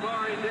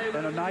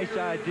 And a nice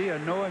idea,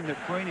 knowing that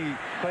Freeney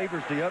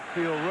favors the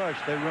upfield rush.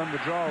 They run the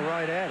draw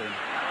right at him.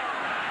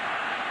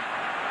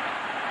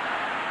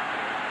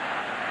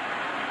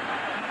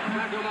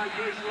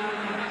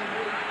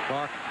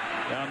 Clock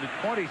down to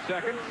 20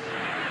 seconds.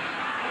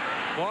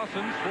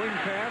 Clausen, swing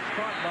pass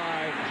caught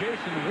by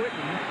Jason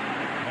Witten,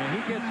 and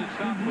he gets it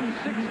stopped with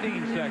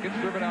 16 seconds,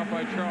 driven out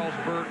by Charles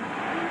Burton.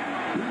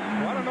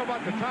 Well, I don't know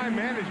about the time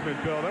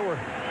management, Bill. There were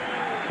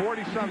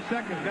 40-some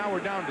seconds. Now we're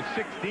down to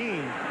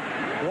 16.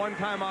 1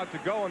 timeout to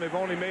go, and they've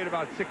only made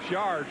about 6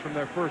 yards from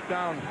their first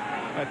down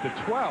at the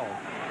 12.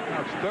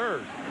 Now it's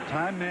 3rd.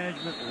 Time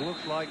management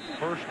looks like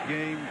first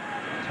game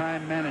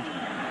time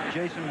management.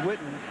 Jason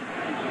Witten,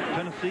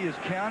 Tennessee is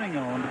counting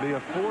on to be a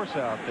force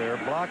out there,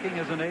 blocking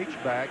as an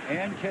H-back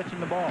and catching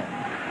the ball.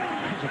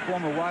 He's a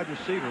former wide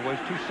receiver, weighs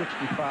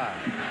 265.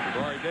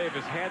 Jabari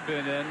Davis had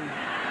been in,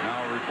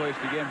 now replaced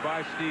again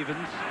by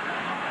Stevens.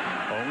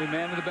 Only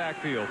man in the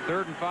backfield.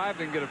 3rd and 5.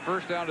 They can get a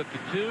first down at the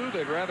 2.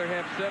 They'd rather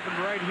have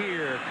 7 right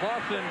here.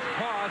 Clausen's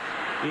toss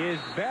is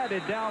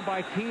batted down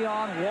by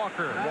Keon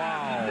Walker.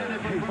 Wow.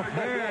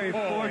 Very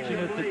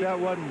fortunate that that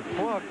wasn't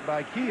plucked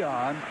by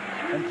Keon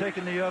and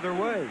taken the other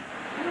way.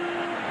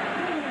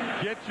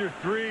 Get your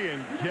 3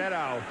 and get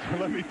out.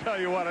 Let me tell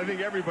you what, I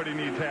think everybody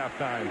needs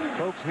halftime.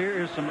 Folks, here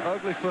is some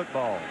ugly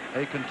football.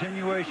 A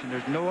continuation.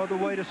 There's no other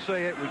way to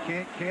say it. We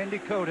can't candy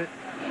coat it.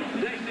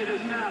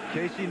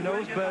 Casey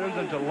knows better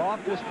than to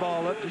loft this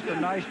ball up. Just a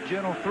nice,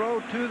 gentle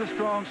throw to the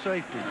strong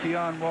safety,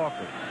 Keon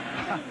Walker.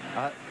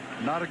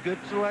 Not a good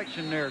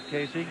selection there,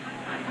 Casey.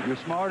 You're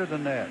smarter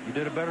than that. You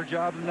did a better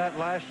job than that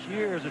last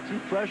year as a true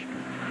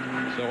freshman.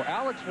 So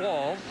Alex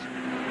Walls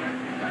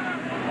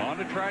on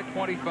to try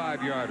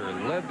 25-yarder.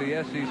 Led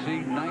the SEC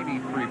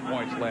 93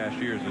 points last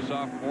year as a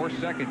sophomore.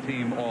 2nd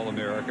team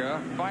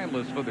All-America.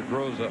 Finalist for the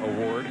Groza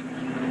Award.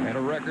 And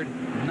a record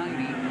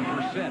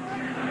 90%.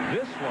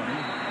 This one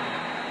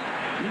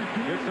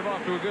gets them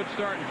off to a good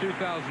start in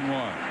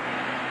 2001.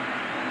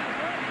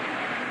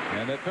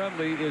 And that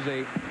penalty is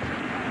a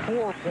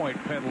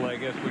 4-point penalty, I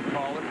guess we'd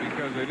call it,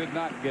 because they did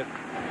not get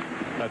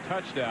a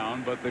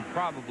touchdown, but they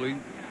probably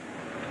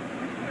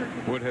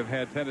would have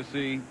had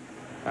Tennessee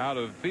out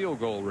of field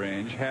goal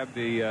range had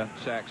the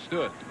sack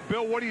stood.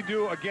 Bill, what do you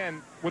do,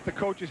 again, with the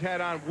coach's hat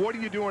on? What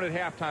are you doing at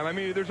halftime? I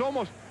mean, there's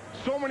almost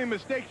so many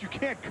mistakes. You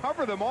can't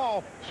cover them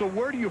all. So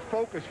where do you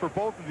focus for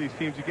both of these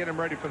teams to get them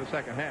ready for the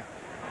second half?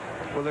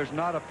 Well, there's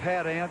not a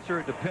pat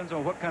answer. It depends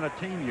on what kind of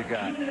team you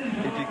got.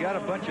 If you got a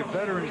bunch of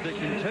veterans that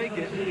can take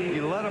it,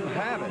 you let them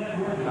have it.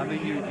 I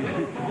mean,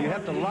 you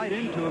have to light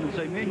into them and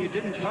say, man, you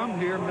didn't come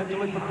here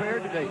mentally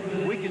prepared today.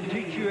 We can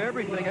teach you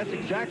everything. That's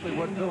exactly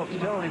what Phillips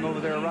telling him over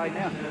there right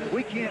now.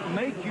 We can't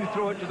make you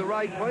throw it to the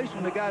right place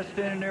when the guy's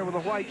standing there with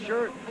a white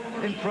shirt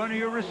in front of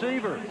your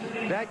receiver.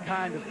 That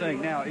kind of thing.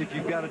 Now, if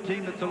you've got a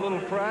team that's a little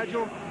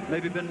fragile,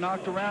 maybe been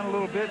knocked around a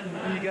little bit,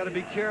 and you got to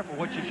be careful.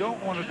 What you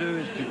don't want to do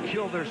is to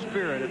kill their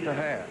spirit at the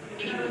half.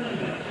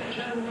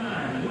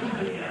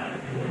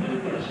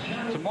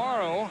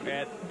 Tomorrow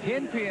at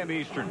 10 p.m.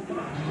 Eastern,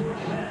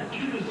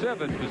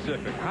 7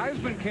 Pacific,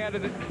 Heisman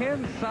candidate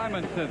Ken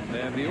Simonton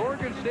and the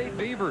Oregon State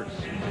Beavers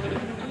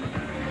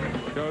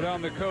go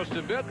down the coast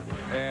a bit,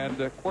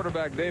 and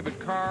quarterback David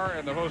Carr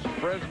and the host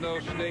Fresno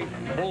State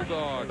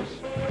Bulldogs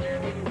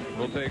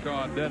will take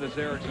on Dennis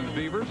Erickson's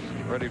Beavers.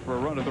 Ready for a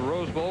run to the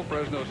Rose Bowl.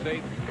 Fresno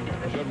State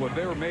showed what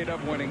they were made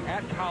of winning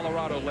at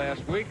Colorado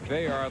last week.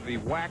 They are the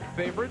WAC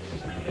favorites.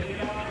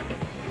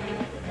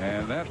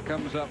 And that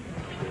comes up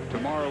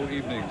tomorrow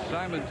evening.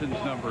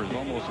 Simonton's numbers,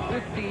 almost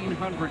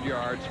 1,500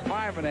 yards,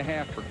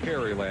 5.5 per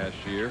carry last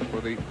year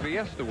for the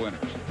Fiesta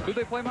winners. Who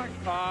they play, Mike?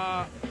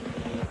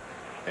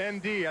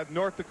 ND at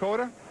North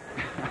Dakota.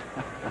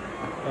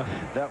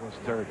 That was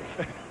dirty.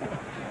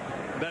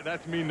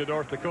 That's mean to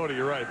North Dakota.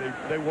 You're right.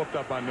 They whooped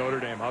up on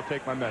Notre Dame. I'll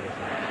take my medicine.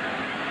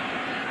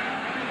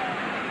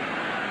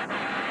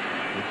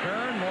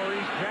 Return,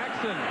 Maurice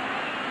Jackson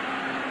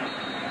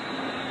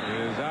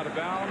is out of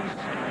bounds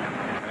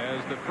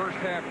as the first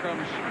half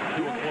comes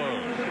to a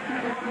close.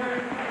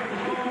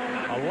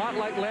 A lot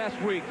like last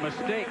week,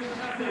 mistakes.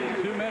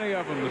 Too many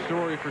of them, the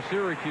story for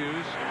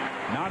Syracuse.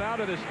 Not out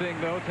of this thing,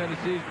 though.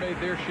 Tennessee's made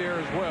their share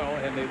as well,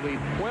 and they lead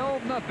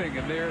 12-0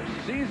 in their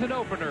season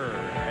opener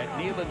at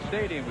Neyland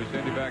Stadium. We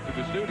send you back to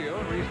the studio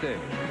and Reese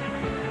Davis.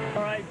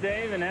 All right,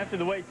 Dave, and after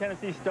the way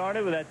Tennessee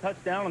started with that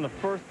touchdown on the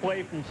first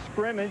play from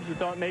scrimmage, you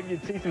thought maybe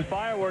you'd see some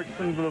fireworks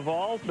from the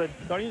Vols, but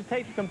don't you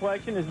take the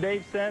complexion, as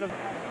Dave said.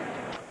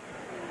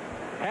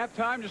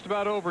 Halftime just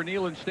about over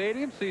Neyland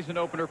Stadium. Season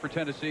opener for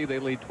Tennessee. They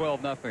lead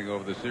 12-0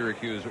 over the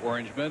Syracuse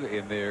Orangemen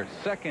in their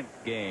second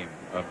game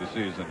of the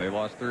season. They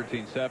lost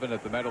 13-7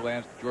 at the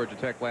Meadowlands to Georgia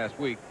Tech last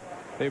week.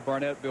 Dave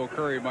Barnett, Bill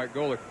Curry, Mike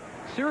Golick.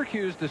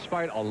 Syracuse,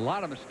 despite a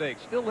lot of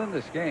mistakes, still in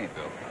this game,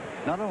 Bill.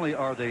 Not only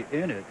are they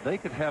in it, they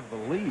could have the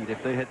lead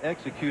if they had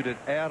executed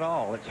at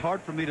all. It's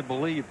hard for me to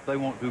believe they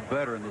won't do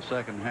better in the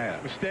second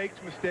half.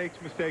 Mistakes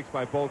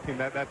by both teams.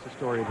 That's the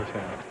story of this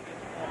half.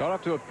 Got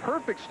off to a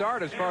perfect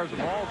start as far as the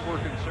Vols were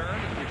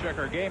concerned. As we check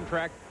our game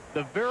track,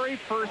 the very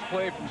first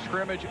play from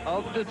scrimmage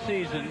of the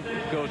season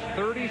goes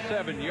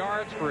 37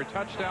 yards for a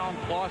touchdown.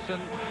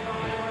 Clausen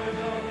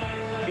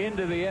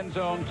into the end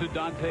zone to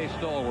Dante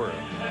Stallworth.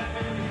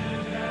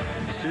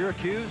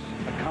 Syracuse,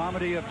 a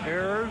comedy of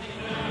errors.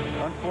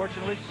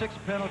 Unfortunately, 6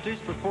 penalties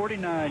for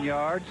 49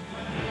 yards.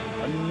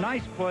 A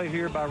nice play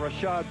here by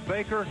Rashad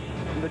Baker,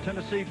 and the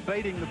Tennessee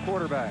baiting the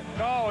quarterback.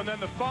 Oh, and then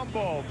the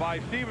fumble by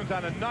Stevens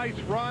on a nice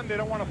run. They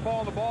don't want to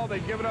fall the ball. They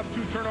give it up.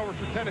 2 turnovers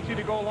for Tennessee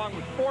to go along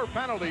with 4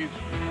 penalties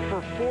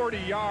for 40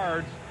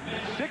 yards.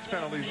 6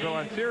 penalties, though,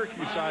 on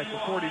Syracuse side for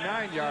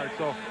 49 yards.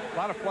 So a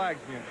lot of flags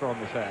being thrown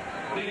this half.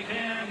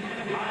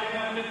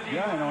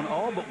 Yeah, and on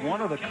all but one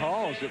of the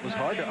calls, it was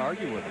hard to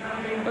argue with it.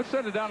 Let's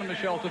send it down to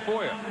Michelle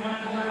Tafoya.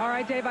 All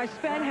right, Dave, I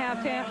spent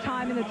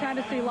halftime in the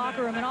Tennessee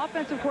locker room, and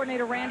offensive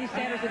coordinator Randy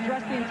Sanders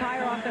addressed the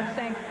entire offense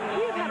saying,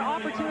 we have had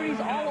opportunities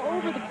all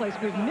over the place.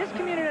 We've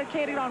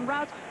miscommunicated on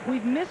routes.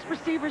 We've missed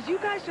receivers. You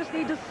guys just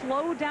need to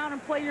slow down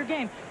and play your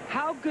game.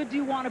 How good do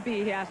you want to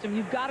be, he asked him.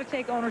 You've got to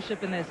take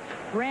ownership in this.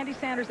 Randy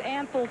Sanders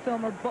and Phil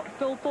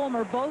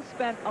Fulmer both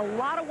spent a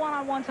lot of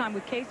one-on-one time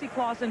with Casey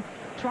Clausen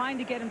trying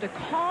to get him to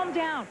calm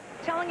down,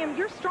 telling him,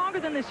 you're stronger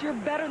than this, you're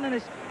better than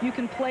this, you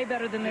can play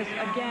better than this.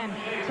 Again,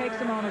 take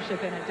some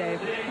ownership in it, Dave.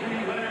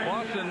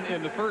 Clausen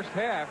in the first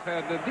half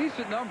had the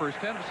decent numbers,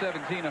 10 of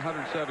 17,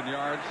 107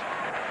 yards,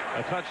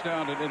 a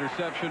touchdown and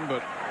interception,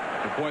 but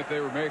the point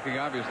they were making,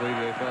 obviously,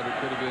 they thought it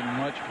could have been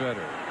much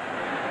better.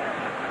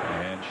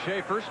 And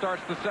Schaefer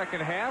starts the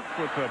second half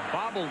with a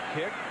bobbled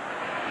kick.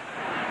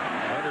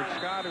 Leonard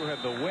Scott, who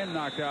had the wind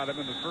knocked out of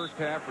him in the first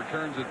half,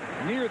 returns it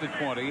near the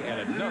 20,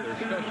 and another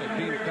special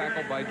teams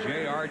tackle by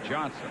J.R.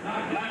 Johnson.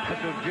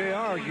 So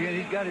J.R.,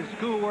 again, he's got his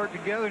schoolwork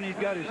together and he's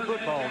got his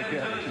football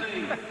together.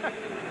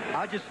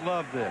 I just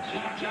love this.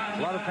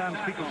 A lot of times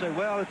people say,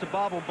 well, it's a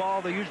bobble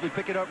ball. They usually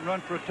pick it up and run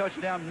for a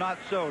touchdown. Not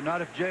so.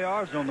 Not if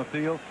J.R.'s on the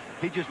field.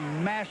 He just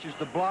mashes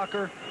the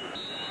blocker.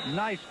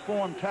 Nice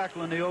form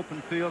tackle in the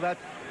open field.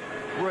 That's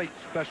great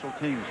special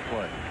teams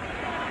play.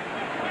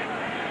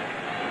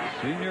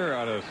 Senior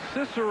out of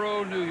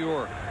Cicero, New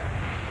York.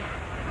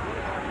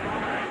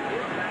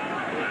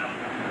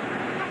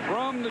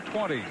 From the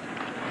 20.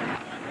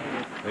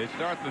 They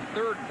start the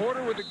third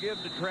quarter with a give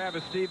to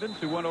Travis Stevens,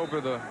 who went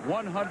over the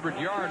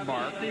 100-yard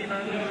mark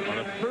on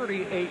a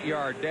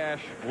 38-yard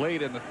dash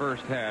late in the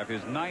first half.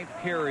 His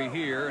 9th carry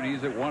here, and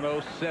he's at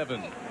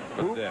 107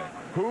 for the day.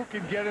 Who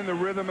can get in the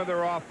rhythm of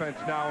their offense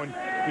now? And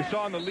you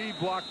saw in the lead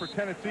block for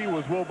Tennessee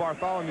was Will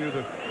Bartholomew,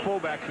 the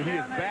fullback, so he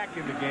is back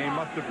in the game.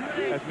 Must have,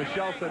 as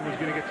Michelle said, was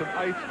going to get some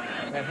ice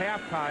at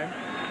halftime.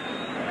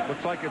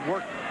 Looks like it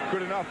worked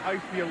good enough.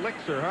 Ice the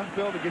elixir, huh,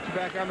 Bill, to get you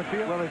back on the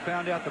field? Well, they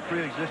found out the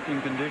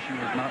pre-existing condition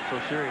was not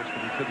so serious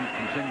that he couldn't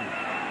continue.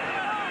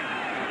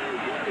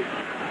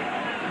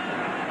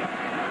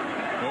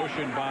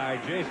 Motion by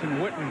Jason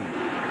Witten.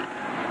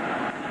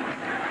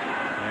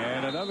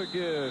 And another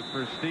give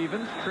for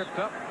Stevens, tripped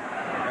up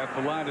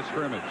at the line of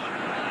scrimmage.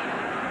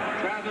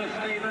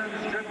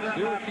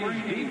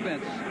 Syracuse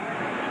defense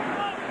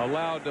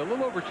allowed a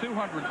little over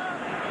 200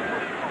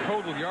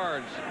 total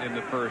yards in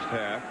the first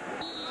half.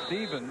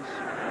 Stevens,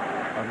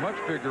 a much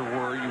bigger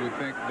worry, you would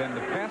think, than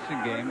the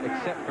passing game,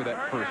 except for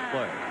that first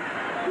play,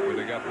 where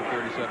they got the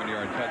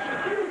 37-yard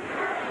touchdown.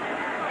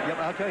 Yep,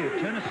 I'll tell you,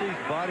 Tennessee's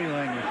body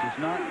language does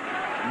not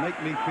make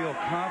me feel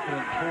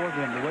confident for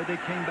them. The way they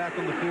came back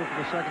on the field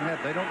for the second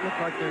half, they don't look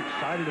like they're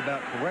excited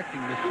about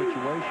correcting this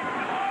situation.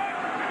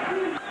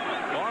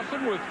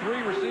 Lawson with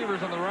 3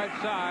 receivers on the right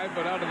side,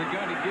 but out of the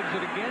gun, he gives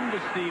it again to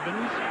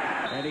Stevens,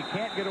 and he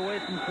can't get away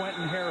from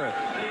Quentin Harris.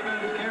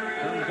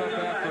 Turns up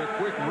after a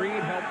quick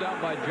read, helped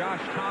out by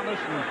Josh Thomas,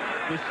 and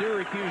the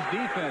Syracuse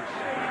defense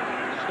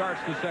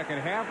starts the second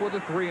half with a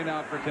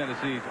 3-and-out for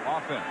Tennessee's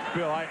offense.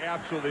 Bill, I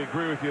absolutely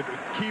agree with you. The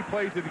key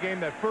plays of the game,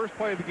 that first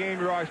play of the game,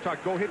 you're always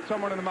taught, go hit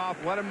someone in the mouth,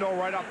 let them know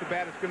right off the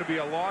bat it's going to be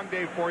a long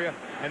day for you.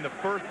 And the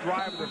first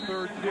drive of the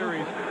third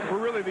series, for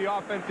really the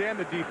offense and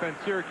the defense,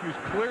 Syracuse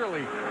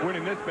clearly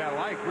winning this battle.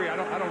 I agree. I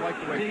don't like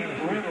the way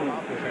Tennessee came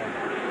out this half.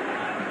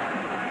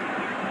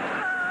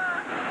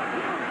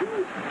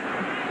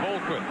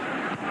 Colquitt.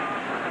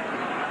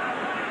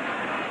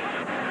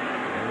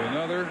 And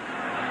another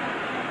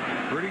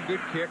pretty good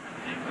kick.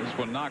 This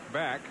one knocked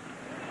back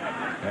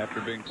after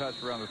being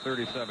touched around the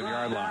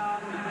 37-yard line.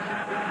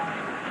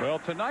 Well,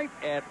 tonight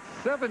at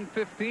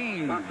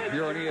 7:15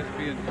 here on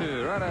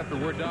ESPN2, right after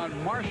we're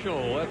done,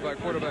 Marshall, led by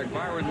quarterback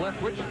Byron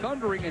Leftwich,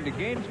 thundering into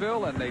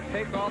Gainesville, and they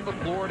take on the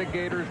Florida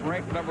Gators,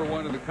 ranked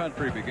 #1 in the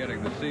country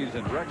beginning the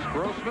season. Rex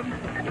Grossman,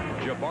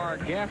 Jabbar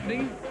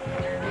Gaffney,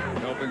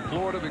 helping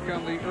Florida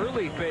become the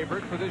early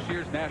favorite for this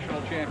year's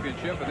national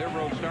championship, and their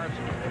road starts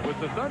with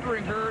the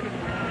Thundering Herd,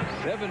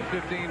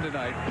 7:15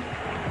 tonight.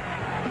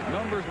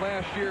 Numbers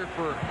last year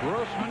for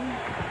Grossman,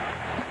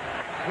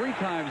 3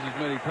 times as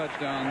many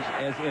touchdowns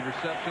as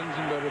interceptions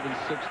and better than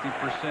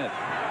 60%.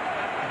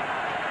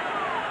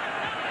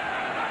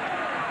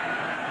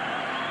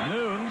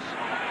 Nunes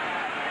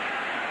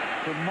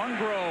to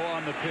Mungro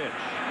on the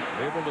pitch,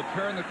 able to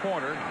turn the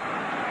corner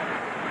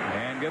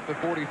and get the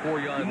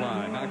 44-yard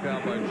line, knocked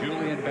out by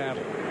Julian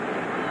Battle.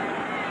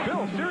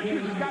 Bill,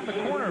 Syracuse has gotten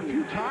the corner a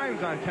few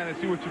times on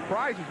Tennessee, which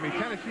surprises me.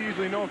 Tennessee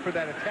usually known for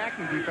that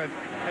attacking defense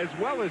as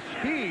well as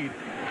speed,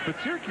 but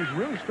Syracuse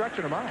really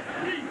stretching them out.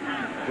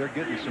 They're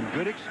getting some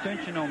good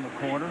extension on the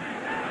corner.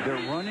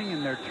 They're running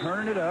and they're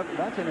turning it up.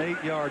 That's an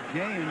 8-yard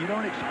gain, and you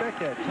don't expect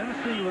that.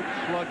 Tennessee looks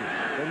sluggish.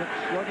 They look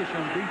sluggish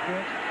on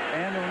defense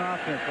and on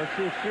offense. Let's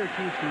see if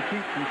Syracuse can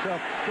keep some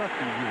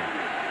self-destruction here.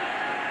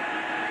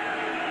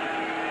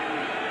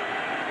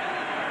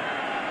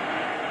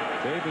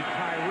 David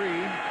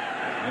Tyree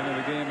into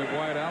the game at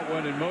wideout,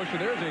 went in motion.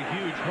 There's a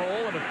huge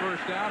hole and a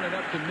first down and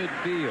up to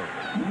midfield.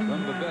 Some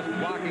of the best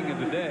blocking of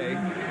the day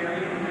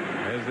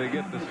as they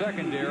get the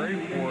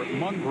secondary for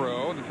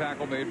Mungro, the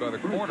tackle made by the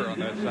corner on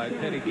that side,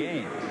 Teddy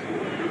Gaines.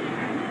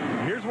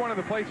 Here's one of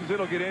the places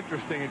it'll get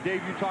interesting, and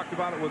Dave, you talked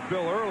about it with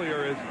Bill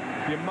earlier, is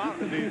the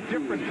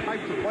different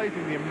types of plays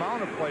and the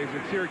amount of plays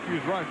that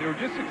Syracuse runs. They were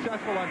just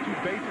successful on 2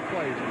 basic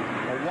plays,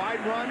 a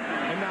wide run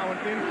and now an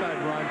inside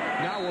run.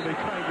 Now will they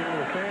try and get a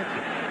little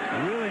fancy?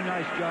 Really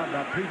nice job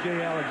by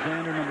P.J.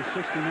 Alexander, number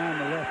 69,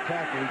 the left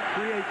tackle. He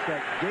creates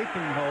that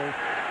gaping hole.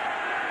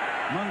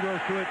 Mungro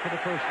threw it for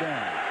the first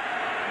down.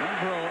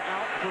 Mungro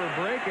out for a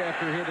break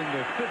after hitting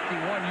the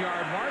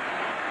 51-yard mark.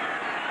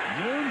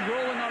 Nunes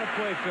rolling on a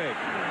play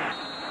fake.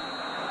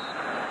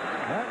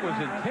 That was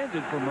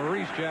intended for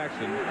Maurice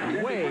Jackson,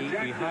 way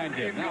behind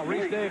him. Now,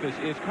 Reese Davis,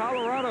 is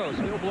Colorado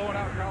still blowing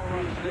out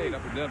Colorado State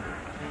up in Denver?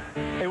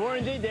 They were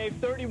indeed, Dave.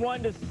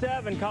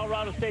 31-7.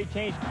 Colorado State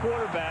changed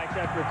quarterbacks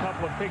after a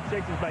couple of pick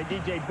sixes by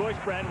DJ Bush.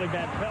 Bradley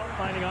Van Pelt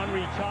finding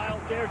Henri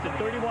Child there. It's a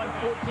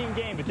 31-14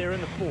 game, but they're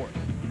in the 4th.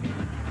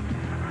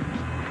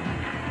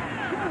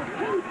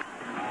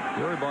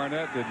 Gary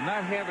Barnett did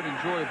not have an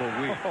enjoyable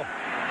week.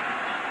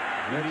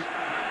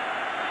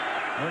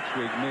 Next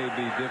week may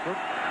be different.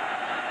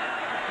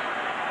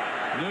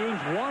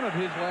 Nunes, one of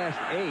his last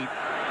 8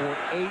 for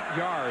 8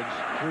 yards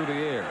through the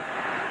air.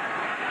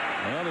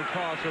 Another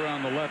toss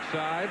around the left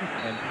side,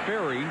 and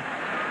Ferry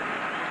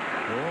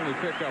will only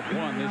pick up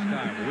 1 this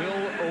time.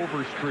 Will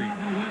Overstreet.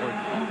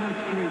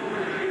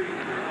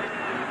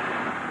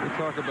 We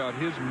talk about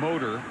his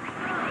motor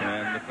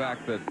and the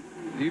fact that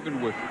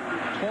even with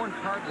torn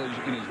cartilage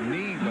in his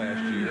knee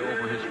last year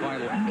over his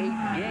final 8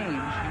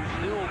 games, you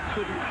still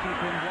couldn't keep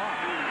him locked.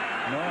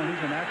 No,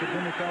 he's an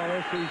academic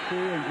all-SEC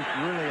and just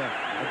really a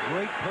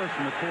great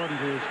person according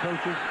to his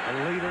coaches, a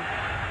leader.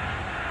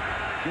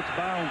 Gets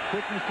by on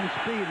quickness and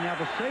speed. Now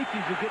the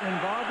safeties are getting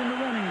involved in the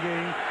running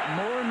game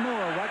more and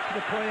more. Watch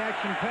the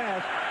play-action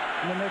pass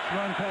in the next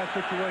run-pass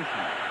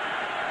situation.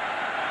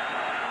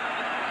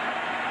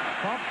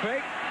 Pump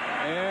fake.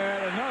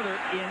 And another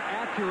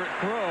inaccurate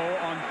throw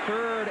on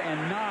 3rd and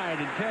 9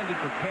 intended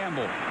for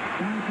Campbell.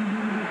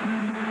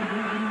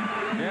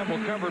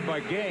 Campbell covered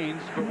by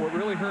Gaines, but what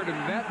really hurt him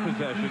that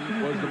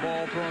possession was the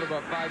ball thrown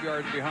about 5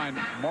 yards behind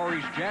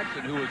Maurice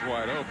Jackson, who was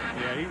wide open.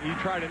 Yeah, he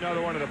tried another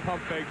one of the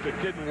pump fakes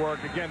that didn't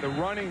work. Again, the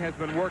running has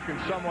been working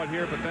somewhat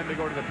here, but then they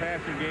go to the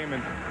passing game,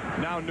 and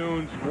now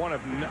Noon's one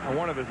of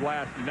his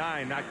last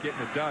 9 not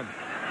getting it done.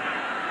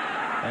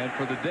 And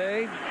for the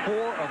day, 4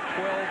 of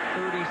 12,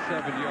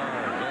 37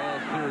 yards. All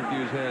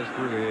Syracuse has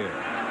through the air.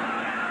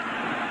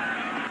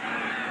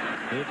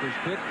 Baker's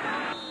kick.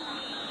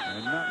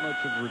 And not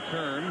much of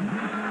return.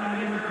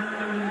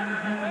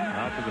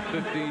 Out to the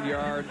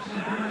 15-yard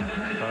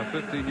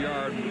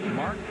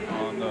mark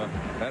on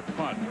that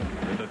punt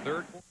in the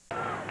third.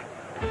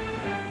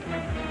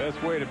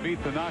 Best way to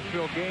beat the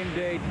Knoxville game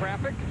day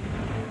traffic: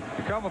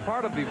 become a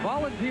part of the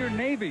Volunteer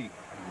Navy.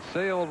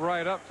 Sailed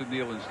right up to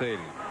Neyland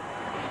Stadium.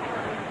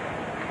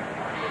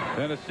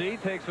 Tennessee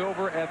takes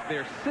over at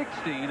their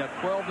 16 at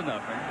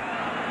 12-0.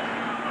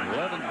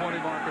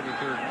 11:20 mark of the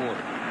third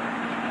quarter.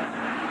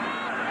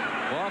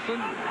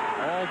 Clausen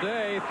all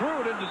day,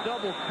 threw it into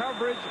double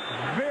coverage.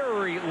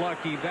 Very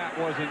lucky that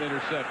wasn't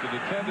intercepted.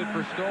 Intended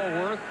for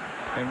Stallworth,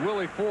 and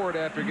Willie Ford,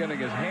 after getting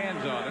his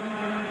hands on it,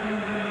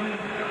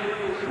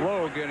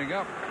 slow getting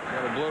up.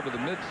 Got a blow to the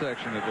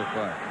midsection, it looked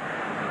like.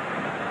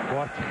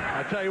 What?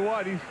 I tell you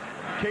what,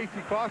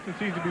 Casey Clausen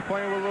seems to be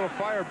playing with a little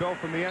fire, Bill,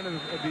 from the end of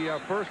the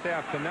first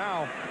half to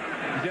now.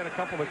 He's had a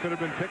couple that could have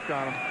been picked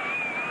on him.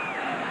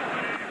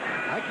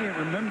 I can't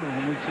remember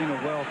when we've seen a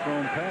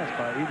well-thrown pass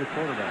by either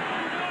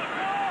quarterback.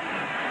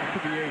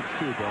 Could be age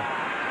too, Bill.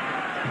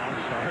 I'm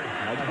sorry.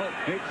 I don't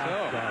think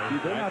so.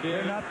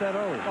 They're not that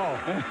old. Oh.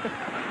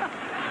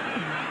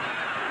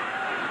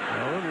 A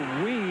little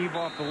weave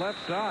off the left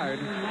side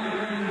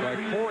by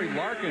Corey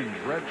Larkins,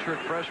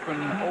 redshirt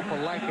freshman,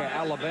 Opelika,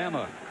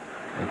 Alabama.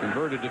 The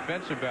converted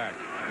defensive back.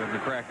 Then the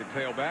crack at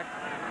tailback.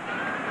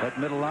 That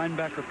middle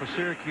linebacker for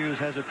Syracuse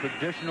has a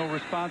traditional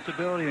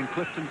responsibility, and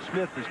Clifton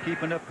Smith is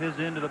keeping up his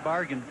end of the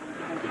bargain.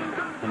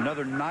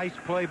 Another nice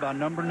play by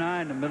number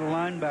 9, the middle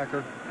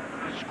linebacker.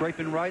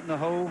 Scraping right in the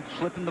hole,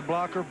 slipping the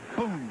blocker,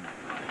 boom.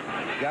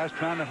 Guys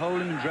trying to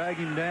hold him and drag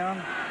him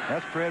down.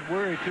 That's Fred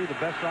Worry, too, the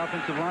best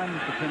offensive lineman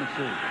for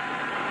Tennessee.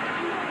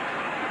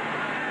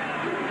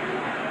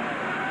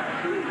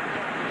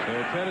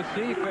 So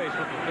Tennessee faced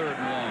with the 3rd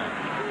and long.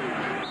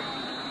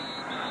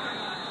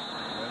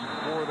 And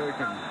before they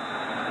can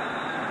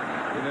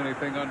get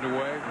anything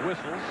underway,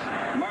 whistles.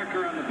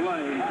 Marker on the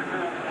play.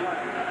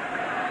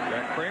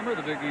 Jack Kramer,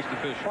 the Big East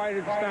official.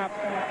 Fighting snap,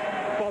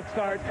 false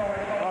start,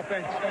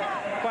 offense,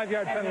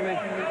 5-yard penalty,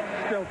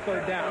 still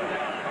 3rd down.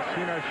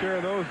 Seen our share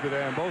of those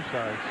today on both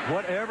sides.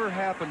 Whatever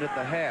happened at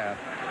the half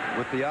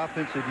with the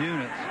offensive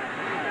units,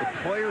 the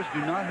players do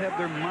not have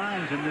their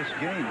minds in this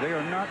game. They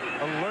are not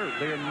alert.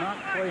 They are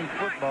not playing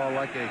football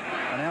like an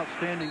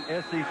outstanding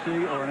SEC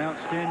or an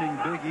outstanding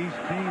Big East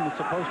team is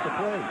supposed to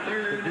play.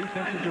 The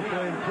defenses are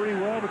playing pretty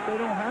well, but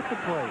they don't have to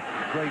play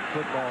great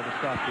football to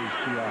stop these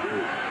two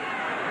offenses.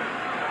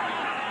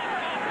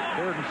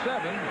 3rd and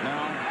 7.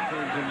 Now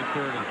turns into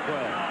 3rd and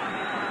 12.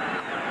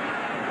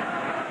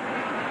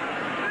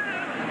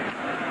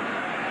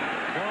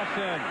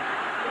 Clausen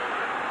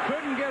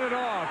couldn't get it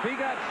off. He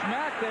got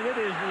smacked, and it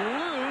is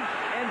loose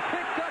and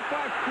picked up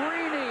by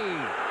Freeney.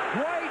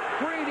 Dwight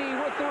Freeney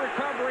with the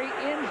recovery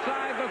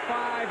inside the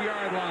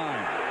 5-yard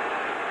line.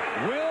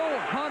 Will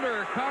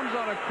Hunter comes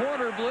on a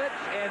corner blitz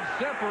and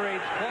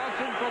separates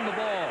Clausen from the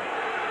ball.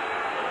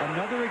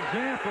 Another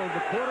example of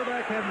the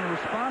quarterback having the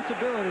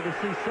responsibility to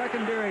see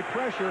secondary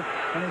pressure,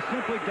 and he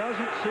simply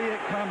doesn't see it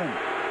coming.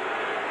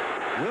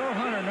 Will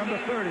Hunter, number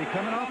 30,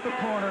 coming off the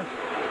corner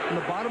from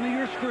the bottom of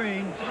your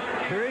screen.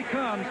 Here he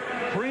comes.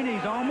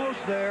 Freeney's almost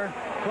there.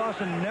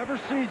 Clausen never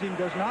sees him,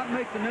 does not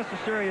make the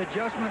necessary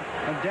adjustment,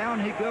 and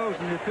down he goes,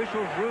 and the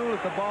officials rule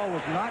that the ball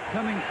was not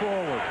coming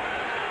forward.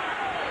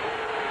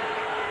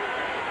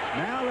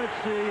 Now let's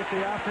see if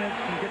the offense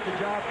can get the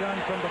job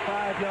done from the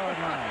 5-yard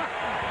line.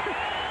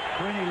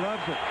 Freeney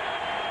loves it.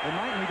 They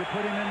might need to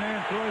put him in there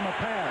and throw him a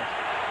pass.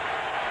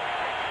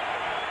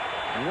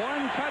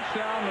 1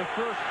 touchdown the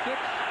first 6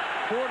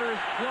 quarters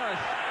plus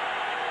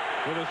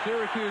for the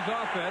Syracuse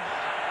offense.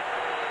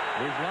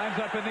 His lines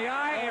up in the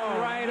eye,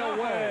 and right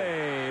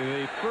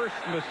away, the first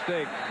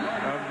mistake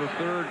of the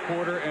 3rd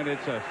quarter, and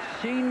it's a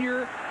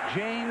senior,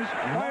 James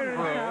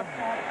Monroe.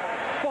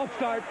 False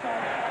start,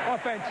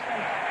 offense,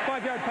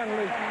 5-yard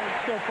penalty,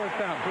 still 1st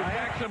down. Who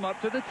backs him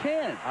up to the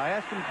 10. I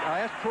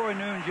asked Troy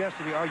Nunes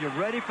yesterday, are you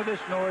ready for this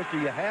noise? Do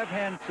you have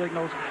hand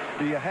signals?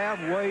 Do you have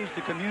ways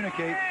to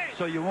communicate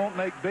so you won't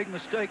make big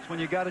mistakes when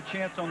you got a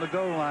chance on the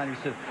goal line?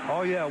 He said,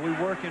 oh yeah, we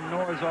work in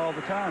noise all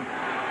the time.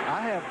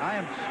 I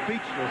am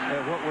speechless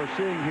at what we're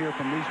seeing here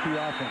from these two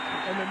offenses.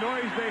 And the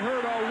noise they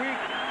heard all week,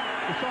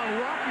 the song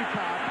Rocky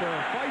Top, the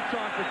fight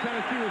song for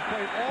Tennessee, was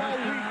played all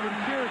week in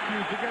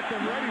Syracuse to get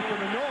them ready for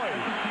the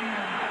noise.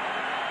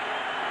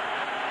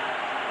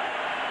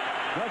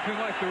 Nothing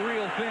like the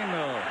real thing,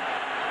 though.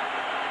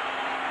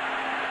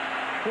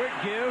 Quick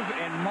give,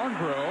 and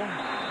Monroe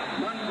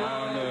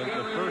On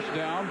the first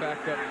down,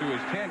 back up to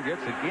his 10,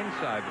 gets it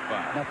inside the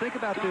 5. Now think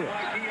about this.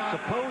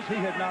 Suppose he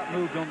had not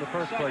moved on the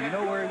first play. You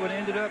know where he would have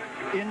ended up?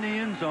 In the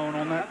end zone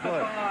on that play.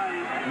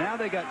 Now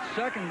they got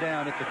second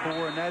down at the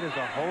 4, and that is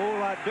a whole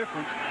lot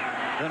different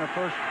than a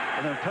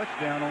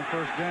touchdown on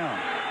first down.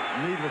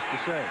 Needless to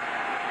say.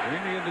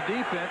 Bringing in the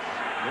defense,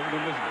 giving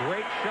him this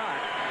great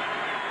shot.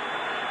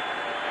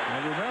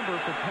 And remember,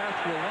 for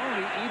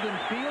Pasqualoni, even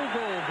field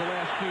goals the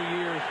last 2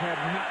 years have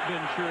not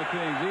been sure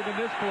things, even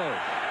this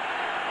close.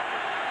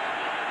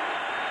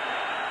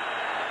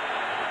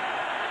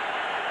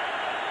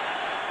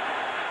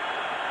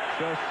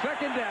 So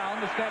second down,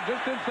 the snap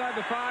just inside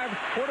the 5.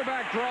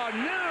 Quarterback draw.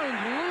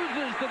 Nunes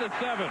loses to the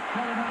 7.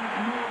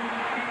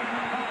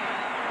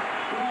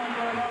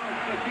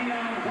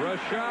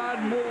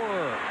 Rashad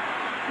Moore.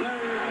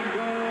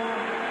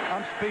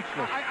 I'm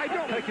speechless. I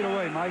don't take it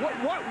away, Mike.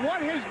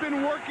 What has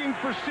been working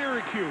for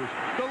Syracuse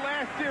the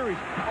last series?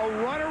 A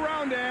run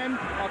around end,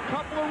 a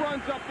couple of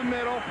runs up the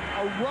middle,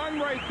 a run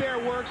right there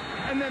works,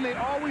 and then they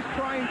always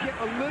try and get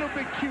a little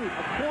bit cute,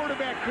 a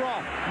quarterback draw.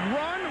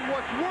 Run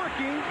what's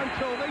working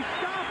until they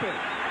stop it.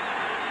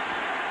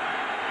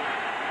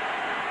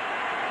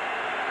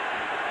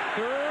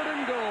 Third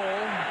and goal.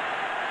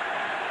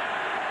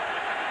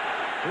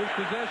 His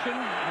possession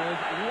was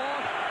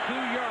lost 2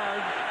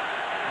 yards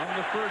on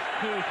the first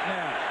 2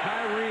 snaps.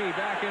 Tyree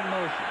back in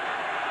motion.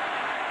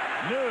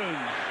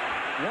 Nunes,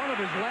 one of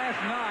his last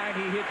 9.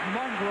 He hits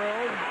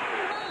Mungrove,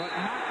 but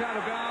knocked out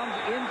of bounds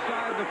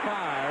inside the 5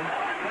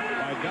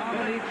 by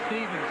Dominique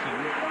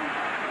Stevenson.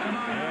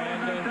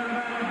 And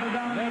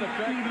that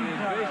effect is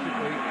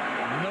basically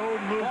no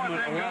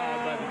movement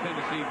allowed by the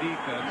Tennessee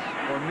defense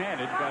or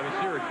managed by the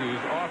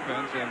Syracuse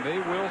offense, and they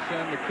will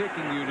send the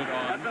kicking unit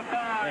on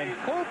and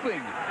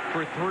hoping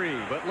for 3.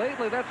 But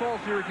lately, that's all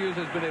Syracuse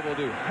has been able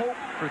to do, hope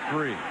for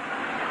 3.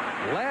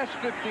 Last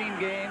 15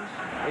 games,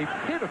 a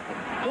pitiful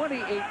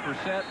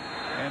 28%,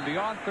 and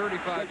beyond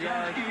 35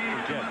 yards,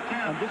 forget it.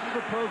 And this is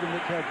a program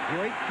that's had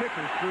great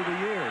kickers through the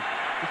years.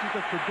 This is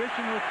a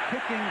traditional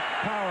kicking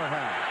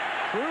powerhouse.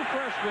 True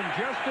freshman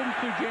Justin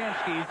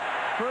Sujanski's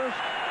first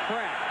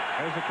crack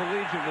as a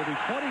collegiate will be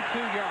 22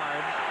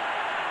 yards.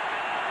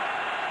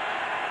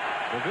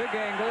 The big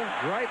angle,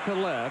 right to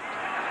left,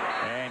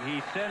 and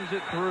he sends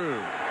it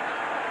through.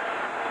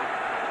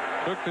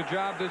 Took the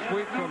job this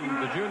week from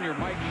the junior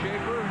Mike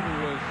Schaefer,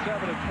 who was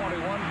 7 of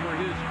 21 for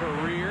his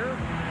career,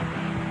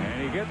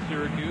 and he gets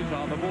Syracuse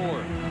on the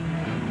board.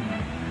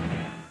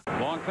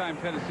 Longtime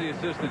Tennessee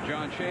assistant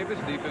John Chavis,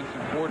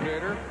 defensive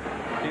coordinator,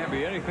 can't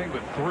be anything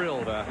but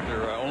thrilled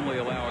after only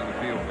allowing the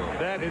field goal.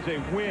 That is a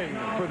win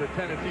for the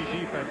Tennessee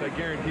defense, I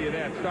guarantee you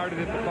that. Started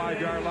at the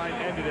 5-yard line,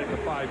 ended at the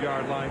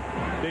 5-yard line.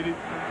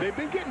 They've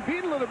been getting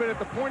beat a little bit at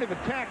the point of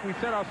attack. We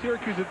said how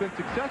Syracuse has been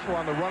successful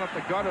on the run up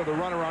the gut or the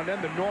run around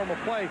end, the normal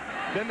play.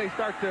 Then they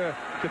start to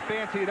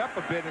fancy it up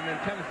a bit, and then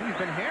Tennessee's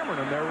been hammering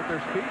them there with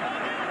their speed.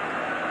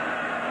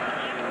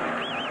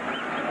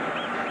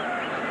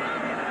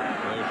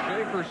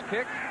 Schaefer's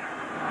kick,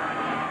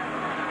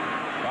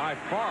 by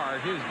far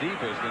his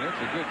deepest, and it's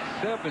a good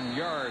 7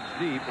 yards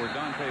deep where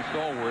Dante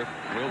Stallworth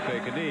will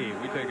take a knee.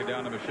 We take it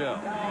down to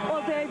Michelle.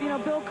 Well, Dave, you know,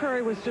 Bill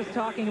Curry was just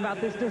talking about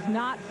this. Does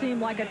not seem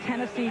like a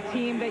Tennessee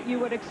team that you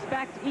would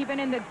expect even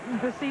in the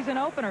season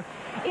opener.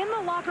 In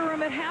the locker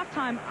room at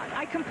halftime,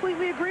 I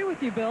completely agree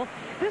with you, Bill.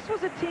 This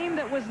was a team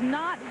that was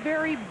not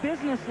very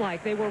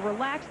businesslike. They were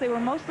relaxed. They were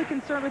mostly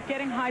concerned with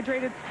getting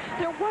hydrated.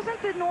 There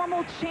wasn't the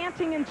normal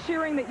chanting and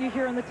cheering that you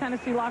hear in the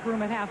Tennessee locker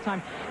room at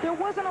halftime. There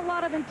wasn't a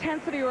lot of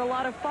intensity or a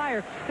lot of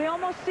fire. They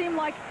almost seemed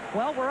like,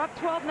 well, we're up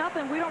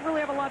 12-0. We don't really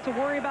have a lot to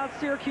worry about.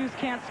 Syracuse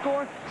can't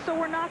score, so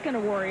we're not going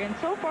to worry. And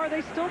so far,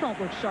 they still don't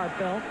look sharp,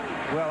 Bill.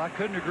 Well, I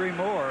couldn't agree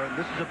more.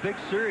 This is a big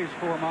series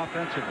for them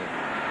offensively.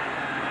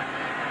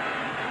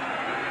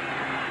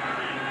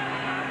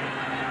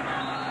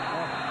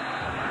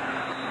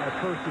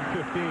 First and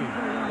 15.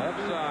 Left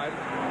side.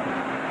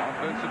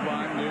 Offensive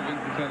line moving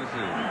for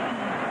Tennessee.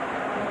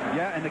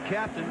 Yeah, and the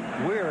captain,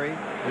 Weary,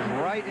 is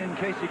right in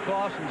Casey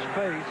Clausen's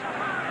face.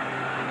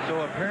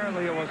 So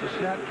apparently it was a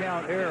snap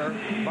count error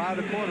by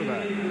the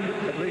quarterback.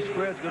 At least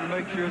Fred's going to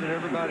make sure that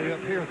everybody up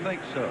here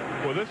thinks so.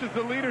 Well, this is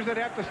the leaders that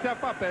have to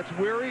step up. That's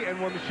Weary,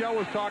 and when Michelle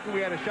was talking,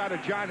 we had a shot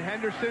of John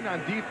Henderson on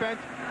defense.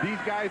 These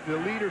guys, the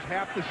leaders,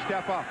 have to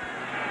step up.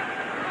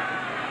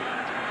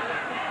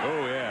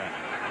 Oh, yeah.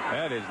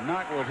 That is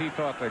not what he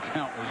thought the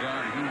count was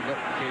on. He let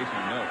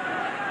Casey know.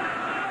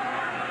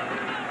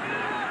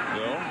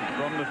 So,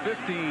 from the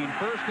 15,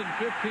 first and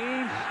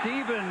 15,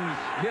 Stevens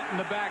hit in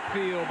the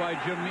backfield by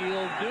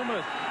Jamil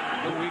Dumas,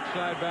 the weak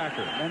side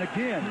backer. And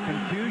again,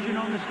 confusion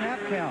on the snap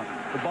count.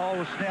 The ball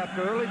was snapped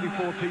early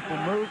before people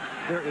moved.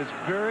 There is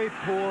very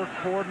poor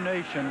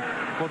coordination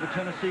for the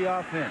Tennessee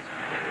offense.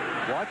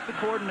 Watch the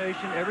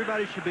coordination.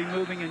 Everybody should be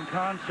moving in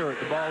concert.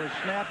 The ball is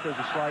snapped. There's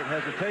a slight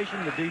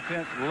hesitation. The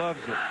defense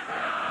loves it,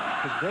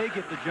 because they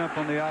get the jump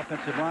on the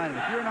offensive line. And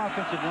if you're an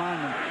offensive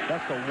lineman,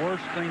 that's the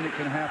worst thing that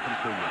can happen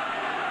to you.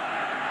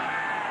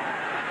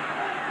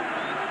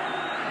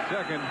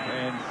 Second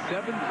and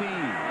 17.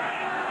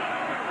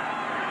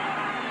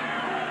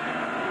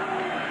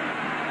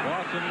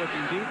 Henderson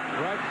looking deep,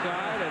 right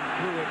side, and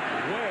threw it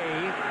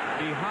way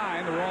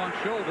behind the wrong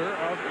shoulder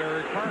of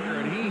Eric Parker,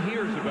 and he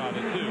hears about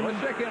it, too. Let's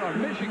check in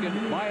on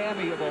Michigan,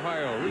 Miami of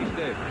Ohio. Reese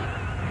Davis.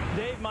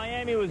 Dave,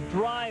 Miami was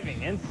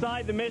driving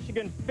inside the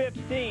Michigan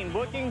 15,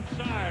 looking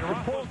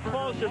to pull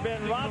closer.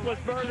 Ben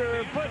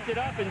Roethlisberger puts it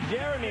up, and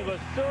Jeremy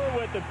LeSueur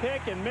with the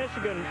pick, and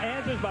Michigan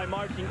answers by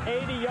marching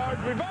 80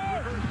 yards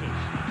reverse.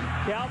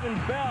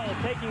 Calvin Bell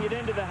taking it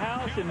into the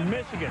house, and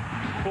Michigan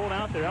pulled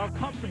out there out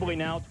comfortably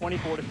now,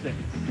 24-6.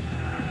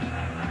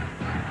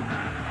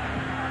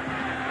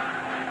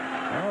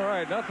 All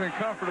right, nothing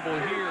comfortable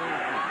here.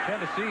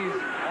 Tennessee's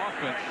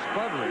offense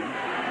sputtering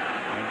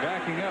and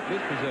backing up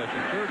this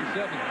possession. 30-17,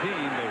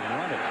 they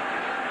run it.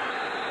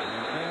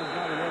 And Sam's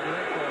not in love with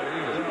that call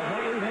either. Well,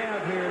 what we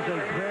have here is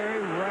a very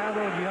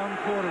rattled young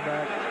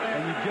quarterback, and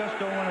you just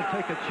don't want to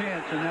take a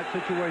chance in that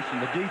situation.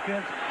 The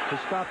defense is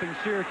stopping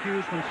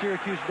Syracuse when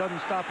Syracuse doesn't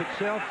stop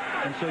itself,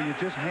 and so you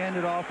just hand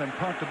it off and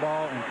punt the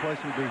ball and play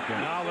some defense.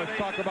 Now let's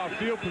talk about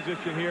field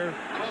position here.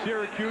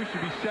 Syracuse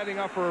should be setting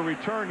up for a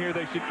return here.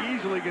 They should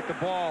easily get the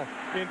ball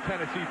in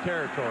Tennessee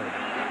territory.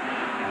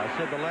 I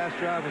said the last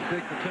drive was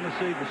big for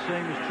Tennessee. The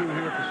same is true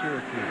here for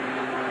Syracuse.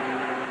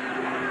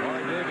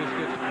 Mark Davis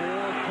gets 4.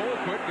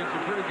 Colquitt gets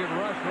a pretty good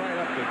rush right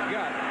up the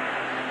gut.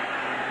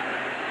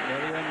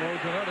 But he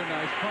unloads another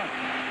nice punt.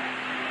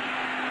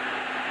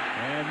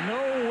 And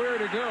nowhere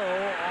to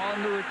go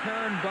on the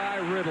return by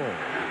Riddle.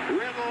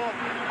 Riddle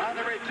on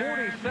the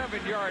return.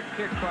 47-yard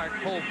kick by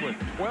Colquitt.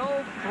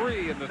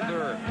 12-3 in the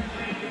third.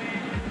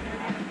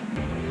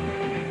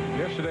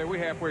 Yesterday, we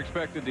halfway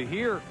expected to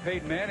hear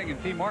Peyton Manning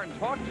and T. Martin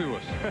talk to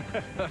us.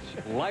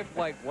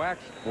 Lifelike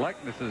wax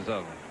likenesses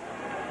of them.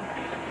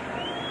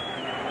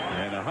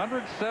 And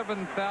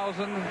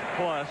 107,000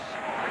 plus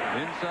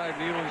inside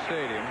Neyland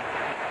Stadium.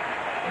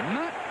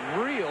 Not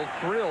real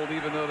thrilled,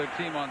 even though their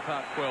team on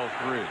top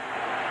 12-3.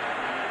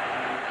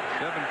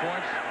 7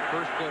 points,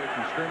 first play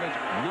from scrimmage.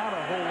 Not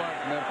a whole lot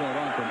from that point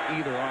on from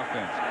either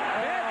offense.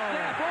 That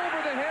snap over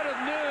the head of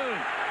Noon,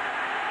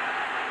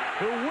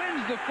 who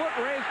wins the foot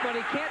race, but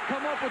he can't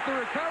come up with the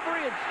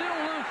recovery. It's still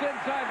loose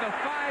inside the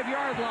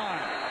 5-yard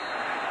line.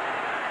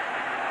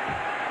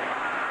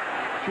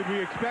 Should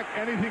we expect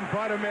anything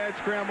but a mad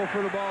scramble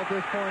for the ball at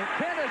this point?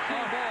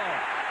 Tennessee ball.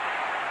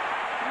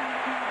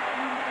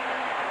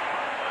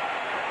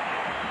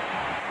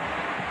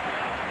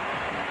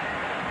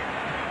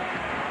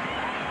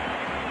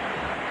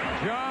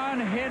 John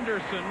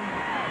Henderson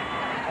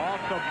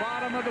off the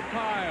bottom of the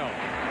pile.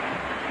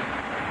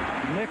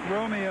 Nick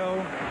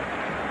Romeo,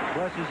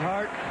 bless his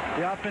heart,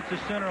 the offensive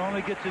center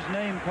only gets his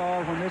name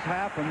called when this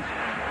happens.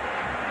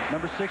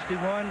 Number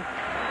 61,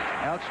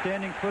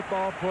 outstanding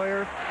football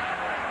player,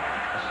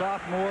 a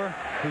sophomore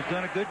who's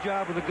done a good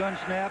job with the gun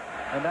snap,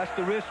 and that's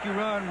the risk you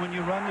run when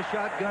you run the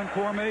shotgun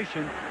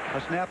formation.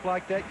 A snap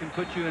like that can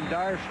put you in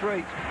dire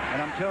straits,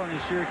 and I'm telling you,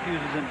 Syracuse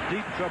is in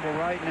deep trouble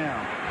right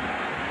now.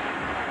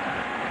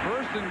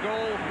 First and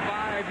goal,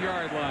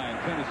 5-yard line.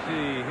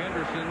 Tennessee.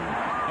 Henderson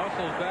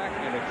hustles back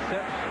and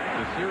accepts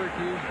the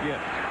Syracuse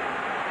gift.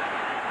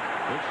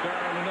 Good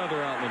start on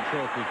another Outland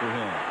trophy for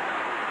him.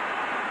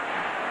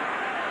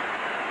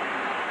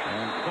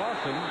 And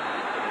Clausen,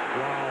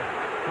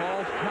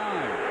 calls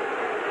time.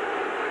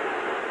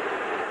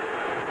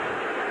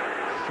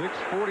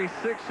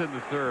 6:46 in the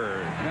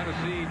third.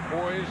 Tennessee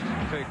poised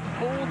to take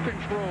full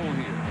control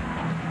here.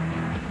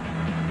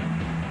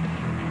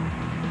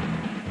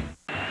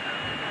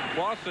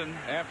 Clausen,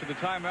 after the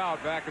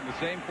timeout, back in the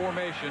same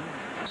formation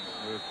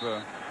with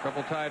a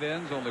couple tight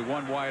ends, only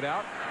one wide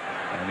out,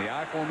 and the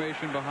I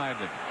formation behind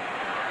him.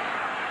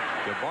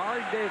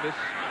 Jabari Davis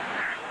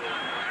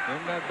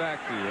in that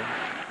backfield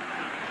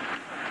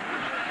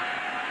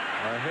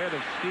ahead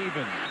of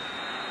Stevens,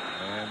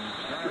 and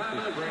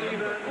tries to spring,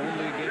 but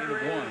only gain of 1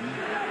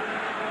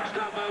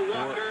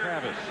 for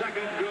Travis.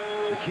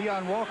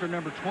 Keon Walker,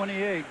 number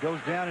 28, goes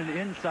down an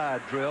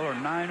inside drill, or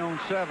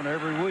 9-on-7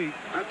 every week,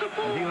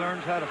 and he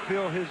learns how to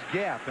fill his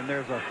gap. And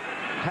there's a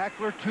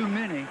tackler too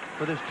many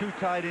for this 2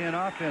 tight end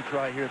offense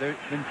right here.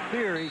 In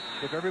theory,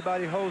 if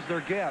everybody holds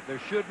their gap, there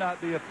should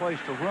not be a place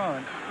to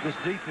run this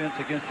defense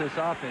against this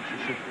offense. You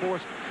should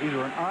force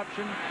either an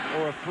option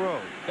or a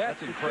throw. That's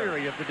the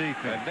theory of the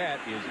defense. And that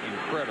is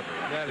incredible.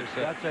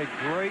 That's a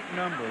great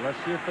number. Let's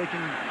see if they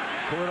can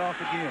pull it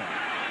off again.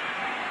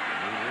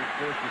 They were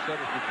forced to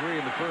settle for 3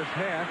 in the first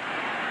half.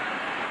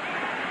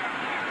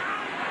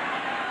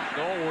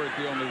 Stallworth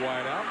the only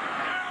wide out.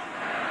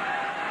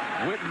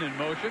 Witten in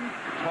motion.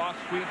 Toss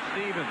sweep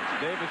Stevens.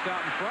 Davis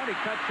out in front. He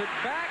cuts it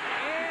back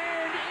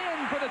and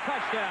in for the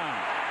touchdown.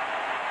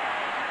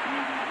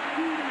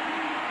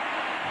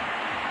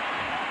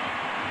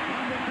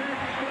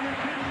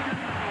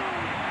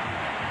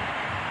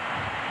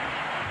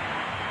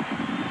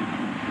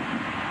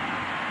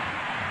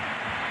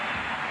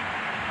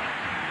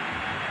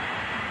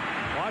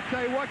 Well, I'll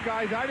tell you what,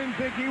 guys, I didn't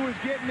think he was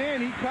getting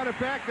in. He cut it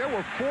back. There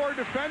were 4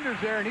 defenders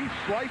there, and he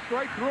sliced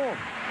right through them.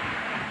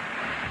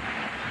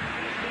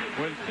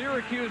 When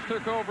Syracuse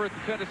took over at the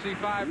Tennessee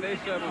 5, they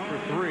settled for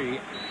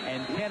 3,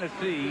 and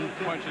Tennessee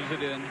punches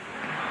it in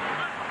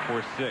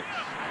for 6.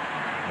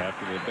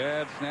 After the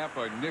bad snap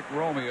by Nick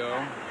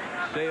Romeo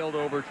sailed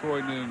over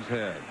Troy Noon's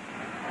head.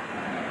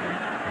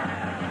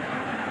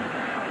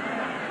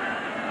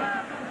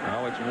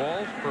 Alex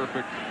Walsh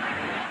perfect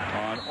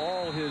on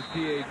all his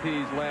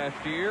PATs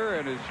last year,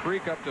 and his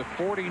streak up to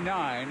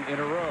 49 in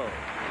a row.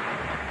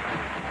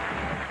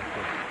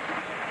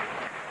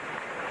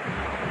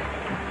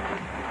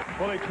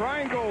 Well, they try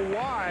and go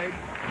wide.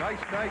 Nice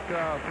night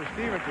for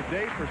Stevens, a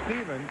day for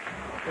Stevens.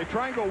 They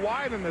try and go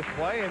wide in this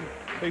play, and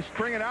they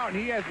spring it out, and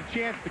he has a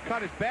chance to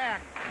cut it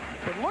back.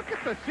 But look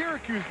at the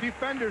Syracuse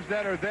defenders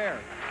that are there.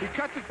 He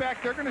cuts it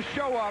back. They're going to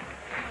show up.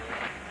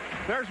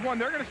 There's one.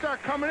 They're going to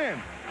start coming in.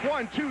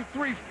 1, 2,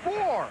 3,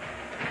 4.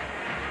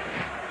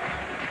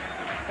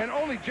 And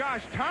only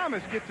Josh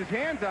Thomas gets his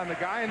hands on the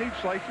guy, and he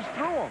slices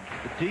through him.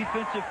 The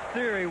defensive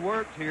theory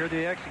worked here.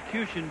 The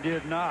execution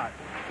did not.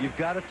 You've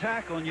got to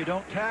tackle, and you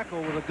don't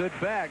tackle with a good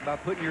back by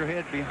putting your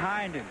head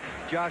behind him.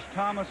 Josh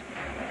Thomas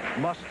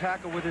must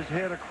tackle with his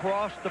head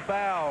across the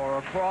bow or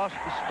across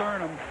the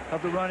sternum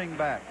of the running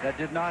back. That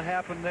did not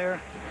happen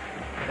there.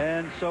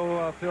 And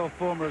so Phil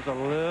Fulmer is a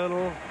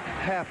little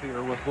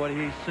happier with what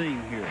he's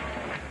seen here.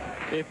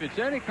 If it's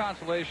any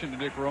consolation to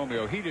Nick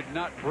Romeo, he did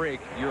not break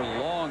your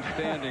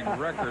long-standing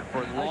record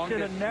for longest. I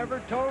should have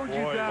never told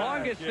you guys.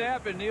 Longest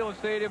snap in Neyland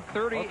Stadium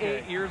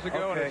 38 years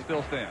ago, and it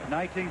still stands.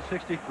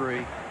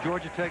 1963,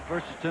 Georgia Tech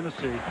versus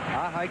Tennessee.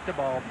 I hiked the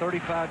ball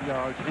 35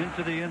 yards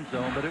into the end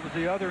zone, but it was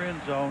the other end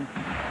zone,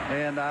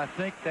 and I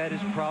think that is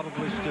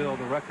probably still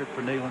the record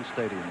for Neyland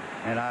Stadium.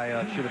 And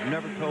I should have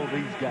never told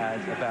these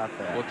guys about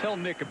that. Well, tell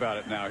Nick about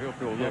it now. He'll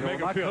feel a little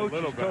My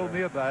coaches told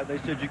me about it. They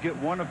said you get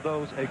one of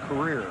those a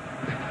career.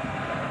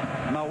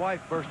 My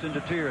wife burst into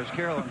tears.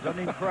 Carolyn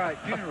doesn't even cry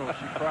at funerals.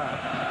 She cried.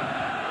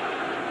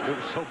 It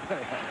was so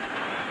bad.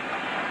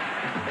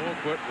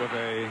 Colquitt with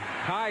a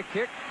high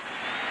kick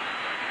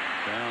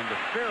down to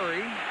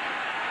Ferry.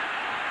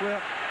 Well,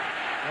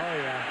 oh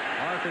yeah.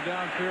 Marker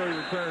down. Ferry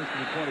returns to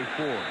the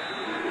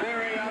 24.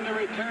 Ferry on the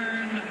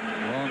return.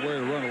 Long way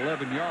to run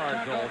 11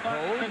 yards all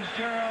told.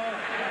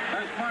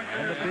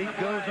 And the beat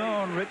goes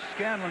on. Rich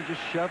Scanlon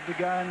just shoved the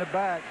guy in the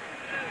back.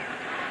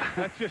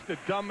 That's just the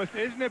dumbest,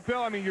 isn't it,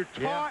 Bill? I mean, you're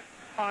taught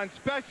on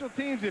special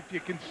teams, if you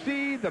can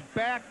see the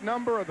back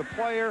number of the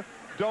player,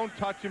 don't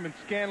touch him. And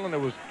Scanlon, it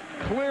was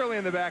clearly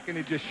in the back, and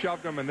he just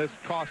shoved him, and this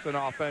cost an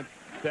offense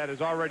that is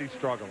already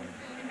struggling.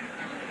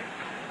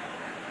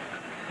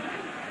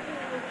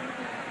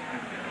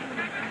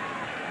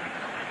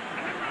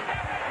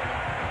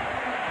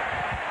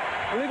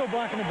 Illegal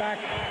block in the back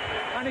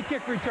on a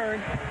kick return.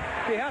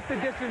 They half the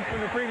distance from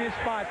the previous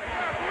spot.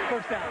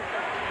 First down.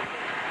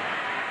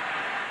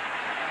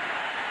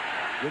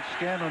 Rich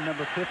Scanlon,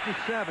 number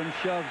 57,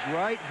 shoves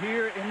right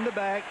here in the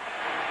back.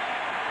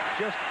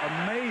 Just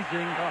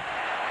amazing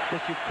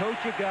that you coach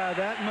a guy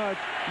that much.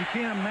 You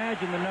can't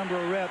imagine the number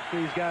of reps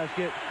these guys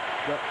get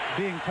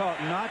being taught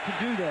not to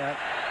do that.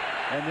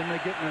 And then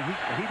they get in a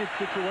heated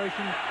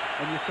situation,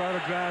 and you start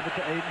a drive at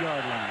the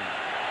 8-yard line.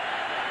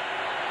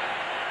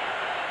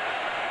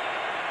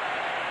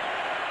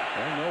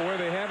 I don't know where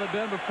they haven't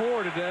been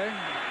before today.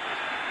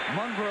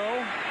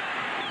 Mungro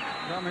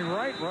coming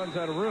right, runs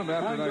out of room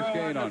after a nice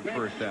gain on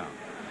first down.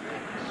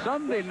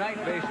 Sunday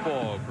Night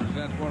Baseball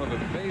presents one of the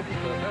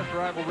best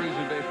rivalries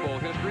in baseball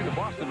history. The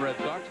Boston Red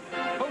Sox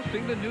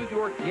hosting the New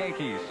York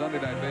Yankees. Sunday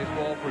Night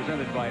Baseball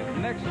presented by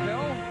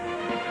Nextel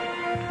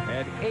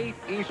at 8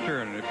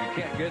 Eastern. If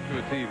you can't get to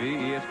a TV,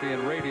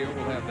 ESPN Radio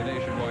will have the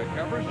nationwide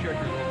coverage. Check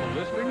your local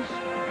listings.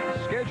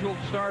 Scheduled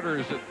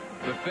starters at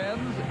the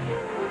Fens,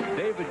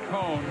 David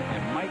Cohn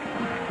and Mike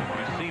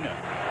Messina.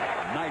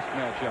 Nice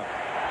matchup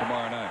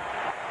tomorrow night.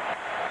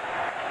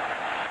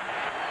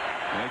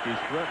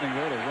 Yankees threatening,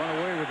 though, to run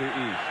away with the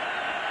East.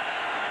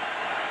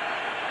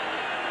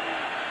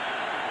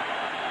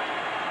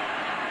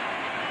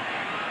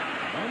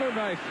 Another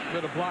nice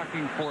bit of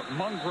blocking for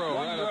Mungro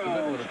right up the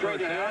middle of the first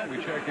down. We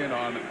check in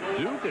on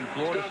Duke and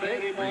Florida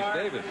State. Reese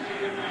Davis.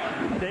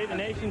 State, the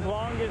nation's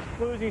longest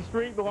losing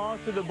streak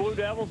belongs to the Blue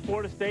Devils.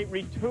 Florida State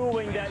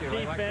retooling that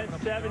defense.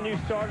 7 new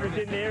starters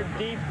in there.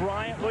 Dee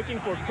Bryant looking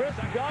for Chris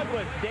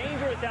Douglas.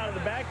 Dangerous out of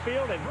the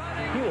backfield, and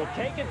he will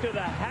take it to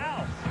the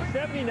house.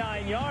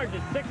 79 yards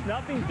at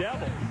 6-0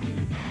 Devils.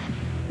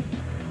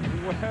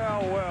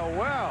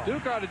 Well.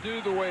 Duke ought to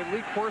do the way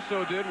Lee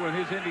Corso did when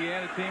his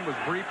Indiana team was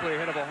briefly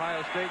ahead of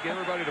Ohio State. Get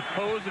everybody to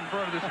pose in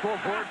front of the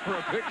scoreboard for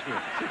a picture.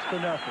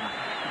 6-0.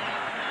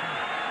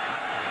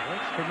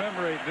 Let's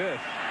commemorate this.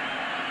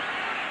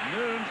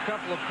 Noon's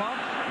couple of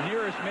pumps.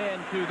 Nearest man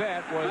to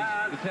that was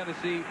the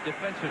Tennessee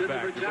defensive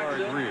back,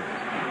 Jabari Greer.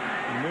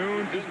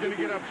 Noons is going to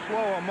get up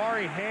slow.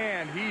 Amari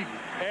Hand, he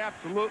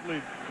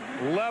absolutely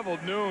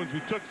leveled Noons, who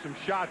took some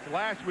shots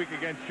last week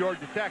against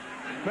Georgia Tech.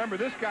 Remember,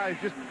 this guy is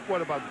just,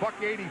 what, about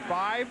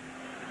 $185?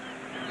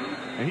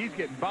 And he's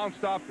getting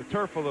bounced off the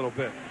turf a little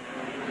bit.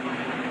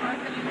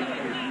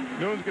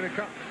 Noon's going to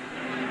come.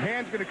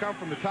 Hand's going to come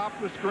from the top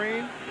of the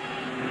screen,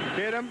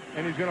 hit him,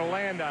 and he's going to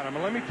land on him.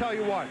 And let me tell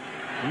you what,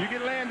 when you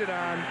get landed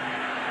on,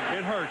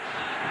 it hurts.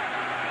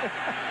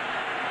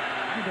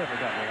 You never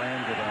got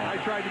landed on. I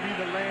tried to be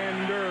the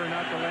lander,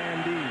 not the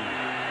landee.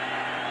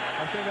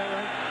 I say that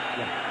right?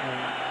 Yeah.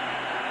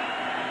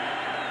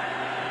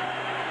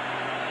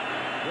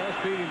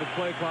 Just beating the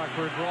play clock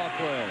for a draw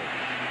play.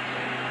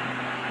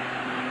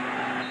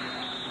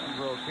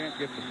 Monroe can't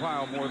get the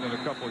pile more than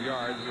a couple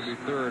yards. It'll be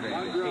 3rd and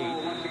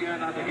 8. Once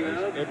again, I think it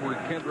is. Edward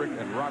Kendrick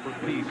and Robert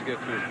Peace get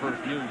to his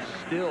first use,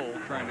 still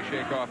trying to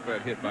shake off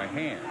that hit by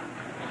hand.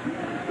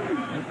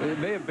 It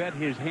may have bent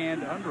his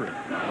hand under it.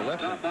 The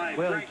left hand.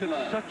 Well, he took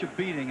such a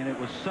beating, and it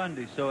was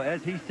Sunday. So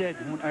as he said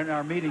in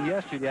our meeting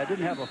yesterday, I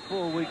didn't have a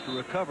full week to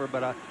recover,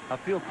 but I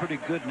feel pretty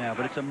good now.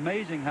 But it's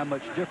amazing how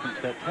much difference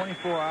that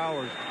 24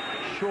 hours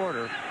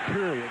shorter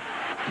period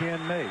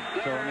can make.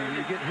 So, I mean,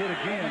 you get hit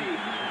again,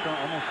 it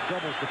almost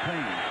doubles the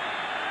pain.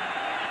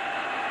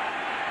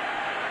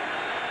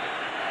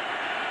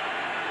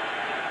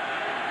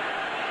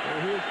 So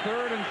here's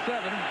 3rd and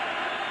 7.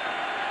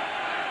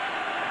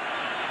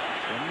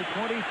 From the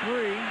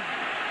 23.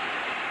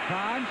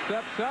 Time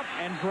steps up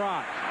and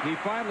drops. He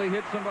finally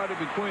hit somebody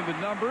between the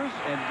numbers,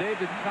 and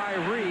David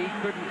Tyree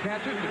couldn't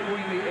catch it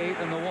between the 8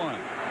 and the 1.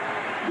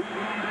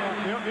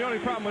 The only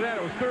problem with that,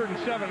 it was 3rd and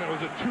 7. It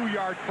was a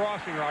 2-yard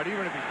crossing route.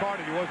 Even if he caught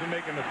it, he wasn't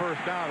making the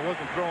first down. It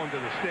wasn't throwing to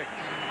the sticks.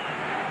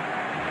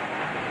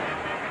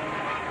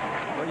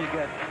 Well, you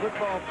got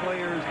football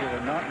players that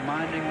are not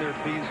minding their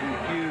P's and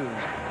Q's.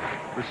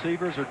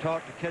 Receivers are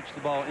taught to catch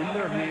the ball in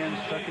their hands,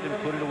 suck it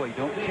and put it away.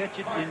 Don't catch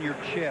it in your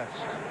chest,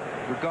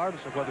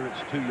 regardless of whether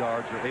it's 2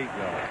 yards or 8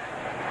 yards.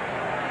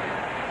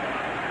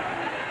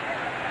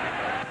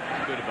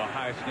 Bit of a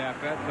high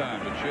snap that time,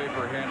 but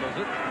Schaefer handles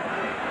it.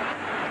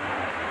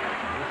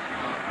 This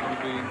will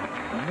be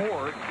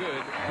more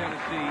good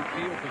Tennessee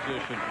field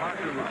position.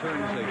 Parker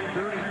returns a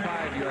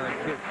 35-yard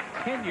kick,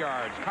 10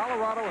 yards.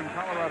 Colorado and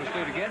Colorado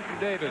State again from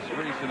Davis.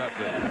 Recent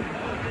update.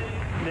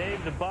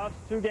 Dave, the Buffs'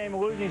 2-game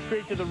losing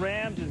streak to the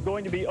Rams is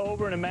going to be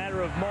over in a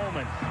matter of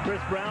moments.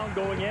 Chris Brown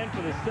going in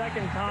for the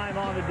 2nd time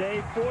on the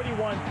day,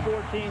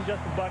 41-14,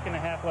 just a buck and a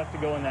half left to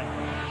go in that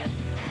one.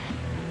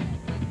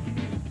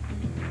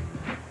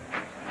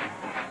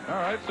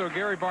 All right, so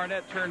Gary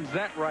Barnett turns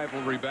that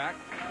rivalry back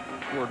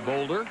toward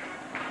Boulder.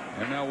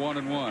 And now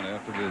 1-1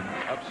 after the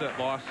upset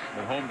loss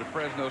at home to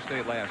Fresno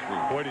State last week.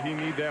 Boy, did he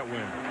need that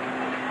win.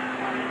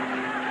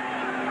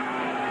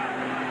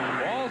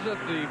 Ball's at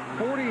the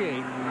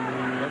 48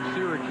 of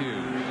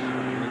Syracuse.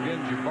 Again,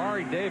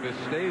 Jabari Davis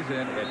stays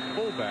in at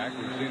fullback.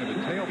 We've seen him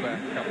at tailback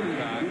a couple of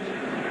times.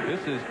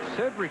 This is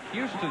Cedric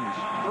Houston's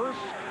first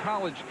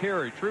college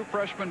carry. True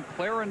freshman,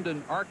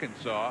 Clarendon,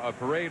 Arkansas, a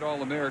parade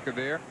All-America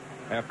there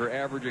after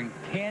averaging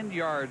 10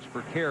 yards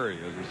per carry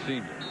as a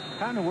senior.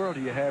 How in the world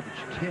do you average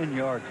 10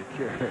 yards a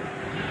carry?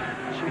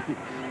 Jeez.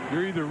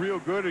 You're either real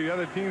good or the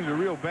other teams are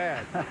real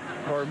bad,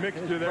 or a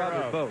mixture thereof.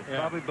 Probably both. Yeah.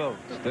 Probably both.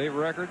 State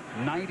record,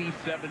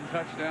 97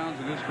 touchdowns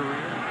in his career.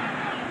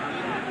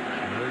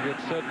 And they get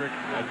Cedric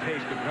a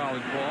taste of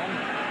college ball.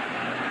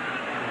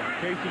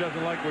 Casey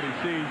doesn't like what he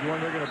sees.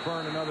 They're going to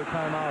burn another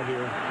timeout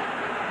here.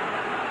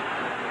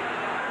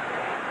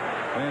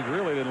 Fans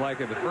really didn't like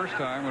it the first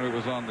time when it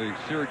was on the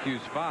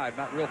Syracuse 5.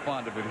 Not real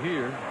fond of it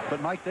here.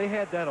 But, Mike, they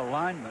had that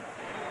alignment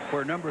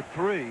where number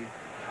 3,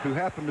 who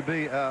happened to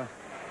be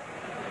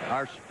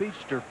our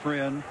speedster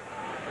friend,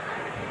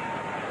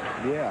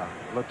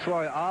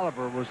 LaTroy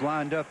Oliver, was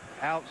lined up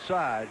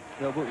outside.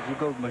 We'll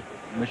go with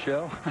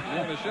Michelle.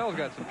 Yeah, Michelle's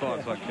got some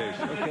thoughts on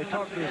Casey. Okay,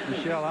 talk to us,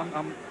 Michelle.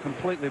 I'm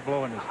completely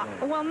blowing this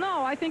thing. Well,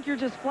 no, I think you're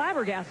just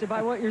flabbergasted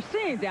by what you're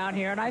seeing down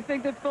here, and I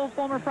think that Phil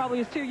Fulmer probably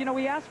is too. You know,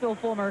 we asked Phil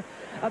Fulmer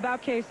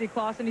about Casey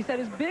Clausen. He said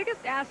his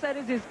biggest asset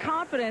is his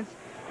confidence,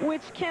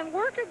 which can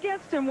work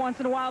against him once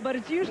in a while, but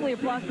it's usually a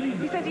plus.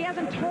 He says he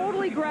hasn't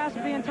totally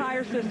grasped the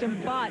entire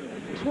system, but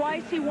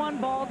twice he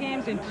won ball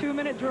games in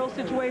 2-minute drill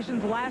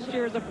situations last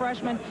year as a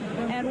freshman.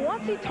 And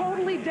once he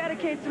totally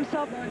dedicates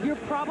himself, you're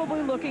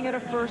probably looking at a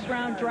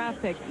first-round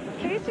draft pick.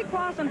 Casey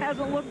Clausen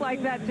hasn't looked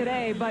like that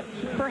today, but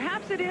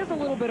perhaps it is a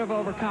little bit of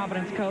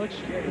overconfidence, Coach.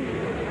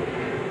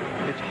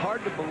 It's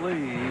hard to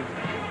believe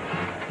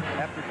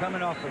after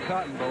coming off the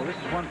Cotton Bowl. This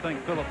is one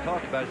thing Philip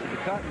talked about. He said the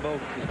Cotton Bowl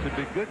could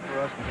be good for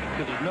us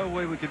because there's no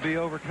way we could be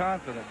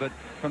overconfident. But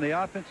from the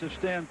offensive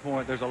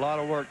standpoint, there's a lot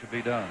of work to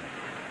be done.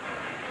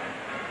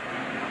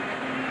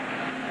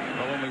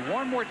 Well, only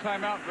one more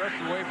timeout rest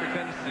away for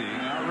Tennessee.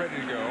 Now ready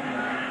to go on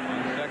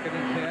 2nd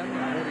and 10,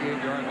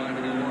 48-yard line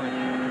of the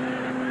Warriors.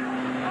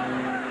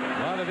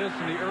 A lot of this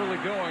in the early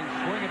going,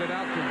 swinging it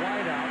out to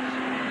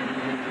wideouts.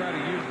 They'll try to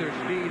use their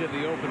speed in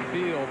the open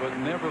field, but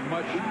never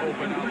much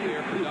open out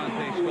there for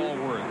Dante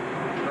Stallworth.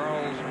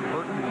 Charles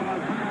Burton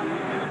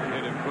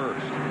hit him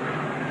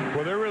first.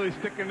 Well, they're really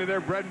sticking to their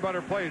bread and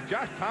butter plays.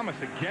 Josh Thomas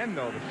again,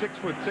 though, the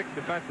 6'6"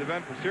 defensive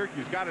end for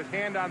Syracuse, got his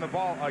hand on the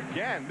ball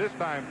again. This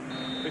time,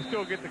 they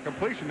still get the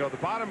completion, though. The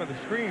bottom of the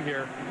screen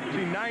here, you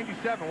see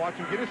 97. Watch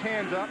him get his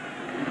hands up.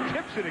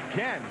 Tips it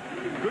again.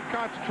 Good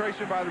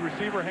concentration by the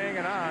receiver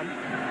hanging on.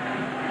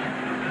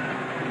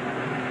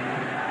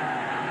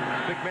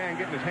 Big man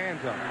getting his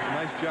hands up.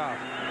 Nice job.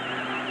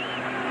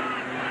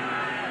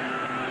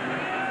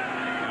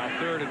 Now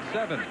 3rd and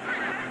 7.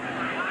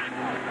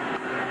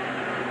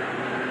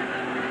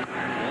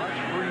 Watch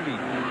Freemy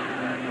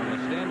from a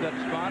stand-up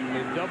spot.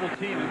 They double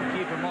team him,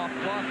 keep him off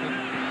Clausen,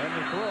 and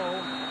the throw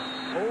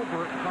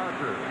over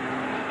Parker.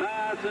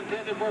 Pass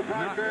intended for Parker.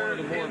 Not one of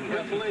the more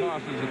impressive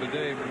tosses of the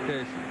day for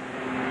Casey.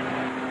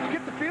 You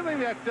get the feeling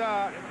that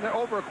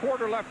over a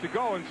quarter left to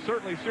go, and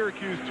certainly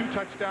Syracuse 2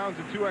 touchdowns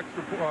and 2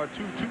 extra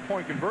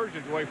two-point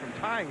conversions away from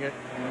tying it.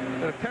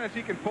 That if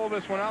Tennessee can pull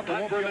this one out, there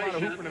won't be a lot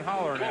of hooping and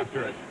hollering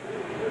after it.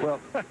 Well,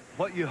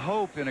 what you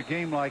hope in a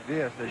game like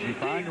this is you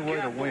find a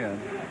way to win,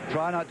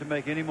 try not to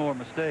make any more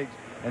mistakes,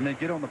 and then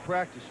get on the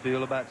practice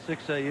field about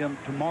 6 a.m.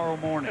 tomorrow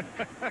morning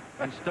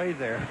and stay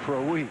there for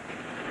a week.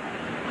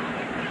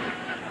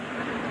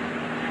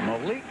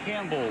 Malik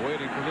Campbell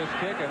waiting for this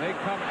kick, and they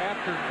come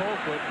after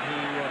Colquitt, who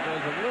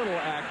does a little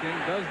acting,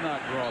 does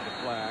not draw the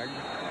flag.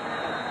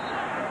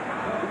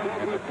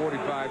 And the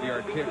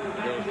 45-yard kick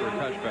goes for a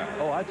touchback.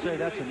 Oh, I'd say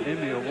that's an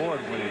Emmy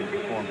Award-winning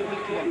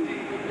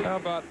performance. How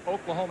about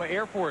Oklahoma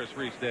Air Force,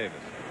 Reese Davis?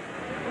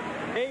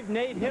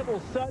 Nate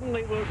Hibble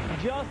suddenly looks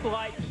just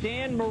like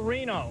Dan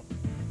Marino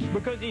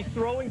because he's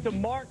throwing to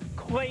Mark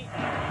Clayton,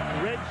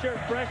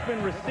 redshirt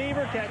freshman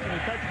receiver, catching a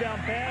touchdown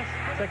pass.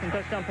 Second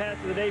touchdown pass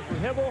of the day for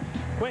Hibble.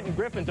 Quentin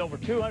Griffin's over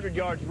 200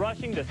 yards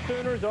rushing. The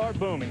Sooners are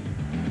booming.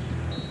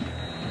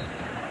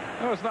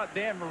 No, it's not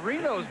Dan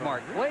Marino's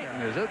Mark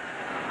Clayton, is it?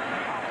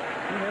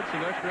 He had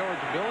some extra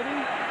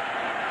eligibility.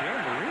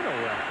 Dan Marino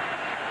left.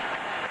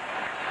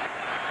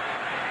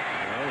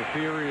 Well, the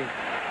theory of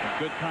a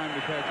good time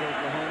to catch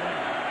Oklahoma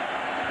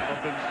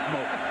up in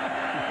smoke.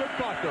 Good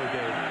thought, though,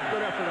 Dave.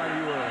 Good effort on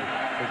you early.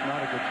 It's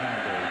not a good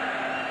time, Dave.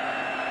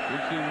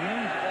 We've seen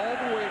Williams all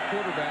the way at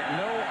quarterback.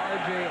 No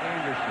R.J.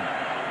 Anderson.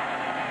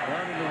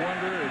 Starting to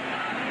wonder if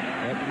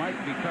that might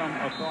become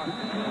a thought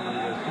for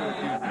the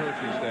Syracuse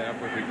coaching staff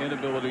with the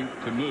inability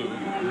to move.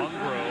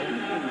 Mungro.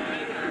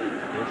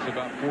 It's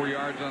about 4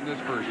 yards on this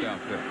first down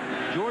pick.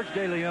 George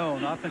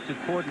DeLeon, offensive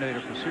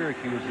coordinator for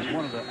Syracuse, is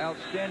one of the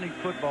outstanding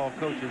football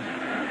coaches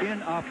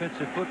in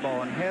offensive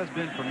football and has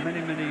been for many,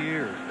 many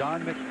years.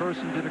 Don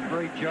McPherson did a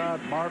great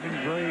job. Marvin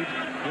Graves,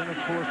 then, of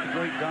course, the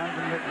great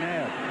Donovan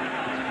McNabb.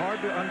 It's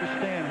hard to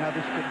understand how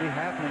this could be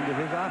happening to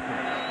his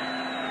offense.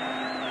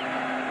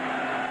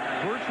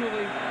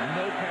 Virtually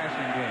no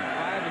passing game.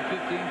 5 of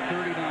 15,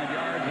 39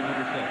 yards and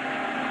interception.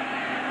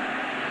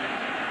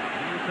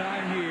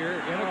 Time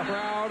here in a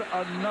crowd,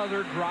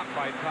 another drop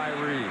by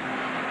Tyree.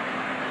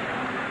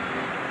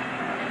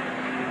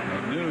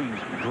 And Nunes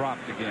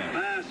dropped again.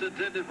 Pass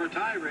intended for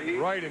Tyree.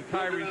 Right in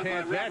Tyree's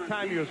hands. That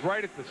time he was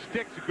right at the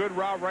sticks. A good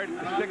route right at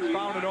the sticks.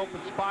 Found an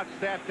open spot,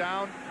 sat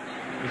down.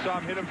 You saw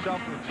him hit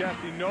himself in the chest.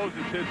 He knows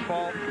it's his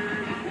fault.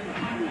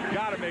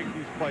 Got to make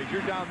these plays.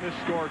 You're down this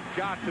score.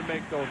 Got to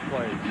make those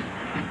plays.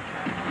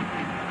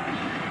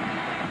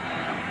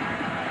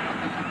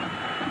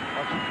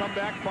 Come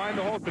back, find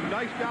the hole. It's a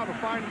nice job of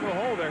finding the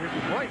hole there. Hits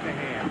it right in the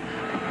hand.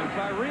 And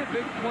Tyree, a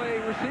big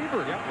play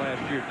receiver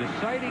last year.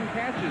 Deciding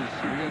catches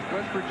against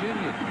West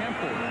Virginia,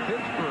 Temple,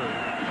 Pittsburgh.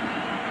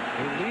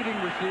 A leading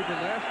receiver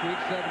last week,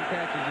 7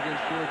 catches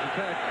against Georgia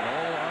Tech. And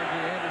all R.J.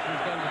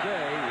 Anderson's done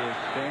today is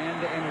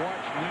stand and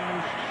watch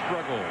Nunes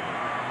struggle.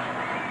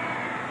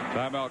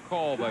 Timeout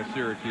call by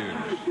Syracuse.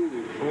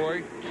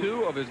 Troy,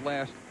 2 of his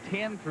last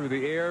 10 through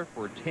the air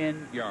for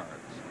 10 yards.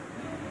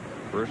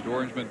 First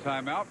Orangeman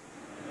timeout.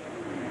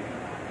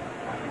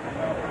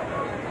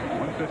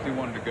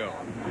 1:51 to go.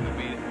 I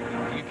mean,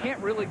 you can't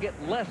really get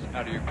less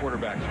out of your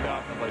quarterback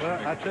spot unless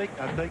well, I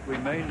think we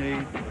may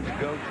need to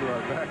go to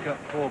our backup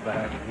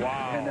fullback.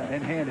 Wow.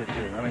 And hand it to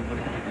him. I mean,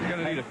 he's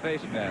going to need a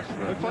face mask,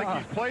 though. Looks like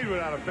he's played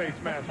without a face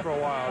mask for a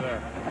while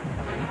there.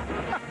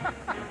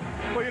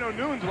 Well, you know,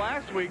 Nunes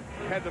last week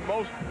had the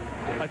most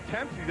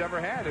attempts he's ever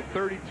had at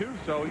 32,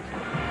 so he's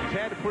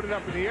had to put it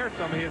up in the air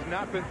some. He has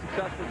not been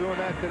successful doing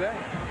that today.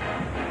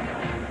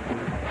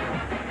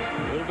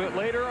 A little bit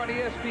later on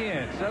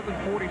ESPN,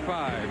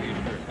 7:45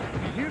 Eastern.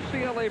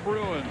 UCLA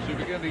Bruins, who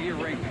begin the year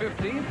ranked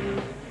 15th.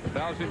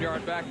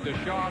 1,000-yard back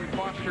Deshaun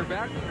Foster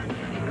back.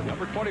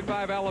 Number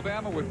 25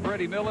 Alabama with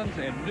Freddie Millens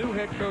and new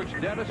head coach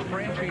Dennis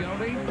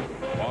Francione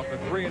off a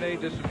 3-8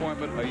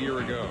 disappointment a year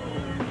ago.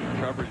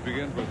 Coverage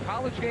begins with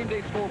College Game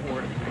Day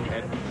scoreboard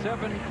at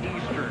 7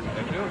 Eastern.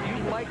 And Bill, you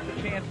like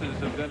the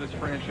chances of Dennis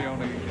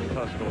Francione in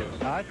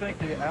Tuscaloosa? I think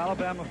the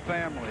Alabama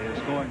family is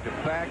going to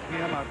back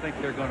him. I think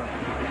they're going to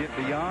get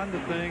beyond the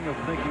thing of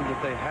thinking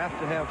that they have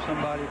to have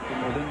somebody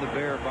from within the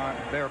Bear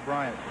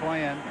Bryant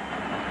clan.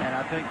 And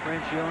I think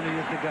Francione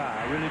is the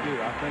guy. I really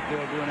do. I think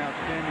they'll do an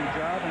outstanding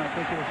job, and I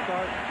think it'll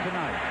start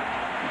tonight.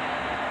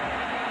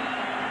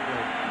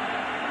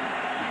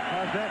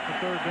 How's that for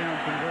third down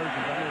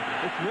conversions? I mean,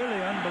 it's really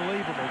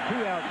unbelievable.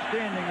 2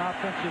 outstanding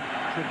offensive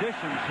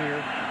traditions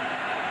here.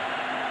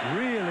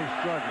 Really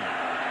struggling.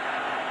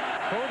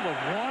 Total of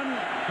 1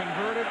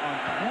 converted on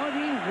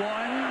 21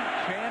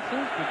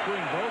 chances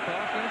between both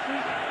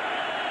offenses.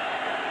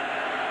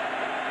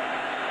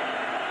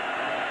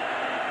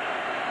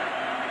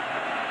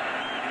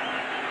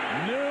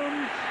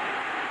 Nunes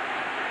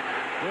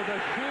with a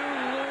shoe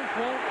loop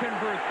won't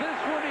convert this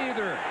one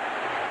either.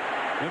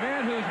 The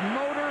man whose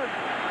motor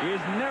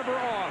is never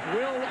off,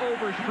 Will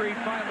Overstreet,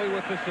 finally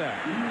with the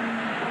sack.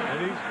 And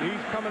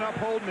he's coming up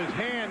holding his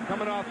hand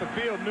coming off the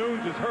field.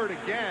 Nunes is hurt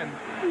again.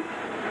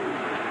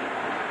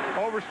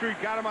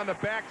 Overstreet got him on the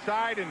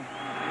backside and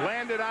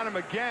landed on him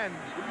again.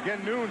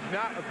 Again, Nunes,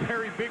 not a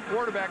very big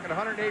quarterback at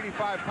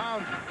 185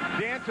 pounds,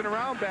 dancing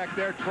around back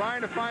there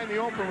trying to find the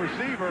open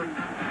receiver.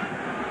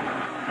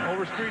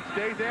 Overstreet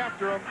stays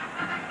after him.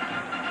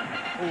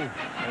 Ooh.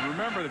 And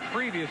remember, the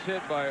previous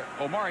hit by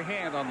Omari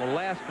Hand on the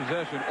last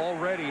possession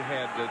already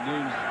had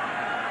Nunes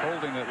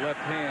holding that left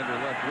hand or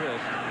left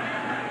wrist.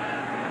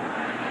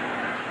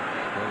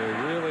 So they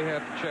really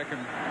have to check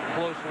him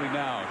closely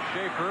now.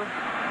 Schaefer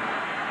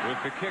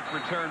with the kick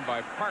returned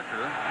by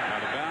Parker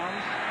out of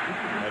bounds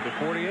at the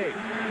 48.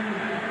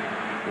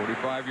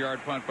 45-yard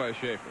punt by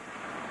Schaefer.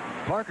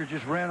 Parker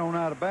just ran on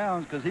out of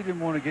bounds because he didn't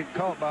want to get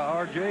caught by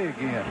R.J.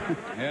 again.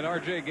 And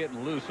R.J.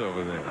 getting loose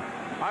over there.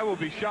 I will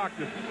be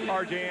shocked if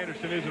R.J.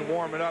 Anderson isn't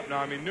warming up now.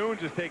 I mean,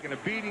 Nunes is taking a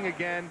beating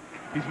again.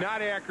 He's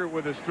not accurate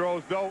with his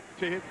throws, though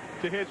to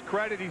his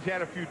credit, he's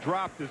had a few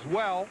drops as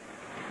well.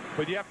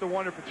 But you have to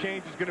wonder if a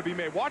change is going to be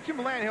made. Watch him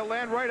land. He'll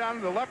land right on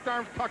him. The left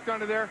arm's tucked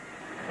under there.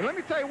 And let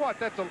me tell you what,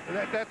 that's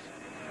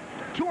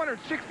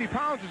 260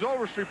 pounds is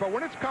Overstreet, but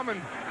when it's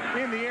coming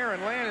in the air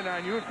and landing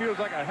on you, it feels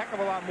like a heck of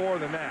a lot more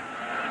than that.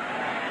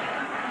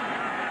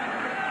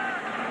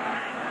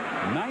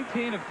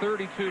 19 of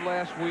 32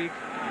 last week,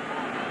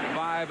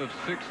 5 of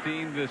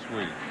 16 this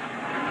week.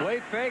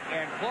 Play fake,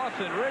 and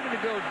Clausen ready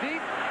to go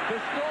deep to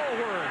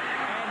Stallworth,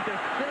 and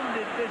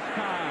defended this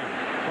time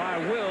by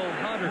Will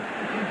Hunter.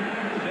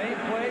 Same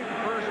play,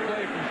 first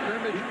play from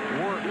scrimmage,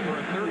 worked for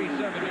a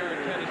 37-yard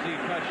Tennessee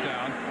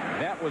touchdown.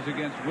 That was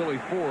against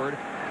Willie Ford.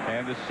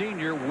 And the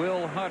senior,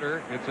 Will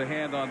Hunter, gets a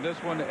hand on this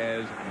one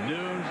as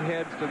Nunes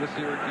heads to the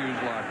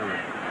Syracuse locker room.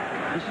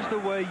 This is the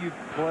way you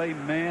play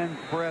man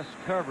press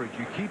coverage.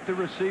 You keep the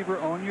receiver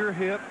on your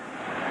hip.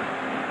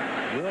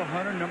 Will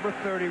Hunter, number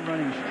 30,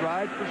 running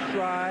stride for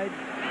stride.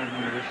 And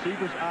when the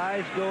receiver's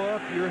eyes go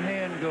up, your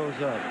hand goes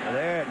up.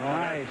 There,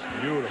 nice.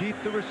 Beautiful.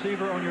 Keep the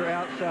receiver on your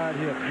outside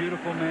hip.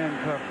 Beautiful man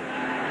coverage.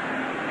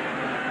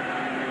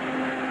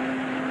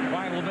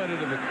 Final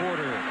minute of the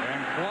quarter,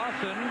 and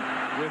Clausen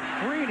with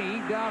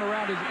Freeney down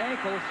around his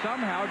ankle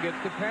somehow gets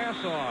the pass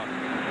off,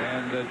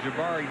 and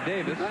Jabari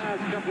Davis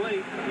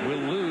will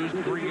lose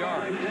 3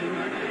 yards.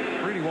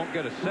 Freeney won't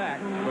get a sack,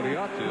 but he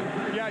ought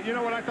to. Yeah, you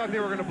know what? I thought they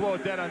were going to blow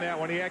it dead on that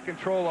one. He had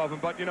control of him,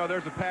 but you know,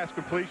 there's a pass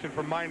completion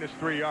for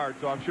 -3 yards,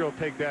 so I'm sure he'll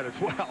take that as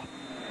well.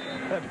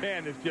 That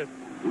man is just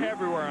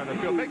everywhere on the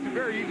field. Makes it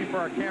very easy for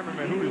our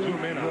cameraman who to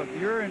zoom in on. Look,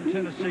 you're in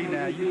Tennessee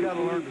now. You've got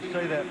to learn to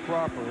say that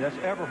properly. That's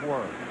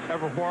everywhere.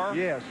 Everywhere?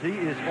 Yes, he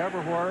is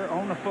everywhere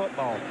on the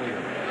football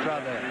field. Try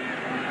that.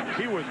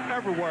 He was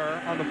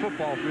everywhere on the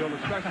football field,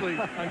 especially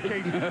on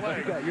Casey's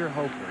play. You're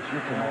hopeless.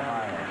 You're from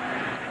Ohio.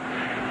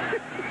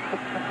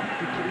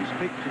 You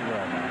speak too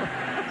well now.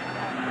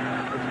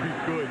 Let's be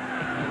good.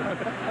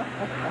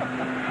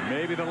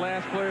 Maybe the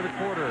last play of the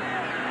quarter.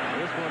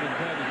 This one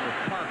intended for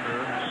Parker.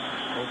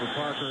 Over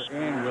Parker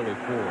and Willie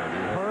Ford.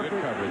 Perfect,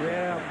 good coverage.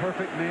 Yeah,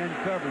 perfect man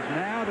coverage.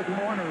 Now the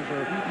corners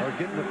are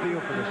getting the feel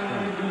for this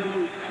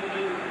thing.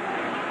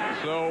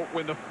 So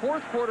when the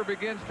fourth quarter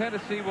begins,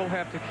 Tennessee will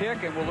have to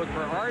kick, and we'll look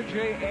for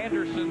R.J.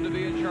 Anderson to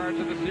be in charge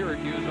of the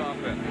Syracuse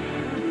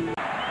offense.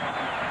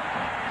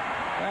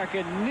 Back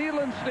at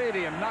Neyland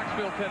Stadium,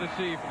 Knoxville,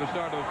 Tennessee, for the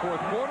start of the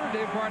fourth quarter.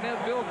 Dave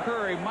Barnett, Bill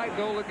Curry, Mike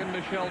Golick, and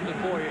Michelle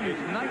DeFoy.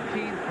 It's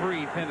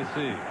 19-3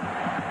 Tennessee.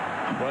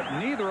 But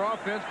neither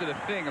offense did a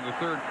thing in the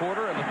third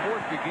quarter, and the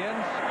fourth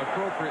begins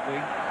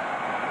appropriately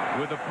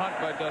with a punt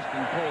by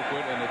Dustin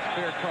Colquitt, and it's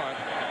fair caught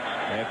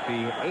at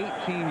the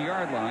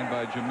 18-yard line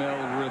by Jamel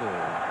Riddle.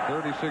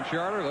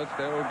 36-yarder. Let's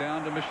go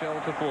down to Michelle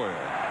Tafoya.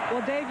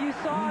 Well, Dave, you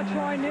saw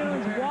Troy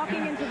Nunes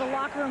walking into the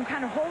locker room,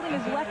 kind of holding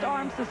his left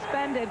arm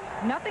suspended.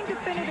 Nothing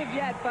definitive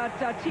yet, but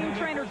team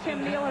trainer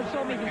Tim Neal has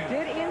told me he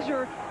did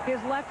injure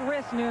his left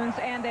wrist, Nunes,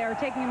 and they are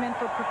taking him in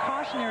for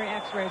precautionary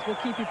x-rays. We'll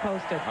keep you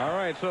posted. All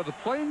right, so the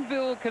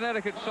Plainville,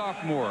 Connecticut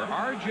sophomore,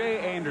 R.J.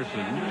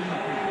 Anderson,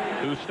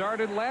 who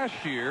started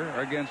last year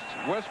against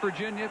West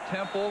Virginia,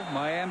 Temple,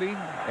 Miami,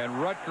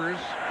 and Rutgers,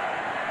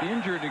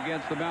 injured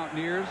against the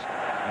Mountaineers.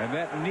 And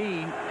that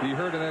knee he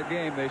heard in that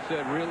game, they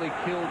said, really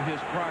killed his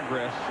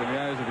progress in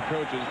the eyes of the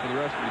coaches for the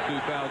rest of the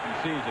 2000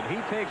 season.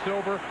 He takes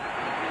over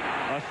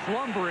a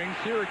slumbering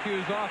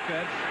Syracuse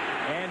offense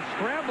and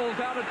scrambles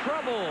out of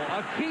trouble.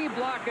 A key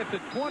block at the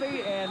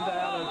 20, and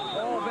out of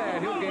all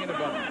that, he'll gain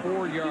about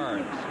 4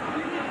 yards.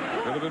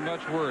 Could have been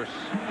much worse.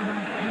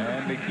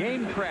 And the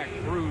game tracked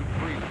through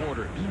 3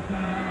 quarters.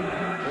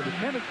 For the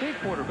Tennessee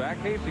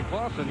quarterback, Casey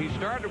Clausen, he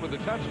started with a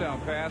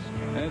touchdown pass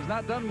and has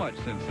not done much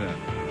since then.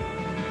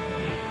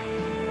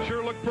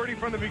 Sure looked pretty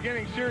from the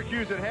beginning.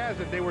 Syracuse, it has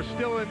it. They were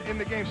still in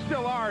the game,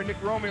 still are. Nick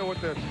Romeo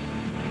with the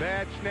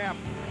bad snap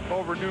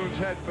over Nunes'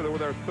 head with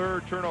their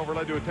third turnover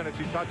led to a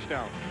Tennessee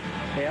touchdown.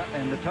 Yeah,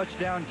 and the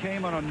touchdown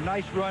came on a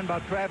nice run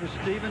by Travis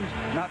Stevens.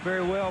 Not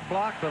very well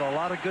blocked, but a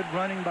lot of good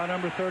running by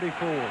number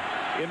 34.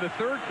 In the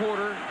third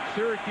quarter,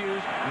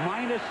 Syracuse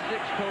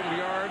 -6 total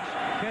yards.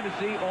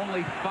 Tennessee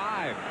only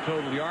 5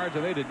 total yards,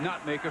 and they did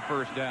not make a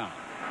first down.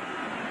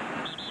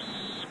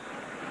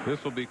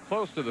 This will be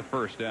close to the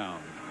first down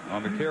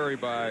on the carry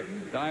by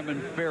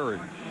Diamond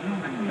Farage.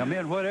 Now,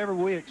 men, whatever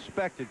we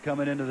expected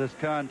coming into this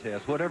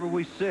contest, whatever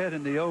we said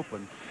in the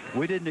open,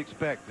 we didn't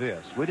expect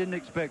this. We didn't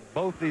expect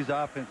both these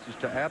offenses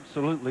to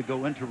absolutely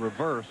go into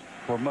reverse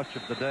for much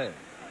of the day.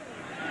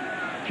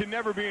 Can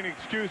never be an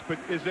excuse, but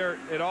is there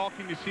at all,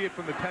 can you see it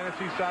from the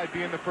Tennessee side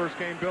being the first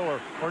game, Bill,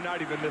 or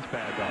not even this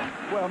bad, though?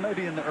 Well,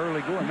 maybe in the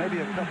early going, maybe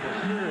a couple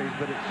of series,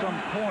 but at some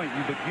point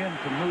you begin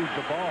to move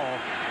the ball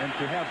and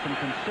to have some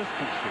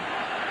consistency.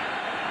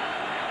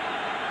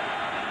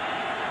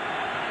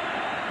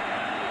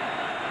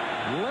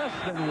 Less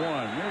than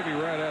one, maybe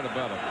right at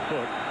about a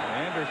foot.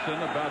 Anderson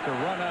about to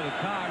run out of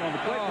time on the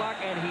play clock,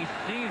 and he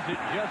sees it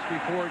just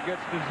before it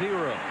gets to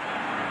 0.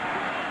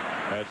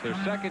 That's their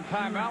second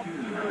timeout.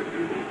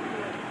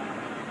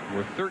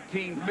 With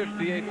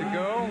 13:58 to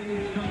go.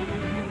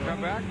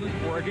 Come back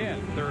for, again,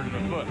 3rd and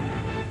a foot.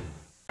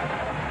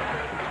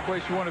 It's the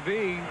place you want to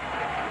be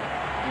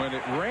when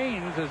it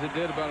rains, as it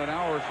did about an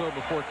hour or so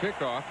before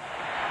kickoff.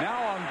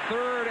 Now on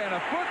 3rd and a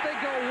foot, they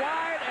go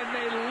wide, and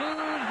they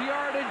lose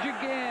yardage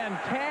again.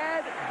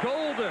 Tad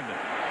Golden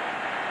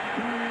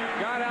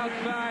got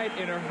outside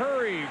in a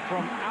hurry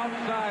from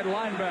outside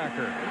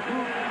linebacker.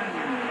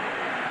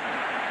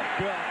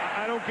 Bill,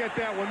 I don't get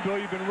that one, Bill.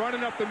 You've been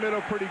running up the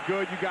middle pretty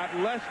good. You got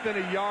less than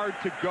a yard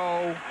to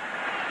go.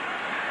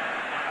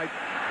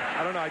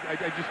 I don't know.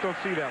 I just don't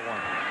see that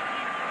one.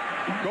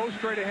 Go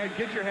straight ahead,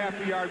 get your half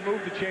a yard,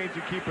 move the chains,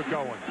 and keep it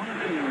going.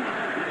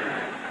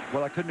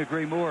 Well, I couldn't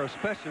agree more,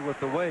 especially with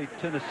the way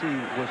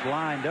Tennessee was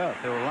lined up.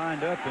 They were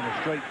lined up in a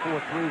straight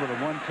 4-3 with a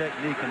 1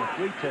 technique and a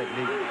 3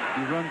 technique.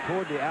 You run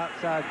toward the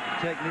outside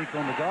technique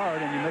on the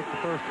guard, and you make the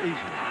first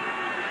easy.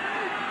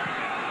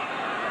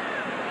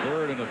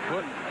 3rd and a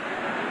foot.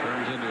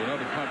 Turns into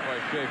another punt by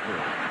Schaefer.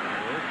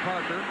 There's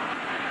Parker.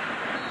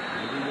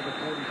 Maybe with a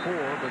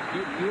 44, but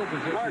good field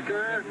position.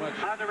 Parker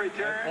much on the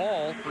return. at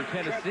all for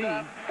Tennessee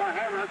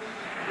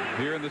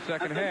here in the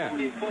second half.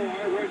 24,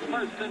 where it's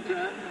 1st and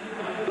 10.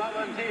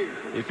 Volunteer.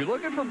 If you're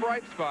looking for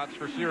bright spots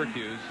for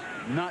Syracuse,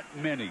 not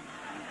many.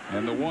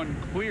 And the one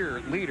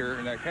clear leader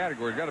in that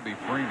category has got to be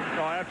Freeman.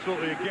 Oh,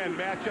 absolutely. Again,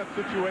 matchup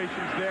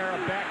situations there. A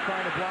back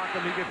trying to block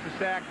him. He gets the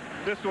sack.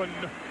 This one,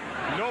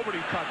 nobody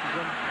touches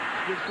him.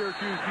 Give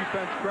Syracuse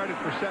defense credit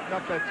for setting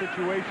up that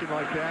situation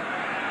like that.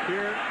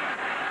 Here,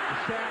 the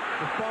sack,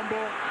 the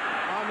fumble,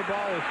 on the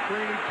ball is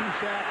screening, 2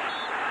 sacks,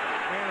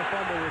 and a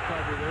fumble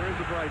recovery. There is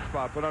a bright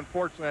spot, but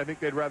unfortunately, I think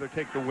they'd rather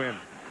take the win.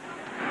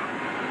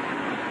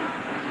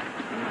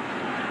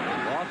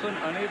 Lawson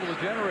unable to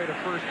generate a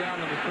first down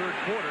in the 3rd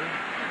quarter.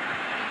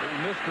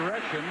 In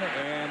misdirection,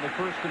 and the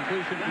first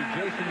completion to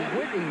Jason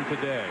Witten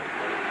today.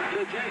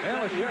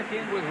 And let's check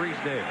in with Reese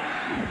Davis.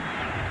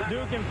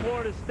 Duke and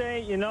Florida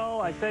State, you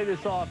know, I say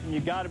this often, you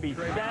got to be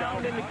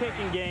sound in the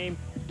kicking game,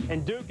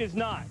 and Duke is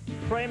not.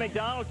 Trey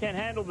McDonald can't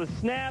handle the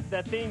snap.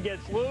 That thing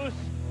gets loose.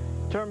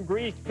 Term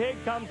greased pig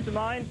comes to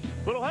mind.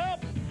 Little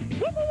help. Woo,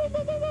 woo, woo,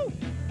 woo, woo, woo.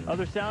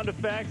 Other sound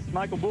effects.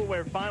 Michael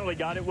Boulware finally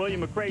got it.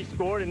 William McRae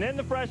scored, and then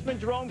the freshman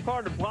Jerome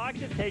Carter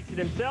blocks it, takes it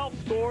himself,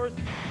 scores.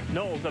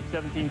 Knowles up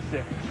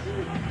 17-6.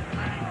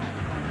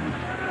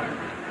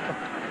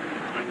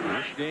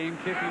 This game,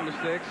 kicking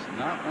mistakes,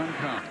 not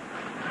uncommon.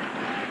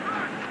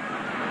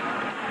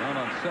 Run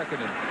on 2nd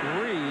and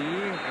 3,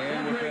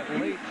 and with that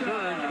late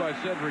surge by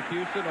Cedric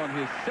Houston on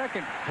his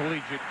second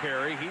collegiate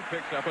carry, he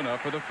picks up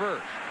enough for the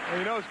first. Well,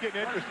 you know, it's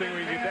getting interesting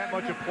when you get that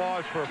much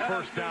applause for a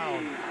first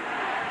down.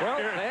 Well,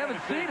 they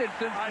haven't seen it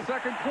since the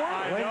 2nd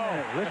quarter. Wait a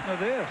minute, listen to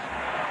this.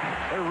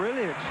 They're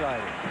really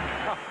excited.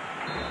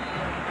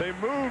 They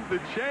moved the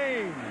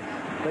chains.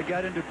 They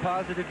got into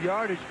positive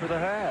yardage for the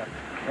half.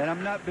 And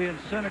I'm not being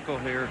cynical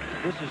here.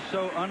 This is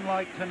so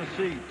unlike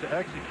Tennessee to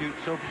execute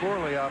so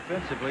poorly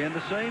offensively. And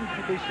the same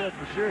could be said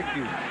for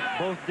Syracuse.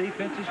 Both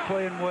defenses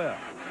playing well.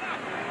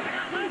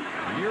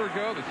 A year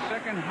ago, the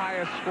 2nd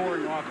highest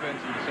scoring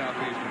offense in the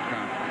Southeastern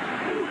Conference.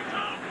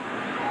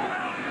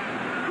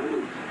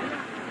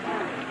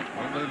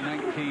 Only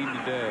 19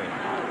 today.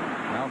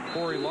 Now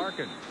Corey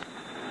Larkins.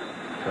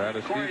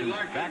 Travis Stevens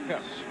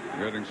backups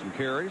getting some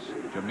carries.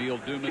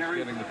 Jameel Dumas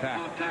getting the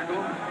tackle.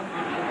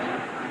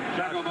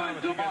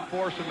 Again,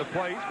 forcing the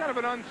play. He's kind of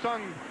an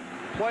unsung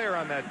player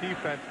on that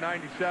defense,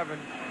 97.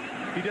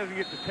 He doesn't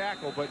get the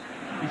tackle, but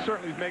he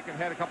certainly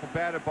had a couple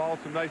batted balls,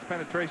 some nice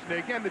penetration.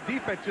 Again, the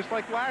defense, just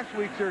like last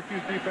week,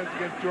 Syracuse defense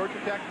against Georgia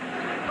Tech,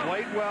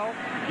 played well,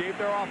 gave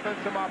their offense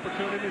some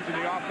opportunities, and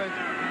the offense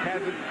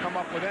hasn't come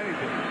up with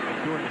anything.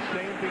 Doing the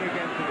same thing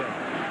again today.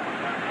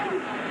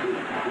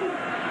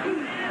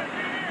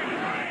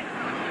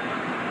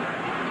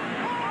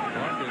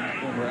 Larkins,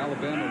 former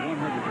Alabama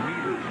 100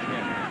 meters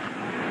champion.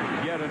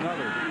 Yet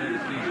another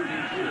Tennessee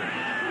speedster.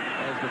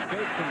 As the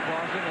fake from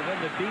Clausen, and then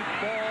the deep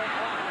ball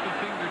off the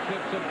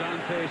fingertips of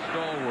Dante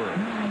Stallworth.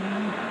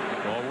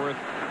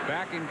 Stallworth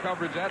back in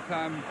coverage that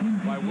time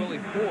by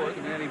Willie Ford,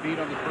 the man he beat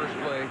on the first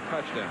play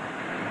touchdown.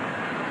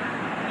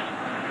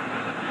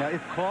 Now,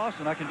 if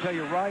Clausen, I can tell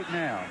you right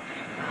now,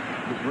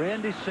 with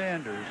Randy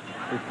Sanders,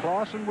 if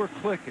Clausen were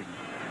clicking,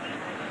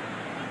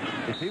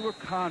 if he were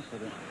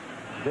confident,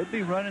 they'd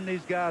be running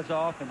these guys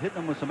off and hitting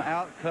them with some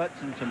out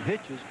cuts and some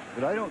hitches,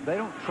 but they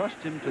don't trust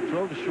him to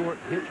throw the short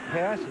hitch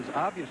passes,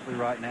 obviously,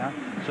 right now,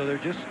 so they're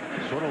just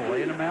sort of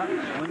laying them out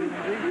and swinging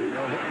them deep.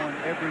 They'll hit one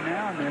every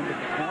now and then, but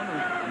the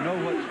corners know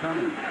what's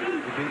coming.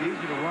 It'd be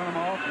easy to run them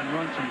off and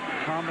run some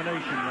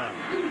combination runs.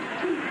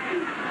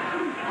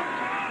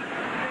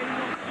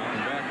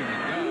 Back in the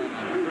gun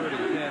on 3rd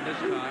and 10 this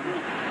time.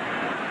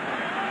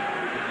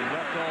 He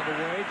left all the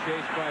way,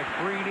 chased by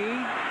Freeney.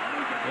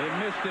 They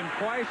missed him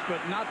twice, but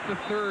not the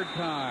 3rd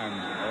time.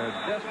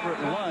 A desperate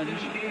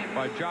lunge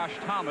by Josh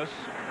Thomas.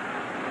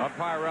 Up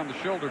high around the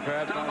shoulder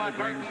pads. Finally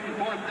brings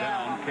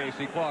down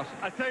Casey Clausen.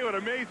 I tell you what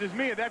amazes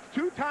me, and that's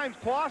 2 times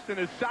Clausen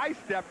has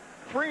sidestepped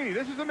Freeney.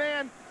 This is a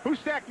man who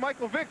sacked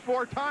Michael Vick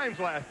 4 times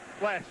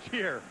last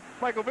year.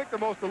 Michael Vick, the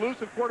most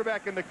elusive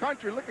quarterback in the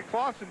country. Look at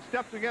Clausen,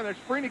 steps again. There's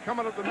Freeney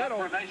coming up the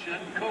middle.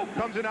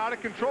 Comes in out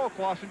of control.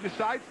 Clausen just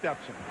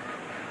sidesteps him.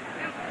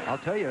 I'll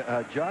tell you,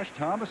 Josh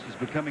Thomas is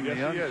becoming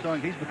the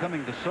unsung. He's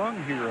becoming the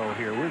sung hero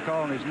here. We're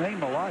calling his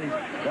name a lot.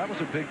 That was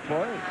a big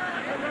play.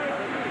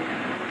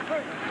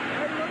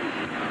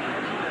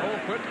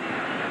 Colquitt,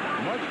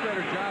 much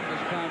better job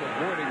this time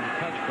avoiding the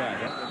touchback.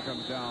 That one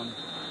comes down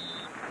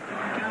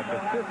at the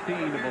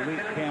 15 of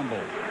Elite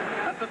Campbell.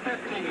 At the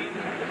 15.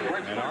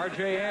 And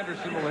R.J.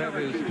 Anderson will have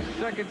his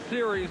 2nd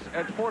series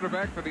at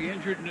quarterback for the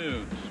injured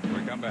Nunes.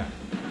 When we come back.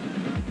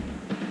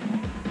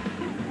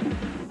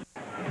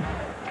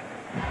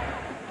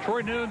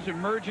 Troy Nunes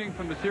emerging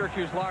from the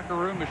Syracuse locker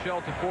room.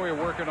 Michelle Tafoya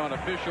working on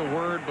official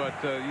word, but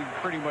you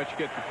pretty much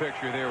get the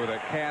picture there with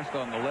that cast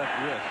on the left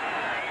wrist.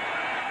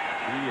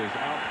 He is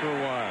out for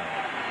a while.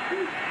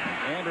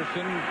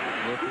 Anderson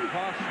with the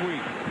toss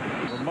sweep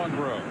for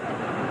Munro.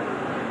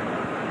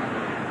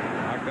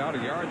 Knocked out a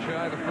yard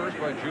shy of the first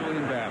by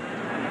Julian Babbitt.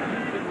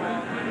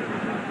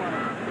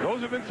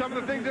 Those have been some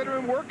of the things that have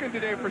been working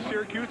today for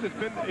Syracuse.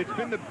 It's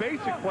been the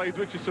basic plays,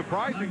 which is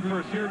surprising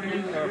for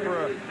Syracuse,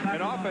 for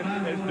an offense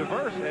as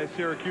diverse as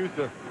Syracuse.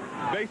 The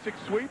basic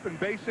sweep and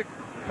basic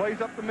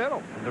plays up the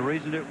middle. And the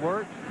reason it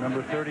worked,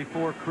 number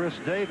 34, Chris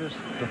Davis,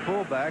 the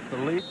fullback, the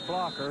lead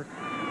blocker,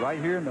 right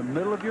here in the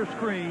middle of your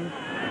screen,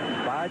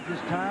 bides his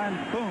time,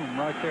 boom,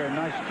 right there,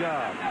 nice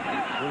job.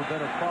 A little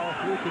better follow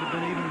through, could have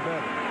been even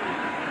better.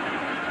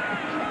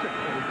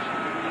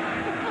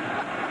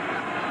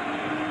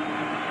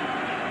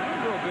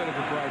 Bit of a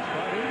bright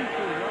spot,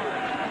 84 yards,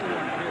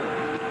 21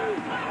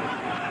 carries.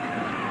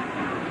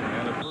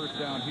 And a first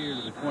down here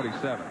to the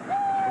 27.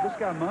 Well, this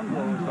guy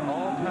Munro is the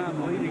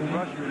all-time leading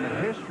rusher in the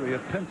history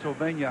of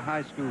Pennsylvania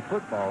high school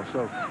football.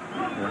 So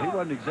he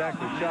wasn't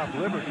exactly chopped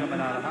liver coming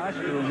out of high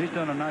school, and he's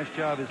done a nice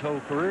job his whole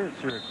career at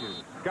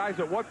Syracuse. Guys,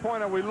 at what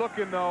point are we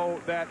looking,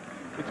 though, that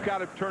it's got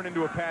to turn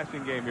into a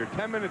passing game here?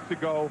 10 minutes to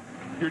go.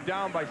 You're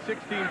down by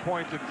 16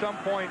 points. At some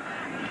point,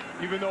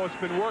 even though it's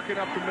been working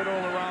up the middle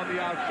and around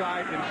the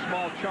outside in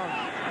small chunks,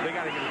 they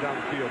got to get it down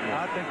the field more.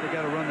 I think they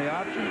got to run the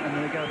option, and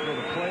then they got to throw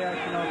the play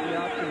action off the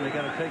option, and they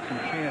got to take some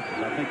chances.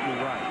 I think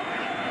you're right.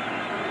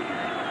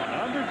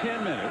 Under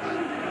 10 minutes.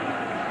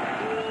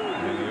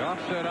 And the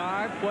offset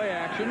eye, play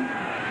action.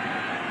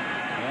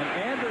 And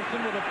Anderson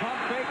with a pump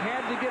fake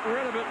had to get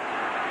rid of it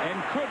and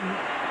couldn't.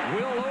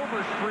 Will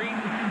Overstreet,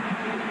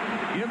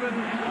 given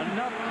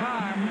enough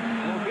time,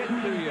 will get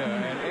to you.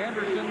 And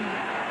Anderson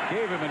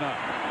gave him enough.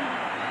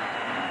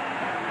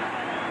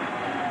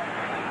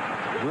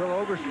 Will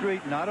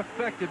Overstreet not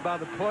affected by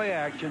the play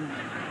action.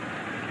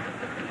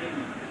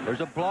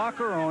 There's a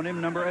blocker on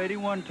him, number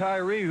 81,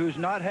 Tyree, who's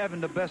not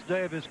having the best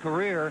day of his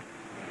career.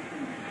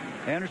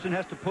 Anderson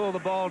has to pull the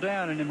ball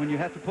down, and then when you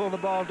have to pull the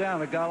ball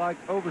down, a guy like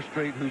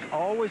Overstreet, who's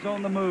always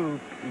on the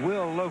move,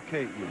 will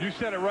locate you. You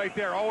said it right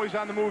there, always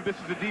on the move. This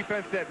is a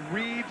defense that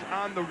reads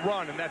on the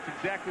run, and that's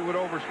exactly what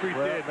Overstreet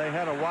did. They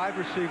had a wide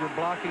receiver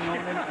blocking on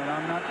him, and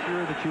I'm not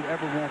sure that you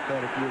ever want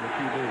that if you're the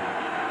QB.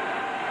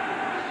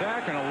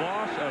 Sack and a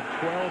loss of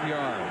 12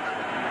 yards.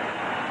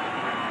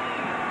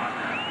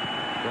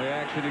 Play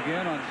action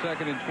again on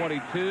 2nd and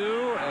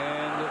 22,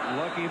 and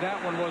lucky that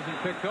one wasn't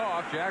picked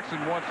off. Jackson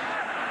wants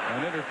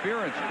an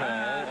interference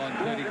call on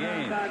Teddy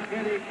Gaines.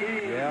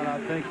 Yeah, and I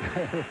think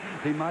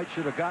he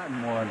should have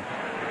gotten one.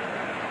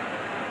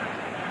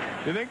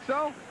 You think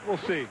so? We'll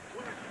see.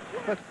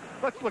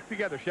 Let's look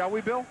together, shall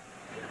we, Bill?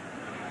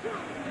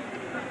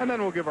 And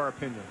then we'll give our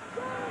opinion.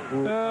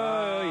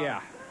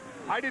 Yeah.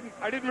 I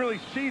didn't really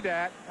see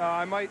that.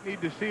 I might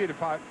need to see it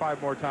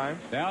five more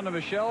times. Down to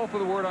Michelle for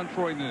the word on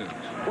Troy Nunes.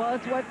 Well,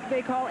 it's what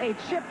they call a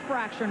chip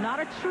fracture, not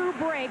a true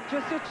break,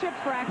 just a chip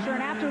fracture.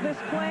 And after this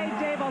play,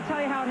 Dave, I'll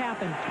tell you how it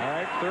happened. All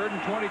right, 3rd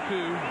and 22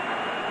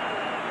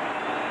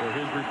 for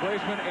his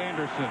replacement,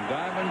 Anderson.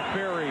 Diamond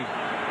Ferry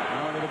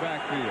out of the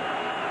backfield.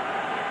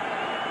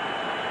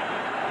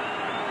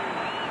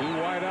 2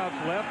 wideouts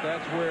left.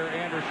 That's where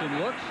Anderson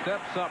looks,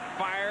 steps up,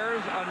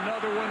 fires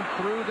another one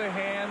through the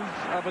hands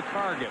of a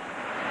target.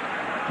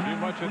 Too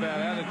much of that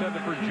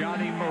unintended for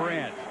Johnny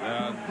Morant.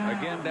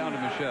 Again, down to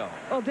Michelle.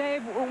 Well,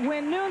 Dave,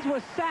 when Nunes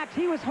was sacked,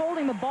 he was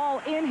holding the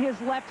ball in his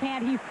left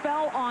hand. He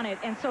fell on it,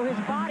 and so his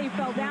body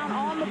fell down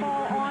on the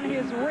ball on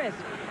his wrist.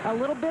 A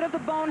little bit of the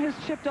bone has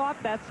chipped off.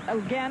 That's,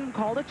 again,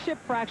 called a chip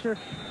fracture.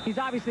 He's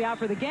obviously out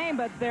for the game,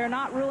 but they're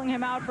not ruling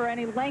him out for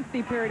any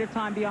lengthy period of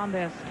time beyond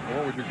this.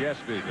 What would your guess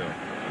be, Bill?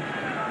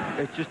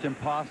 It's just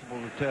impossible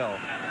to tell.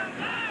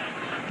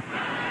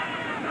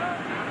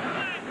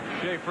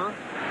 Schaefer.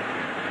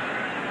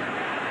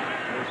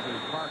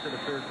 Versus Parker to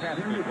third pass,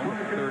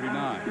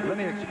 39. Let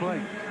me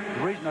explain.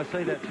 The reason I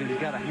say that is he's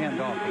got a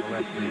handoff to the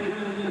left knee.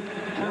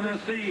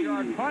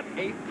 46-yard punt,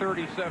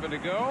 8:37 to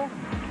go.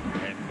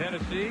 And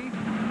Tennessee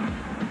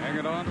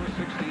hanging on to a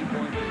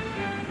 16-point lead.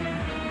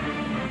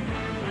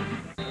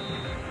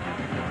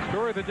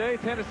 Story of the day,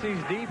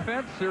 Tennessee's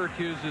defense,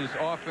 Syracuse's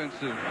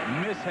offensive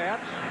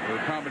mishaps, or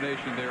a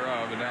combination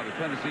thereof, and now the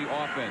Tennessee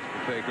offense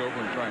will take over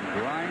and try and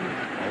grind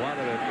a lot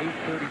of that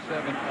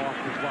 8:37 off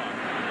the clock,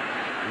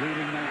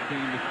 leading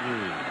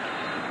 19-3.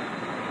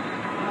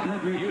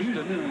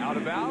 Houston out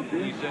of bounds.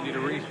 We send you to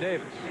Reese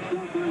Davis.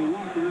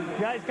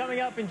 Guys,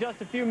 coming up in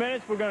just a few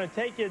minutes, we're going to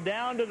take you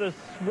down to the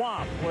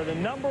Swamp, where the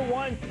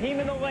 #1 team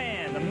in the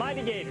land, the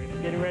Mighty Gators,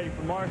 getting ready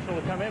for Marshall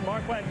to come in.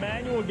 Marquette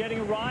Manuel getting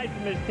a ride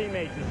from his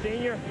teammates. The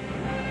senior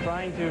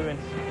trying to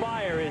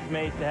inspire his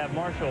mates to have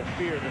Marshall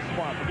fear the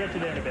Swamp. We'll get you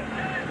there in a bit.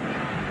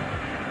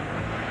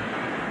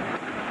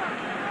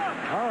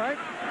 All right.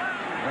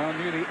 Well,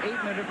 near the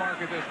 8-minute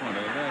mark at this one,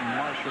 and then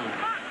Marshall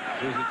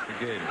visits the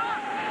Gators.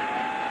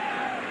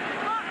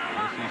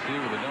 SEC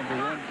with the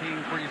 #1 team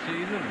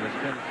preseason, and this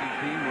Tennessee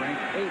team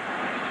ranked 8th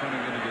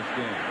coming into this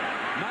game.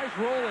 Nice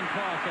rolling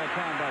toss that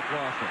time by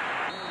Clausen.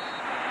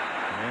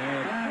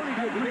 And pretty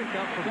good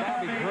pickup for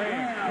Bobby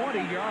Graham,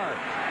 20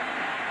 yards.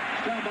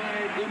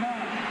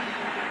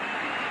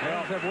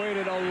 Fans have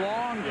waited a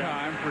long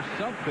time for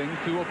something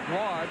to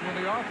applaud when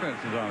the offense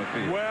is on the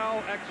field.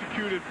 Well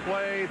executed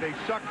play. They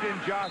sucked in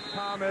Josh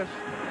Thomas,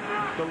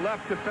 the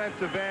left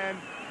defensive end.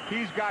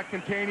 He's got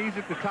contained. He's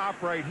at the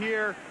top right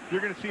here.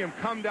 You're going to see him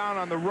come down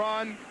on the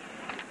run.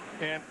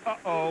 And,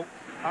 uh-oh,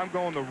 I'm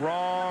going the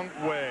wrong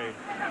way.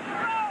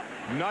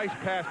 Nice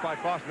pass by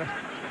Clausen. That's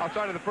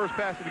outside of the first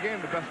pass of the game,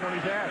 the best one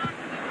he's had.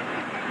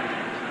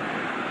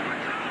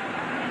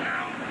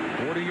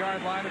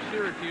 40-yard line of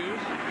Syracuse.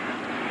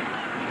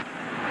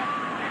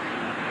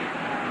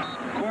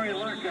 Corey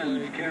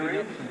Larkins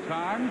carries. Some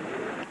time.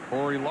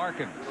 Corey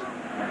Larkins.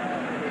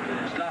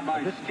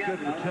 This is good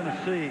for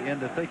Tennessee,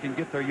 and that they can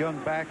get their young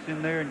backs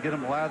in there and get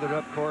them lathered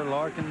up. Corey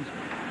Larkins,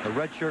 a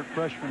redshirt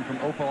freshman from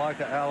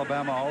Opelika,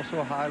 Alabama,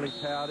 also highly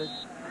touted.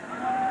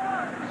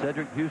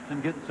 Cedric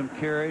Houston getting some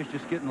carries,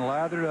 just getting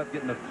lathered up,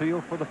 getting a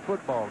feel for the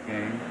football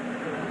game,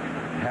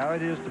 how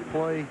it is to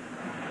play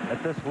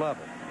at this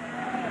level.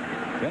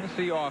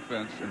 Tennessee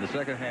offense in the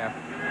second half,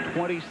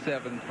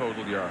 27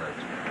 total yards.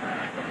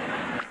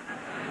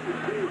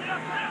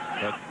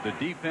 But the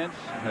defense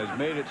has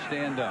made it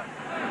stand up.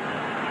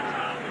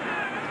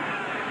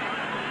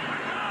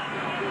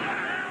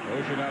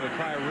 Motion out of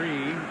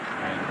Tyree,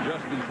 and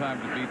just in time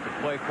to beat the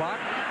play clock.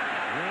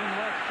 Green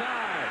left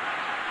side.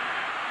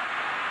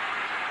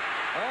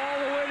 All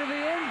the way to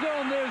the end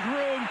zone. There's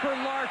room for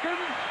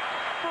Larkins.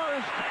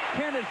 First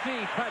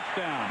Tennessee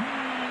touchdown.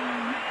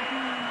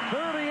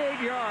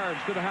 38 yards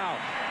to the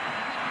house.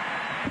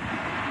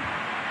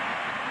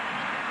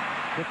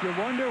 If you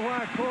wonder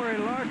why Corey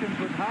Larkins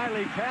was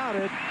highly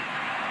touted,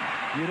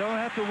 you don't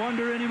have to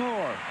wonder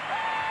anymore.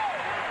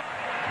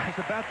 It's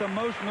about the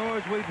most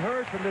noise we've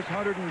heard from this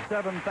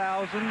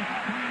 107,000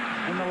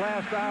 in the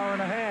last hour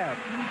and a half.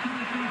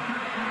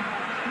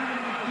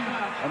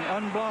 An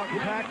unblocked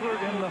tackler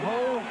in the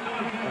hole,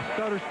 a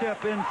stutter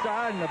step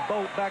inside, and a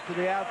bolt back to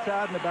the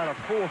outside, and about a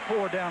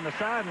 4-4 down the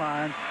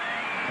sideline.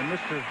 And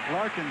Mr.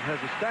 Larkins has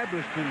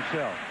established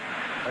himself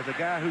as a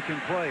guy who can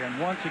play. And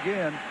once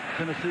again,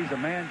 Tennessee's a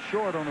man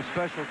short on a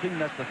special team.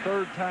 That's the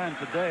third time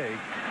today.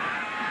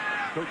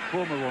 Coach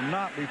Fulmer will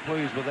not be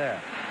pleased with that.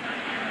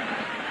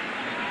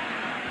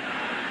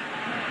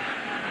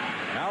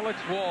 Alex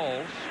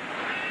Walls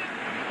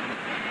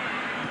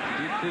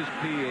keeps his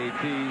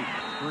PAT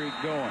streak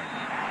going.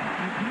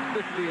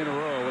 50 in a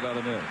row without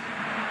a miss.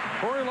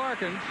 Corey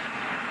Larkins,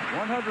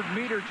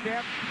 100-meter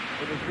champ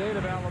for the state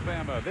of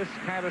Alabama. This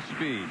kind of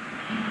speed.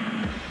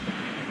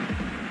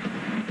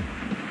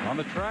 On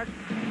the track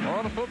or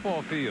on the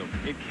football field,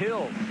 it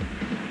kills.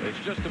 It's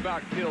just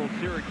about killed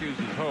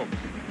Syracuse's hopes.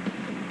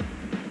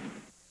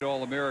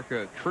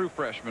 All-America true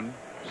freshman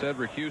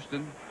Cedric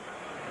Houston,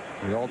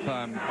 the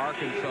all-time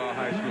Arkansas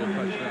high school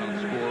touchdown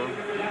scorer.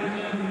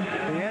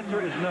 The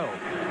answer is no.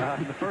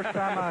 The first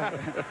time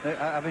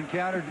I've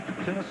encountered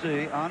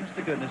Tennessee, honest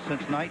to goodness,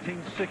 since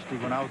 1960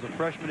 when I was a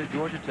freshman at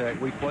Georgia Tech.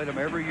 We played them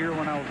every year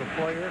when I was a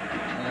player,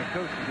 and I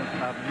coached them.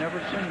 I've never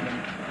seen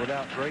them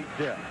without great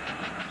depth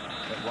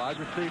at wide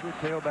receiver,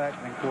 tailback,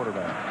 and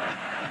quarterback.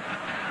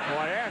 Well,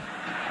 I asked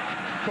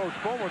Coach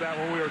Fulmer that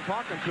when we were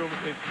talking to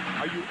him.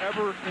 Are you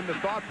ever in the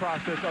thought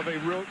process of a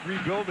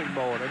rebuilding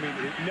mode? I mean,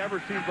 it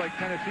never seems like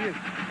Tennessee is.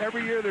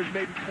 Every year there's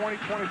maybe 20,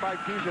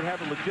 25 teams that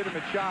have a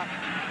legitimate shot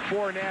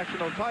for a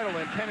national title,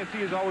 and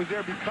Tennessee is always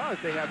there because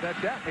they have that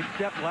depth.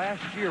 Except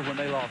last year when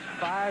they lost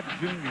 5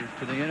 juniors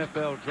to the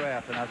NFL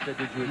draft, and I said,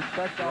 did you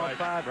expect all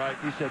 5? Right.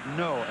 He said,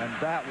 no, and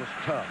that was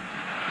tough.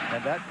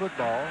 And that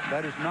football,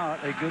 that is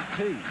not a good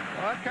team.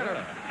 Well, that kind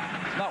of,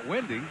 It's not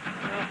windy.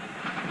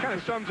 kind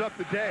of sums up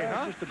the day,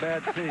 huh? It's just a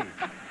bad team.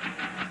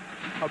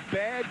 A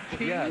bad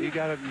tee? Yeah, you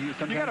got a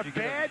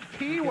bad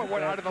tee?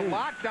 What, out of the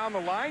lock down the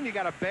line, you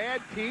got a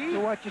bad tee?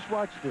 So just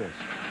watch this.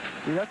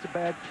 See, that's a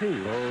bad tee.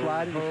 It's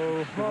sliding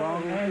the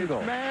wrong angle.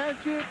 It's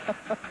magic.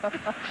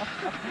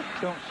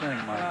 Don't sing,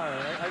 Mike.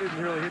 I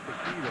didn't really hit the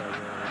key there.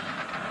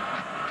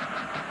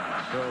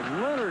 So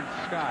Leonard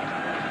Scott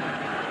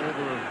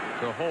over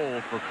the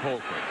hole for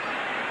Colquitt.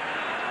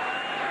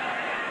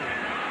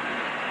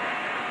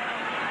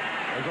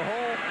 There's a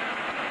hole.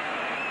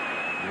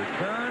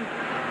 Return.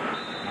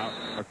 Out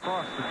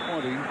across the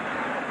 20.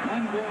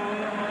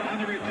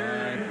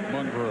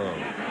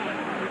 Mungrove.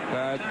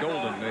 Thad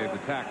Golden made the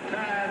tackle.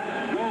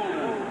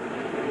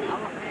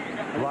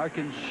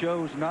 Larkins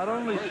shows not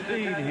only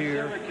speed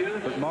here,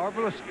 but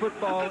marvelous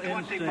football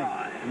instinct.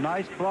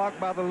 Nice block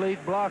by the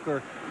lead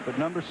blocker, but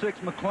number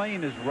 6,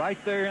 McLean, is right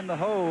there in the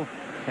hole,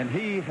 and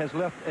he has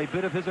left a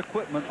bit of his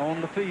equipment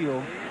on the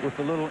field with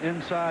a little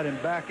inside and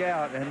back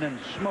out, and then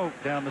smoke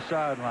down the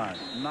sideline.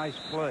 Nice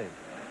play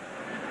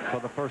for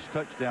the first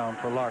touchdown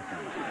for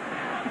Larkins.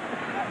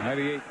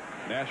 98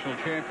 national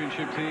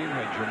championship team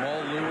had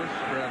Jamal Lewis,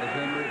 Travis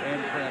Henry,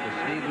 and Travis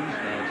Stevens.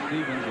 Now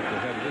Stevens at the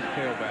head of this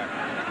tailback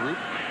group.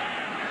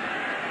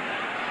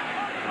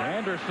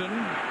 Anderson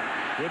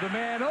with a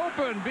man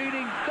open,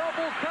 beating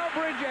double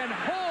coverage, and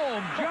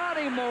home.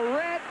 Johnny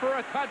Morant for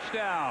a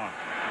touchdown.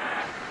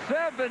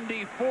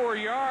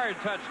 74-yard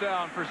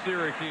touchdown for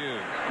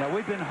Syracuse. Now,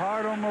 we've been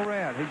hard on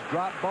Morant. He's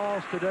dropped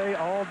balls today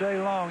all day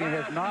long. He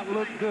has not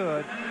looked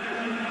good.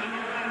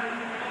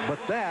 But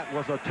that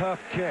was a tough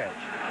catch.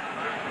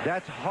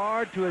 That's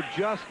hard to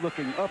adjust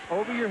looking up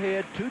over your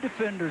head. 2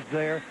 defenders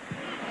there.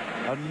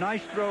 A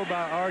nice throw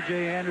by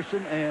R.J.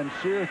 Anderson, and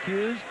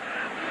Syracuse,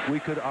 we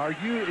could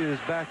argue, is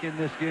back in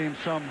this game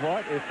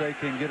somewhat if they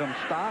can get them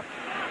stopped.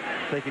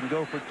 They can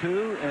go for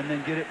 2 and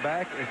then get it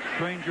back. If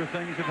stranger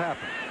things have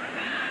happened.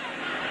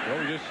 Well,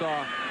 we just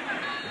saw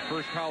the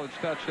first college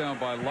touchdown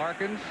by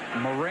Larkins.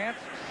 Morant's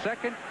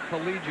second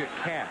collegiate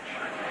catch.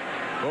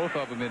 Both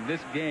of them in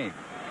this game.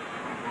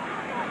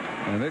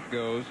 And it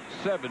goes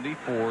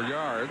 74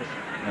 yards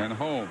and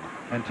home.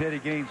 And Teddy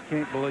Gaines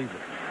can't believe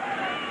it.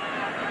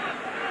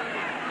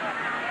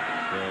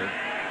 So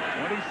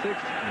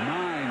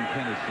 26-9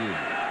 Tennessee.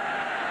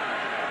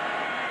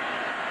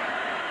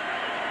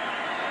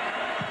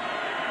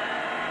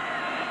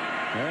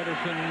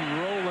 Anderson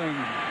rolling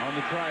on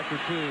the try for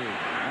 2.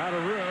 Out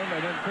of room,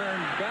 and then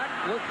turns back,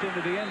 looks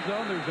into the end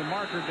zone. There's a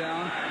marker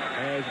down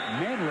as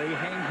Manley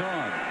hangs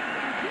on.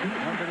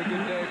 Not been a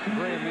good day for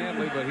Graham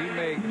Manley, but he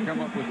may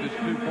come up with this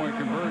 2-point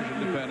conversion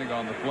depending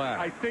on the flag.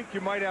 I think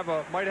you might have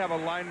a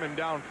lineman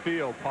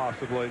downfield,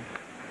 possibly.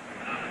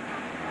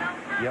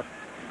 Yep.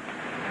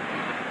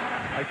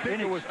 I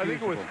think it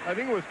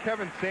was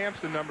Kevin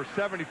Sampson, number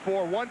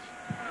 74. Once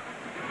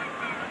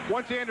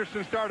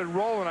Anderson started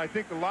rolling, I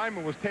think the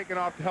lineman was taken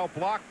off to help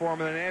block for him,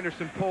 and then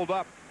Anderson pulled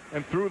up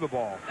and threw the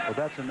ball. Well,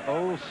 that's an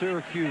old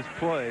Syracuse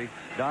play.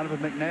 Donovan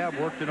McNabb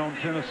worked it on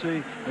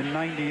Tennessee in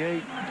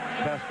 '98.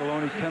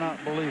 Pasqualoni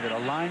cannot believe it. A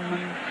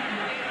lineman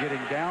getting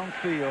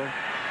downfield.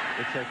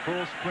 It's a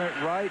full sprint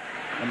right,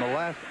 and the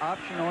last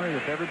option on it,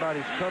 if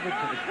everybody's covered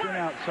to the sprint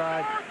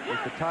outside, is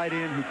the tight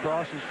end who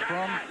crosses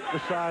from the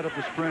side of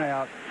the sprint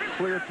out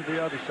clear to the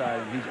other side,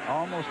 and he's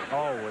almost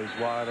always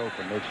wide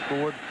open. They've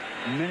scored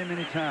many,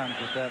 many times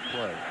with that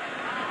play.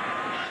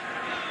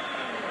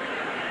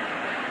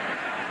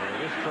 So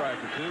this try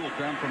for 2 will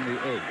come from the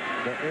 8.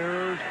 The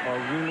errors are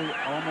really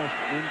almost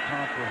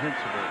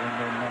incomprehensible in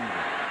their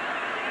numbers.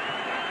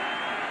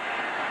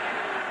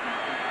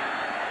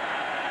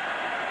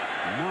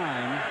 9,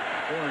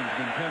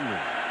 Orangeman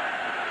Penry.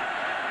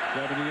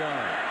 70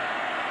 yards.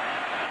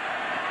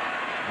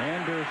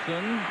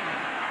 Anderson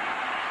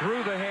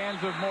through the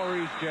hands of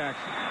Maurice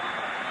Jackson.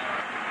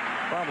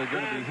 Probably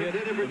going to be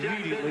hit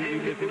immediately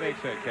even if he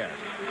makes that catch.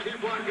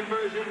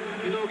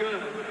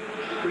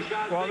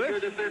 Well,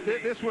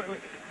 this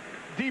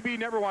DB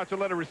never wants to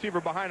let a receiver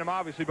behind him,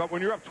 obviously, but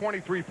when you're up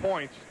 23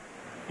 points,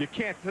 you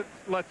can't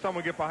let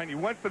someone get behind you.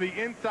 Went for the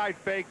inside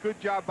fake. Good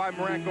job by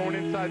Morant going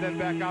inside, then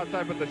back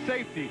outside. But the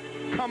safety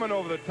coming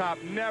over the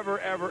top. Never,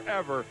 ever,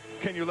 ever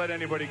can you let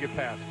anybody get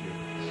past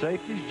you.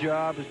 Safety's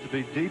job is to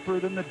be deeper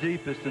than the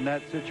deepest in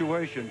that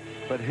situation.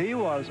 But he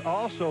was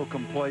also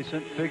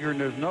complacent, figuring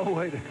there's no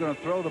way they're going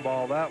to throw the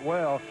ball that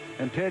well.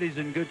 And Teddy's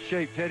in good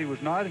shape. Teddy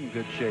was not in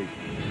good shape.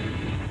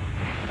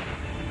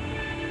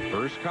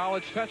 First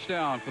college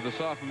touchdown for the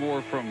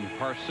sophomore from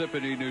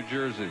Parsippany, New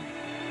Jersey.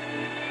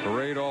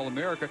 Parade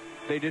All-America.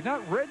 They did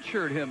not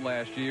redshirt him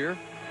last year,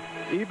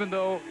 even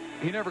though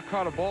he never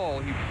caught a ball.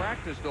 He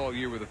practiced all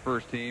year with the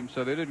first team,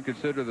 so they didn't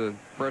consider the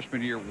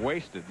freshman year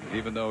wasted,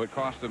 even though it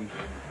cost him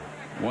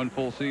one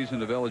full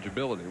season of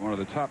eligibility. One of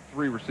the top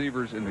 3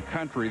 receivers in the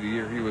country the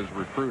year he was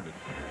recruited.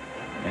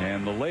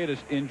 And the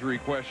latest injury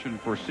question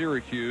for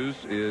Syracuse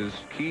is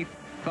Keith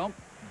Thump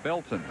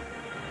Belton.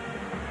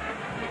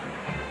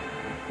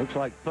 Looks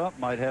like Thump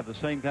might have the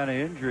same kind of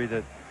injury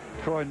that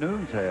Troy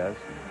Nunes has.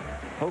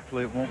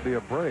 Hopefully it won't be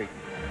a break.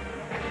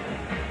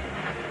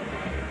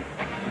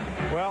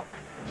 Well,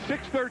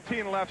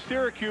 6:13 left.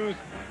 Syracuse,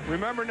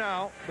 remember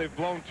now, they've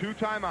blown 2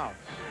 timeouts.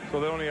 So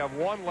they only have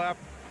 1 left.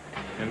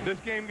 And if this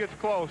game gets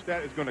close,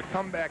 that is going to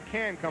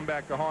can come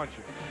back to haunt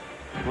you.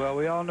 Well,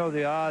 we all know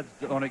the odds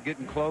on it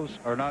getting close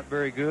are not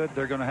very good.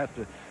 They're going to have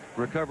to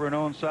recover an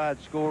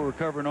onside score,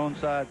 recover an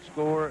onside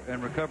score,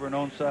 and recover an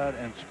onside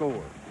and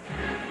score.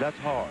 That's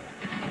hard.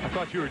 I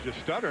thought you were just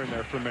stuttering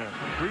there for a minute.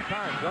 3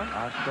 times, huh?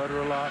 I stutter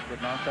a lot,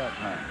 but not that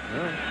time.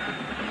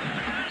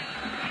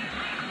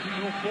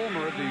 Will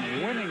Fulmer, the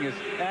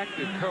winningest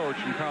active coach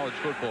in college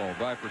football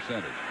by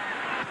percentage.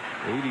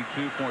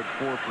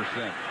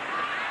 82.4%.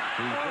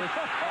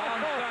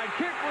 Onside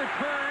kick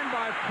return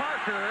by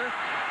Parker.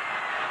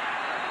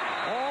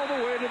 All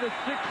the way to the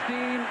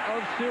 16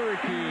 of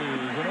Syracuse.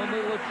 And only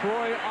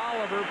LaTroy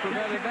Oliver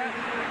prevented that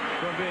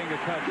from being a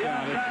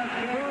touchdown. It's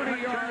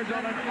 30 yards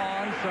on an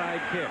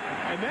onside kick.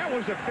 And that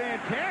was a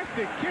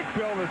fantastic kick,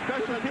 Bill, the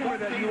special teamer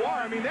that you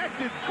are. I mean, that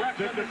did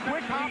the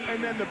quick hop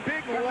and then the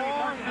big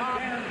long hop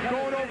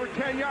going over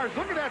 10 yards.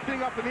 Look at that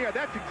thing up in the air.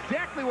 That's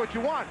exactly what you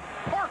want.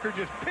 Parker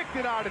just picked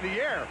it out of the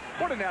air.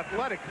 What an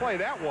athletic play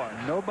that was.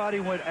 Nobody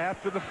went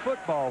after the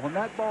football. When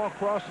that ball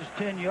crosses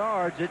 10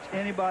 yards, it's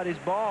anybody's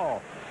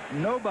ball.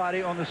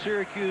 Nobody on the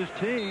Syracuse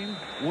team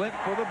went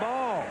for the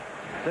ball.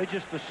 They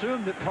just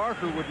assumed that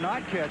Parker would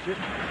not catch it,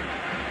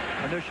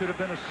 and there should have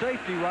been a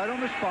safety right on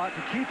the spot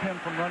to keep him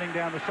from running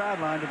down the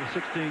sideline to the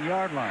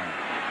 16-yard line.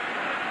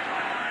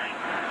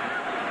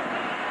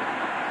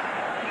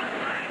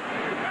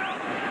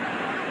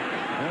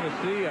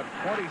 Tennessee up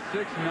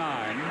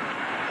 26-9.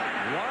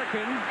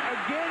 Larkin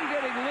again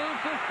getting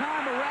loose, this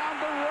time around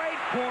the right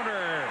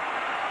corner.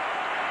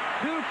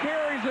 2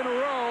 carries in a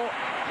row,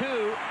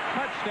 2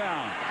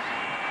 touchdowns.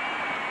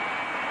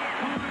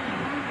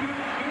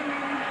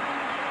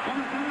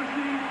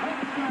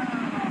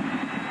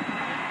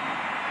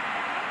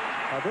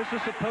 This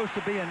is supposed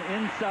to be an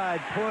inside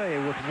play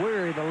with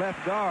Weary, the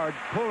left guard,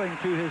 pulling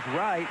to his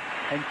right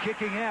and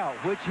kicking out,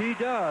 which he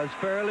does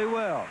fairly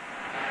well.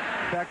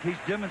 In fact, he's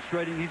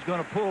demonstrating he's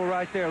going to pull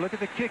right there. Look at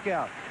the kick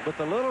out. But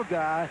the little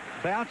guy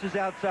bounces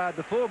outside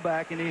the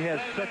fullback, and he has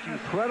such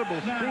incredible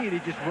speed, he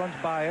just runs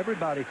by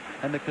everybody.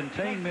 And the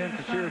contained man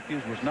for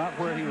Syracuse was not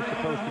where he was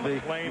supposed to be.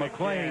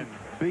 McClain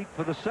beat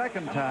for the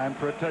 2nd time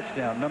for a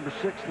touchdown. Number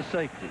 6, the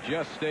safety.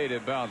 Just stayed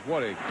in bounds.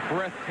 What a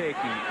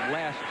breathtaking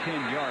last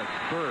 10-yard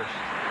burst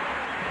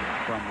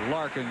from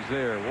Larkins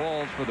there.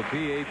 Walls for the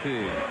PAT.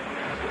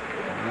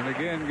 And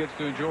again gets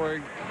to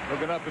enjoy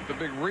looking up at the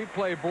big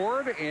replay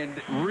board and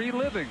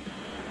reliving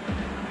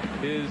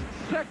his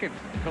 2nd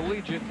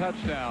collegiate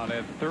touchdown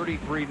at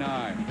 33-9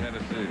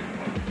 Tennessee.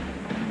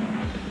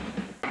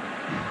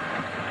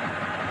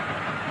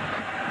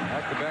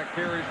 Back-to-back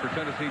carries for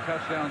Tennessee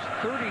touchdowns,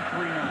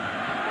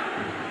 33-9.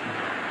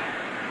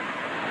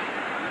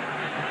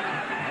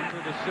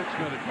 Under the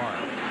 6-minute mark.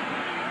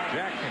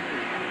 Jackson.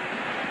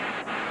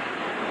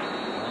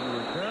 On the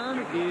return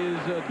is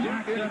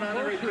Jackson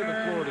closer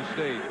to Florida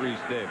State,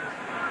 Reese Davis.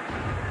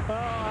 Oh,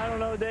 I don't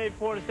know, Dave.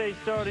 Florida State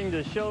starting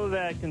to show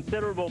that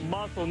considerable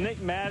muscle. Nick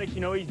Maddox,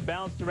 you know, he's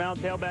bounced around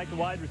tailback to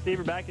wide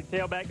receiver, back at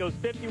tailback, goes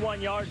 51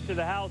 yards to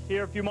the house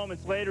here. A few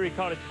moments later, he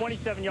caught a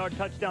 27-yard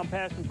touchdown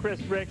pass from Chris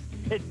Ricks.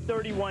 It's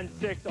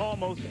 31-6,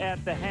 almost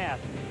at the half.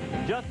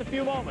 Just a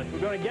few moments. We're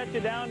going to get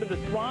you down to the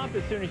swamp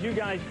as soon as you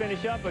guys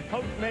finish up. But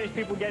Coach Mays,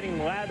 people getting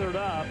lathered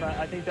up.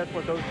 I think that's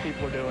what those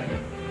people are doing.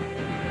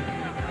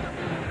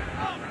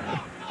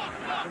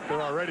 I think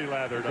they're already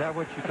lathered up. Is that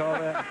what you call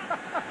that?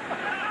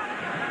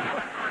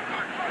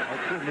 I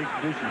still need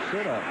to do some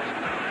sit-ups.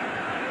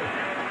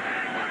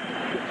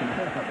 Get some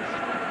abs.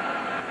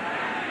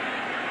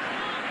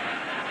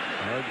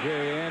 R.J.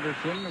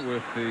 Anderson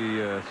with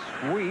the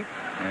sweep,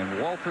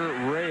 and Walter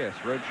Reyes,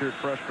 redshirt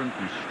freshman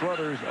from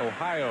Struthers,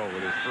 Ohio,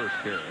 with his first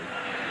carry.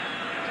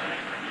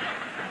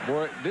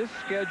 Boy, this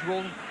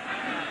schedule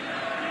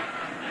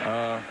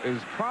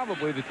is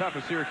probably the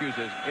toughest Syracuse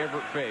has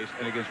ever faced,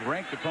 and against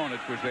ranked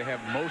opponents, which they have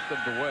most of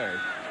the way.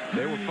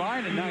 They were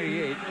fine in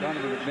 '98,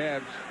 Donovan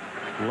McNabb's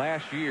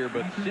last year,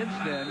 but since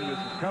then, this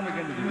is coming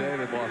into today,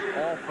 they've lost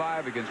all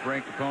 5 against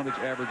ranked opponents,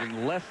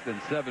 averaging less than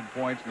 7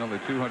 points and only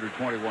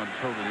 221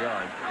 total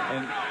yards.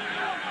 And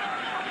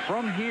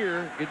from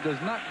here, it does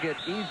not get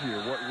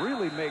easier. What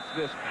really makes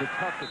this the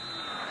toughest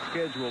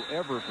schedule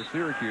ever for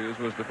Syracuse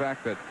was the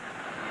fact that,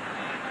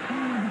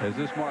 as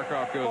this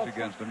mark-off goes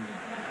against them,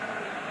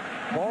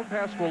 Paul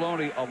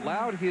Pasqualoni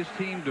allowed his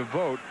team to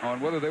vote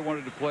on whether they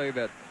wanted to play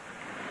that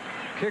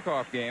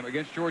kickoff game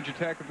against Georgia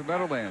Tech at the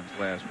Meadowlands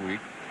last week.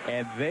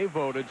 and they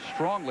voted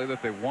strongly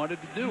that they wanted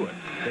to do it.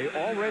 They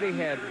already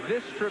had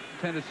this trip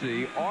to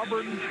Tennessee,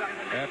 Auburn,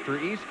 after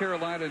East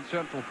Carolina and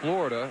Central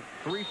Florida,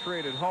 3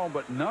 straight at home,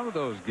 but none of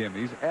those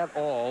gimmies at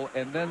all.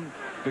 And then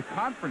the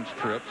conference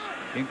trips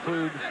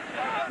include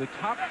the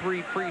top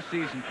 3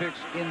 preseason picks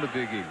in the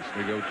Big East.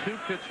 They go to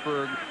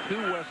Pittsburgh,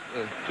 to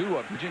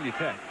Virginia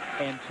Tech,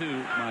 and to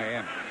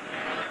Miami.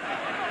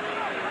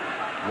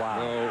 Wow.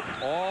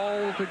 So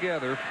all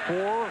together,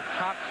 4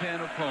 top 10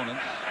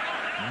 opponents,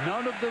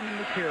 none of them in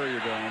the Carrier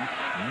Dome.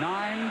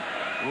 9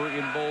 were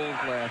in bowls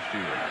last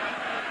year.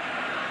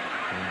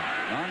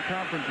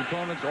 Non-conference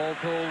opponents all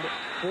told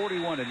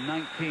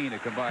 41-19, a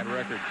combined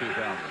record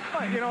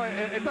 2000. You know,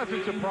 it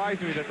doesn't surprise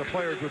me that the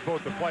players would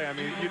vote to play. I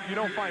mean, you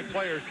don't find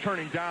players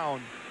turning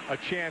down a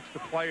chance to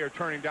play or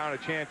turning down a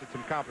chance at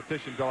some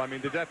competition, Bill. I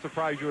mean, did that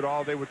surprise you at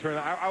all? They would turn.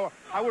 I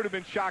would have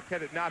been shocked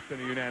had it not been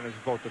a unanimous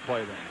vote to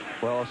play them.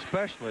 Well,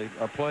 especially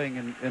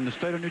playing in the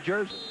state of New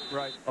Jersey.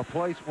 Right. A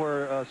place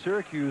where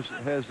Syracuse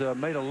has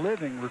made a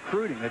living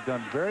recruiting. They've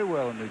done very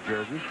well in New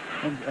Jersey,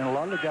 and a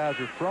lot of the guys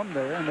are from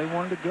there, and they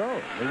wanted to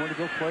go. They wanted to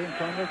go play in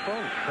front of their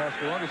folks.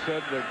 Pasqualoni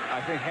said that,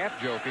 I think half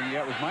joking,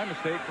 yeah, it was my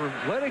mistake for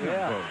letting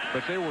them vote.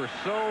 But they were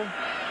so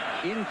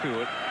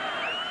into it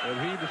that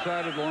he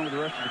decided, along with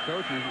the rest of the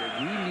coaches, that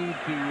we need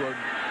to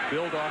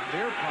build off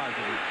their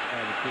positive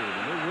attitude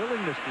and their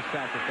willingness to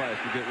sacrifice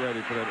to get ready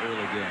for that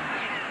early game.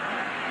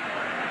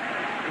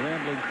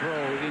 Rambling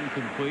throw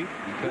incomplete,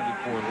 intended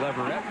for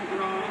Leverett.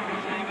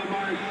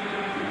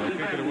 They'll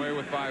kick it away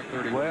with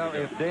 5:30. Well,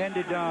 if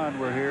Dandy Don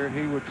were here,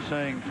 he would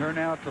sing "Turn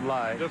Out the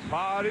Lights." The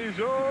party's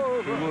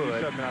over. He would.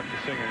 He said not to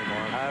sing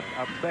anymore.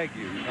 I beg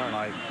you,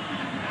 Mike,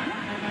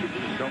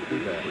 don't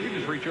do that. You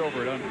just reach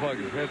over and unplug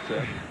his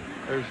headset.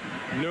 There's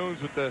Nunes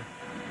with the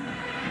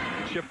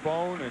chip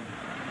bone, and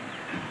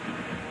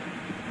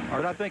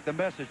but I think the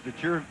message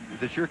that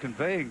you're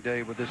conveying,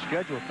 Dave, with this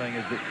schedule thing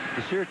is that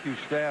the Syracuse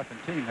staff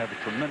and team have a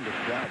tremendous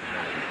job.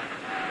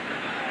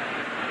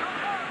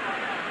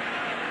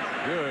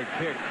 Good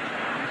kick.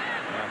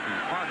 Matthew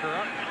Parker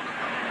up.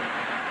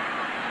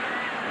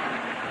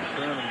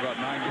 Return of about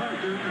 9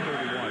 yards.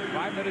 31.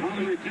 5 minutes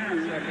and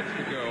 18 seconds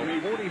to go.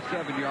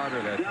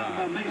 47-yarder that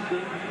time.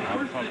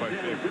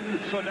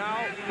 So now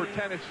for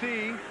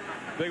Tennessee,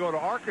 they go to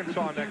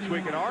Arkansas next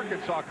week, and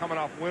Arkansas coming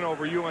off win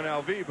over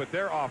UNLV, but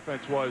their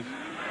offense was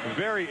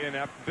very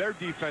inept. Their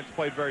defense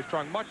played very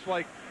strong, much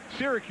like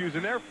Syracuse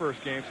in their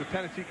first game. So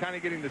Tennessee kind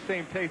of getting the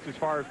same taste as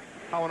far as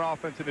how an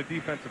offense and a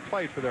defense have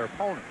played for their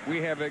opponent.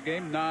 We have a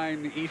game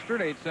 9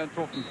 Eastern, 8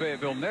 Central from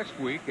Fayetteville next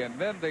week, and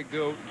then they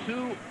go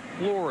to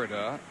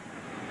Florida,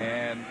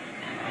 and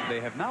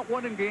they have not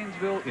won in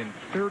Gainesville in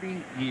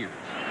 30 years,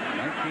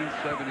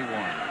 1971.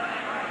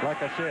 Like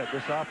I said,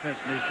 this offense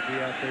needs to be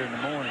out there in the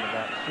morning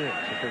about 6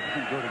 if they're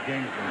going to go to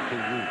Gainesville in 2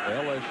 weeks.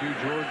 LSU,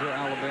 Georgia,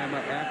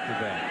 Alabama after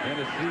that.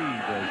 Tennessee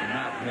does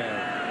not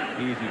have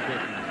easy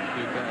pickings in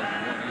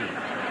 2001 either.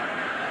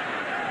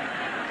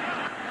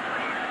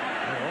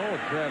 Oh,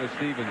 Travis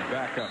Stevens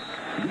back up.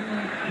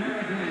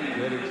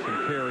 Getting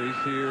some carries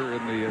here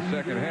in the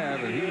second half,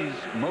 and he's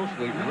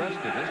mostly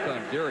rested. This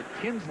time, Derek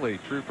Kinsley,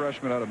 true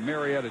freshman out of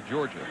Marietta,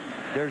 Georgia.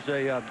 There's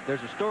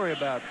a story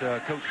about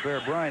Coach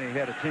Bear Bryant. He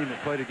had a team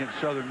that played against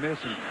Southern Miss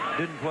and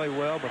didn't play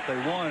well, but they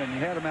won, and he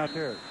had them out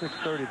there at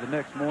 6:30 the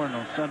next morning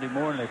on Sunday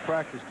morning. They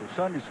practiced till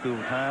Sunday school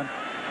time.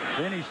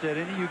 Then he said,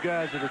 any of you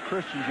guys that are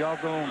Christians, y'all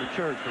go on to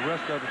church. The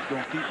rest of us are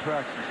going to keep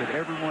practicing. He said,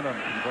 every one of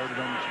them converted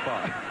on the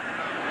spot.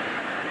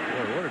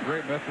 Boy, what a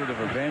great method of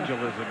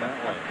evangelism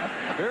that was.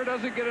 Bear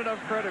doesn't get enough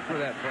credit for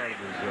that part of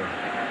his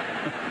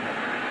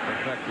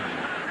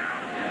effectiveness.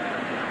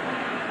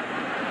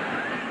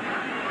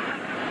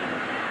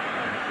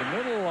 The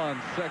middle on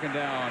 2nd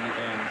down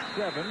and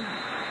 7.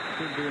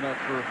 Should be enough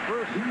for a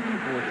first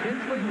for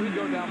Kinsley. We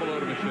go down below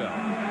to Michelle.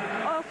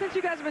 Well, since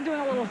you guys have been doing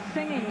a little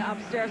singing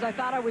upstairs, I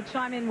thought I would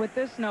chime in with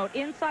this note.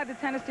 Inside the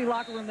Tennessee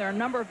locker room, there are a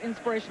number of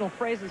inspirational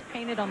phrases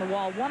painted on the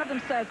wall. One of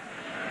them says,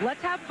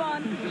 let's have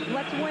fun,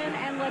 let's win,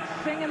 and let's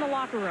sing in the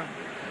locker room.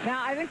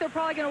 Now, I think they're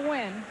probably going to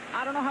win.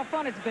 I don't know how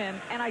fun it's been,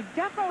 and I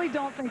definitely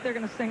don't think they're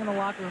going to sing in the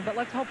locker room. But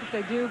let's hope if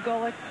they do,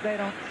 Golick, they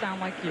don't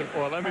sound like you.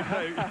 Well, let me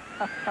tell you,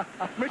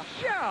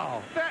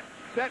 Michelle,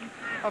 that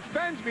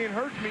offends me and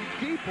hurts me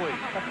deeply.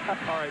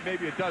 All right,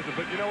 maybe it doesn't,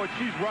 but you know what?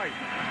 She's right.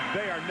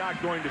 They are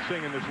not going to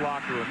sing in this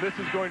locker room. This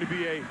is going to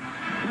be a,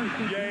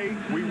 yay,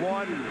 we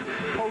won.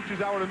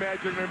 Coaches, I would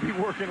imagine, are going to be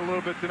working a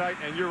little bit tonight,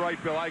 and you're right,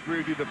 Bill. I agree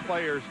with you. The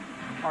players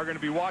are going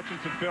to be watching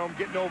some film,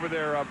 getting over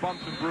their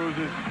bumps and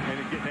bruises, and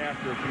getting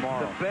after it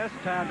tomorrow. The best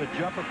time to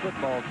jump a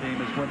football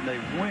team is when they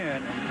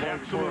win and play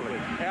Absolutely.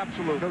 poorly.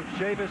 Absolutely. Coach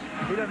Chavis,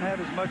 he doesn't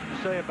have as much to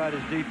say about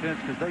his defense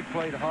because they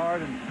played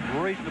hard and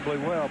reasonably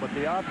well, but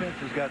the offense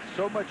has got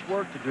so much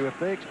work to do if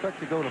they expect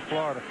to go to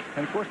Florida.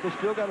 And, of course, they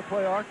still got to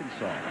play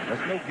Arkansas.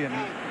 That's no gimme.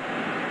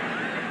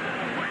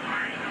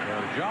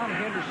 Well, John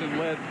Henderson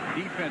led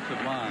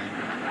defensive line.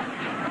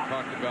 We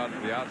talked about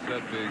at the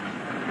outset being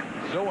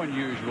so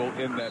unusual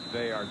in that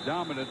they are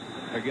dominant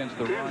against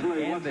the run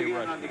and they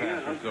rush the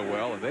passer so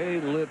well, and they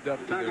lived up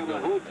to their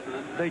billing.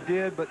 They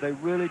did, but they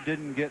really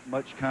didn't get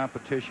much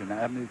competition.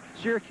 I mean,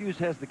 Syracuse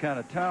has the kind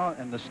of talent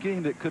and the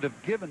scheme that could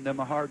have given them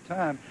a hard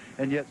time,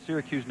 and yet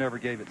Syracuse never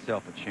gave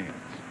itself a chance.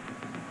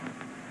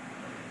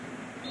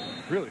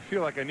 Really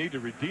feel like I need to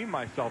redeem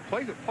myself.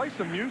 Play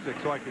some music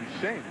so I can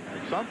sing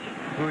or something.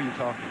 Who are you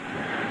talking to?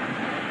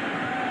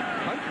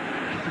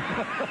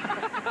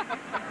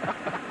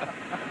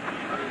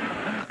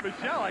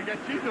 Michelle, I guess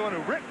she's the one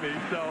who ripped me,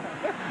 so.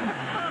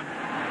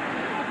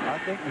 I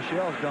think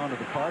Michelle's gone to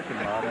the parking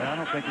lot, and I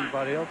don't think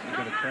anybody else is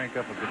going to crank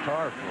up a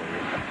guitar for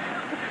you.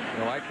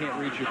 No, I can't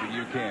reach it, but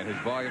you can. His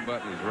volume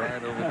button is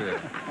right over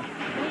there.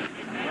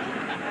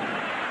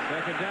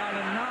 Second down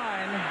and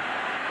 9.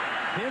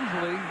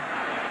 Tinsley.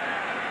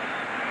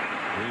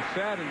 He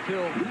sat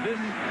until this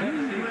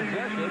Tennessee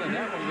possession, and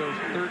that one goes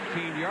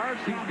 13 yards.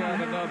 He's got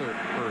another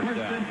first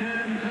down.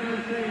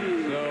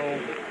 So,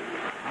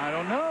 I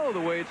don't know. The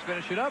way it's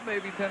finishing up,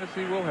 maybe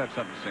Tennessee will have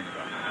something to sing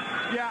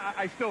about. Yeah,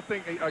 I still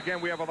think,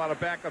 again, we have a lot of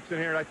backups in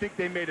here, and I think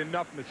they made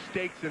enough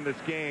mistakes in this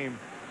game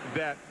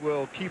that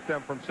will keep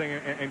them from singing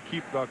and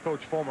keep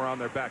Coach Fulmer on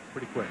their back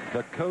pretty quick.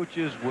 The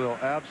coaches will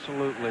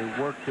absolutely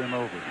work them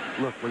over.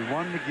 Look, we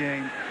won the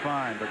game,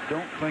 fine, but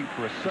don't think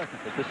for a second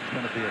that this is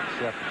going to be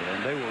acceptable,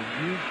 and they will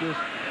use this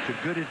to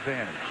good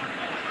advantage.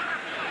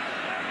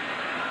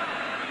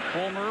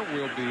 Fulmer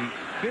will be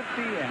 50-4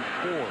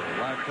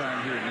 lifetime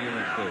here at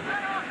Neyland Stadium.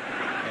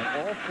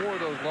 And all 4 of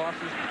those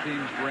losses,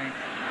 teams ranked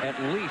at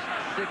least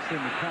 6th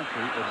in the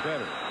country or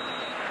better.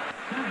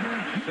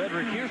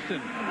 Cedric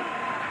Houston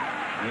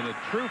in a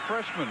true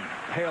freshman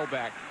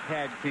tailback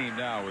tag team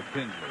now with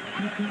Tinsley.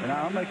 And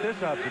I'll make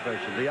this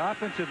observation. The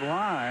offensive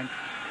line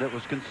that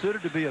was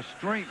considered to be a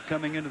strength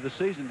coming into the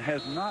season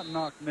has not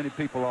knocked many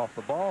people off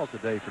the ball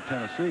today for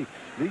Tennessee.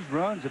 These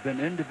runs have been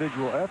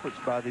individual efforts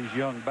by these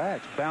young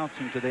backs,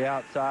 bouncing to the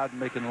outside and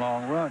making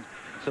long runs.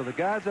 So the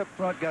guys up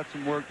front got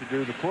some work to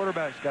do. The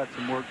quarterback's got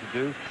some work to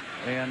do.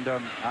 And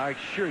I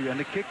assure you, in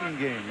the kicking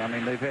game, I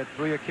mean, they've had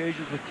 3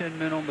 occasions with 10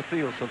 men on the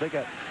field, so they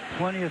got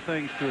plenty of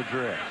things to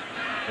address.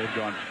 They've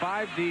gone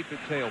 5 deep at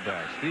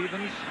tailback.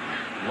 Stevens,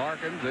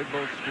 Larkins, they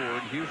both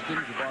scored. Houston,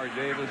 Jabari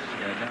Davis,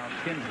 and now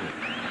Tinsley.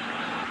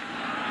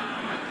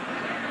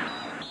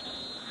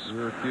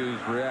 Syracuse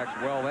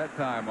reacts well that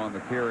time on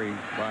the carry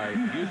by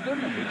Houston.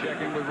 And we're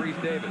checking with Reese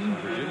Davis from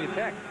Virginia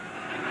Tech.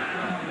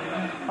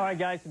 All right,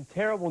 guys, some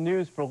terrible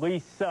news for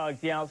Lee Suggs,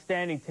 the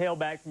outstanding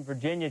tailback from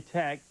Virginia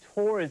Tech.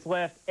 Tore his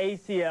left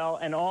ACL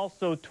and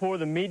also tore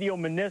the medial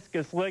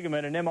meniscus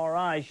ligament. An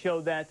MRI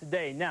showed that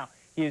today. Now,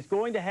 he is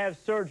going to have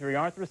surgery,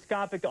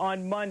 arthroscopic,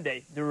 on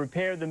Monday to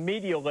repair the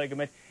medial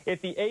ligament.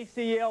 If the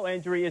ACL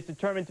injury is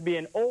determined to be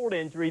an old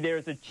injury,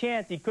 there's a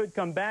chance he could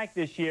come back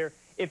this year.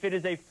 If it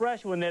is a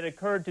fresh one that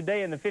occurred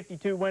today in the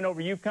 52 win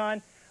over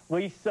UConn,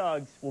 Lee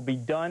Suggs will be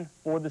done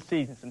for the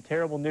season. Some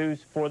terrible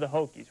news for the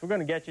Hokies. We're going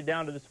to get you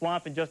down to the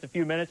Swamp in just a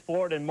few minutes.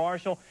 Florida and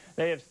Marshall,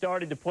 they have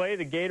started to play.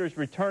 The Gators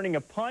returning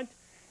a punt.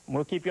 And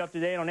we'll keep you up to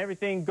date on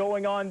everything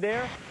going on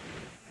there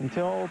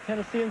until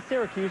Tennessee and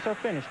Syracuse are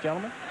finished,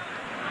 gentlemen.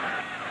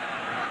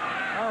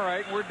 All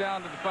right, we're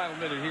down to the final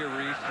minute here,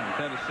 Reese. And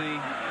Tennessee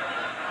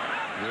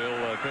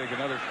will take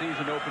another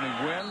season-opening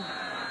win,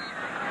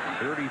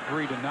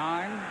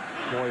 33-9.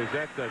 Boy, is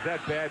that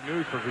bad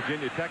news for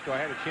Virginia Tech, though. I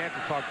had a chance to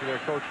talk to their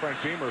coach, Frank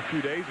Beamer, a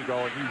few days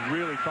ago, and he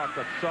really talked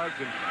up Suggs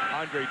and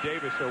Andre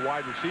Davis, their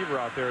wide receiver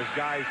out there, as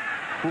guys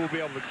who will be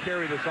able to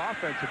carry this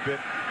offense a bit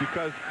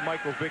because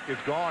Michael Vick is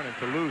gone, and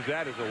to lose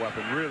that as a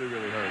weapon really,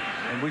 really hurts.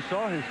 And we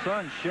saw his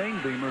son, Shane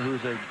Beamer,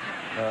 who's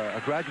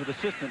a graduate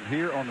assistant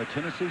here on the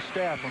Tennessee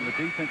staff on the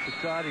defensive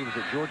side. He was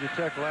at Georgia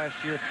Tech last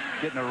year,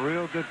 getting a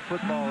real good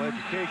football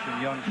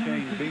education, young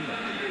Shane Beamer.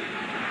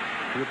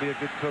 He'll be a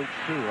good coach,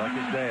 too, like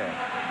his dad.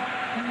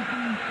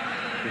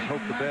 Just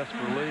hope the best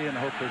for Lee and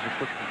hope there's a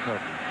quick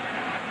recovery.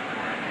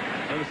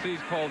 Tennessee's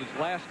called its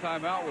last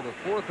time out with a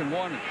 4th and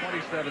 1 and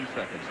 27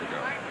 seconds to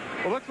go.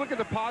 Well, let's look at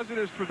the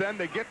positives for them.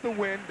 They get the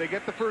win. They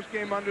get the first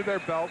game under their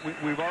belt.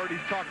 We've already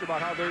talked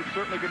about how they're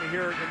certainly going to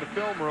hear it in the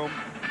film room.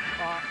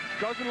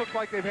 Doesn't look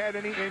like they've had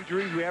any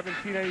injuries. We haven't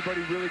seen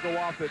anybody really go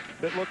off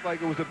that looked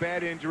like it was a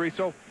bad injury.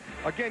 So,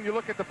 again, you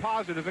look at the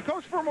positives. And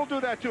Coach Firm will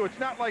do that, too. It's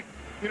not like,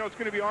 you know, it's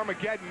going to be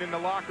Armageddon in the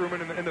locker room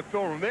and in the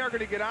film room. They are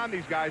going to get on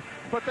these guys.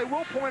 But they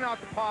will point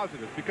out the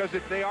positives because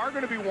if they are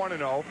going to be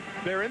 1-0,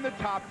 they're in the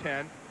top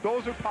 10.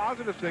 Those are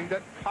positive things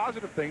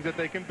that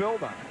they can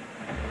build on.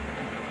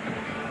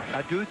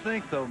 I do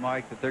think, though,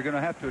 Mike, that they're going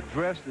to have to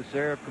address this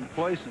air of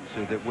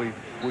complacency that we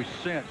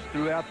sense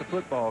throughout the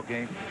football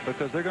game,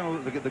 because they're going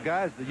to look at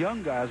the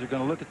young guys are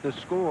going to look at this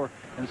score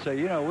and say,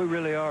 you know, we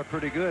really are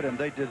pretty good, and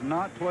they did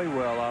not play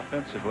well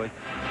offensively,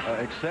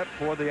 except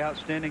for the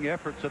outstanding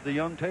efforts of the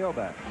young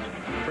tailback.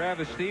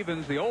 Travis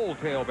Stevens, the old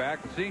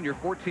tailback, the senior,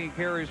 14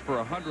 carries for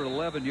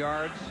 111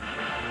 yards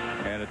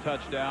and a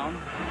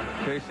touchdown.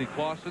 Casey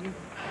Clausen,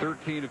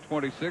 13 of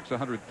 26,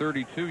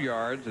 132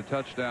 yards, a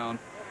touchdown,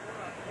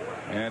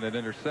 and an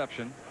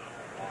interception.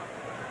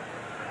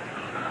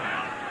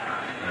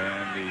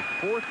 And the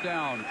fourth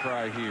down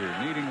try here,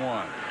 needing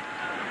one.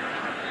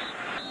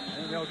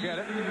 And they'll get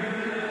it.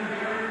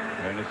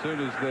 And as soon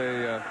as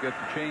they get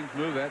the chains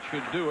move, that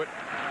should do it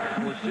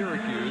for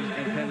Syracuse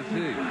and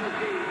Tennessee.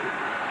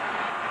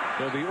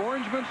 So the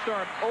Orangemen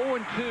start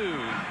 0-2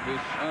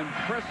 this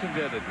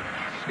unprecedented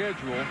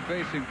schedule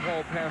facing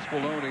Paul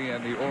Pasqualoni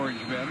and the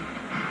Orangemen.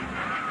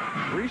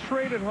 3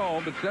 straight at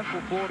home, but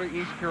Central Florida,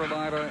 East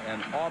Carolina,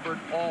 and Auburn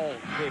all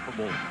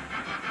capable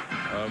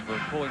of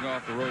pulling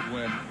off the road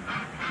win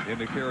in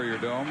the Carrier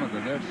Dome. And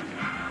the next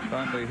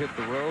time they hit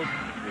the road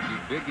will be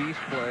Big East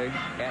play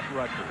at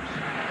Rutgers.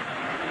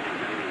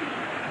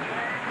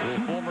 Will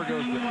Fulmer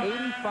goes to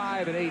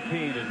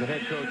 85-18 as the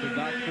head coach of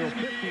Knoxville,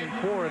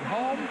 15-4 at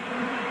home,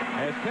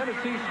 as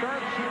Tennessee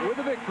starts with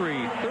a victory,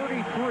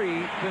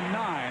 33-9,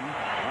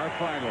 our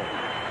final.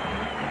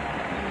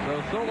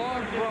 So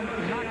long from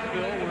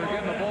Knoxville, where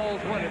again the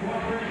Vols win it,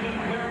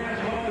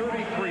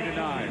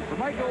 33-9. For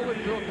Mike Olin,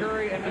 Bill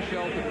Curry, and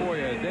Michelle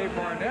Tafoya, Dave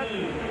Barnett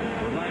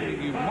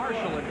reminding you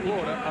Marshall in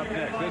Florida up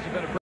next. This has been a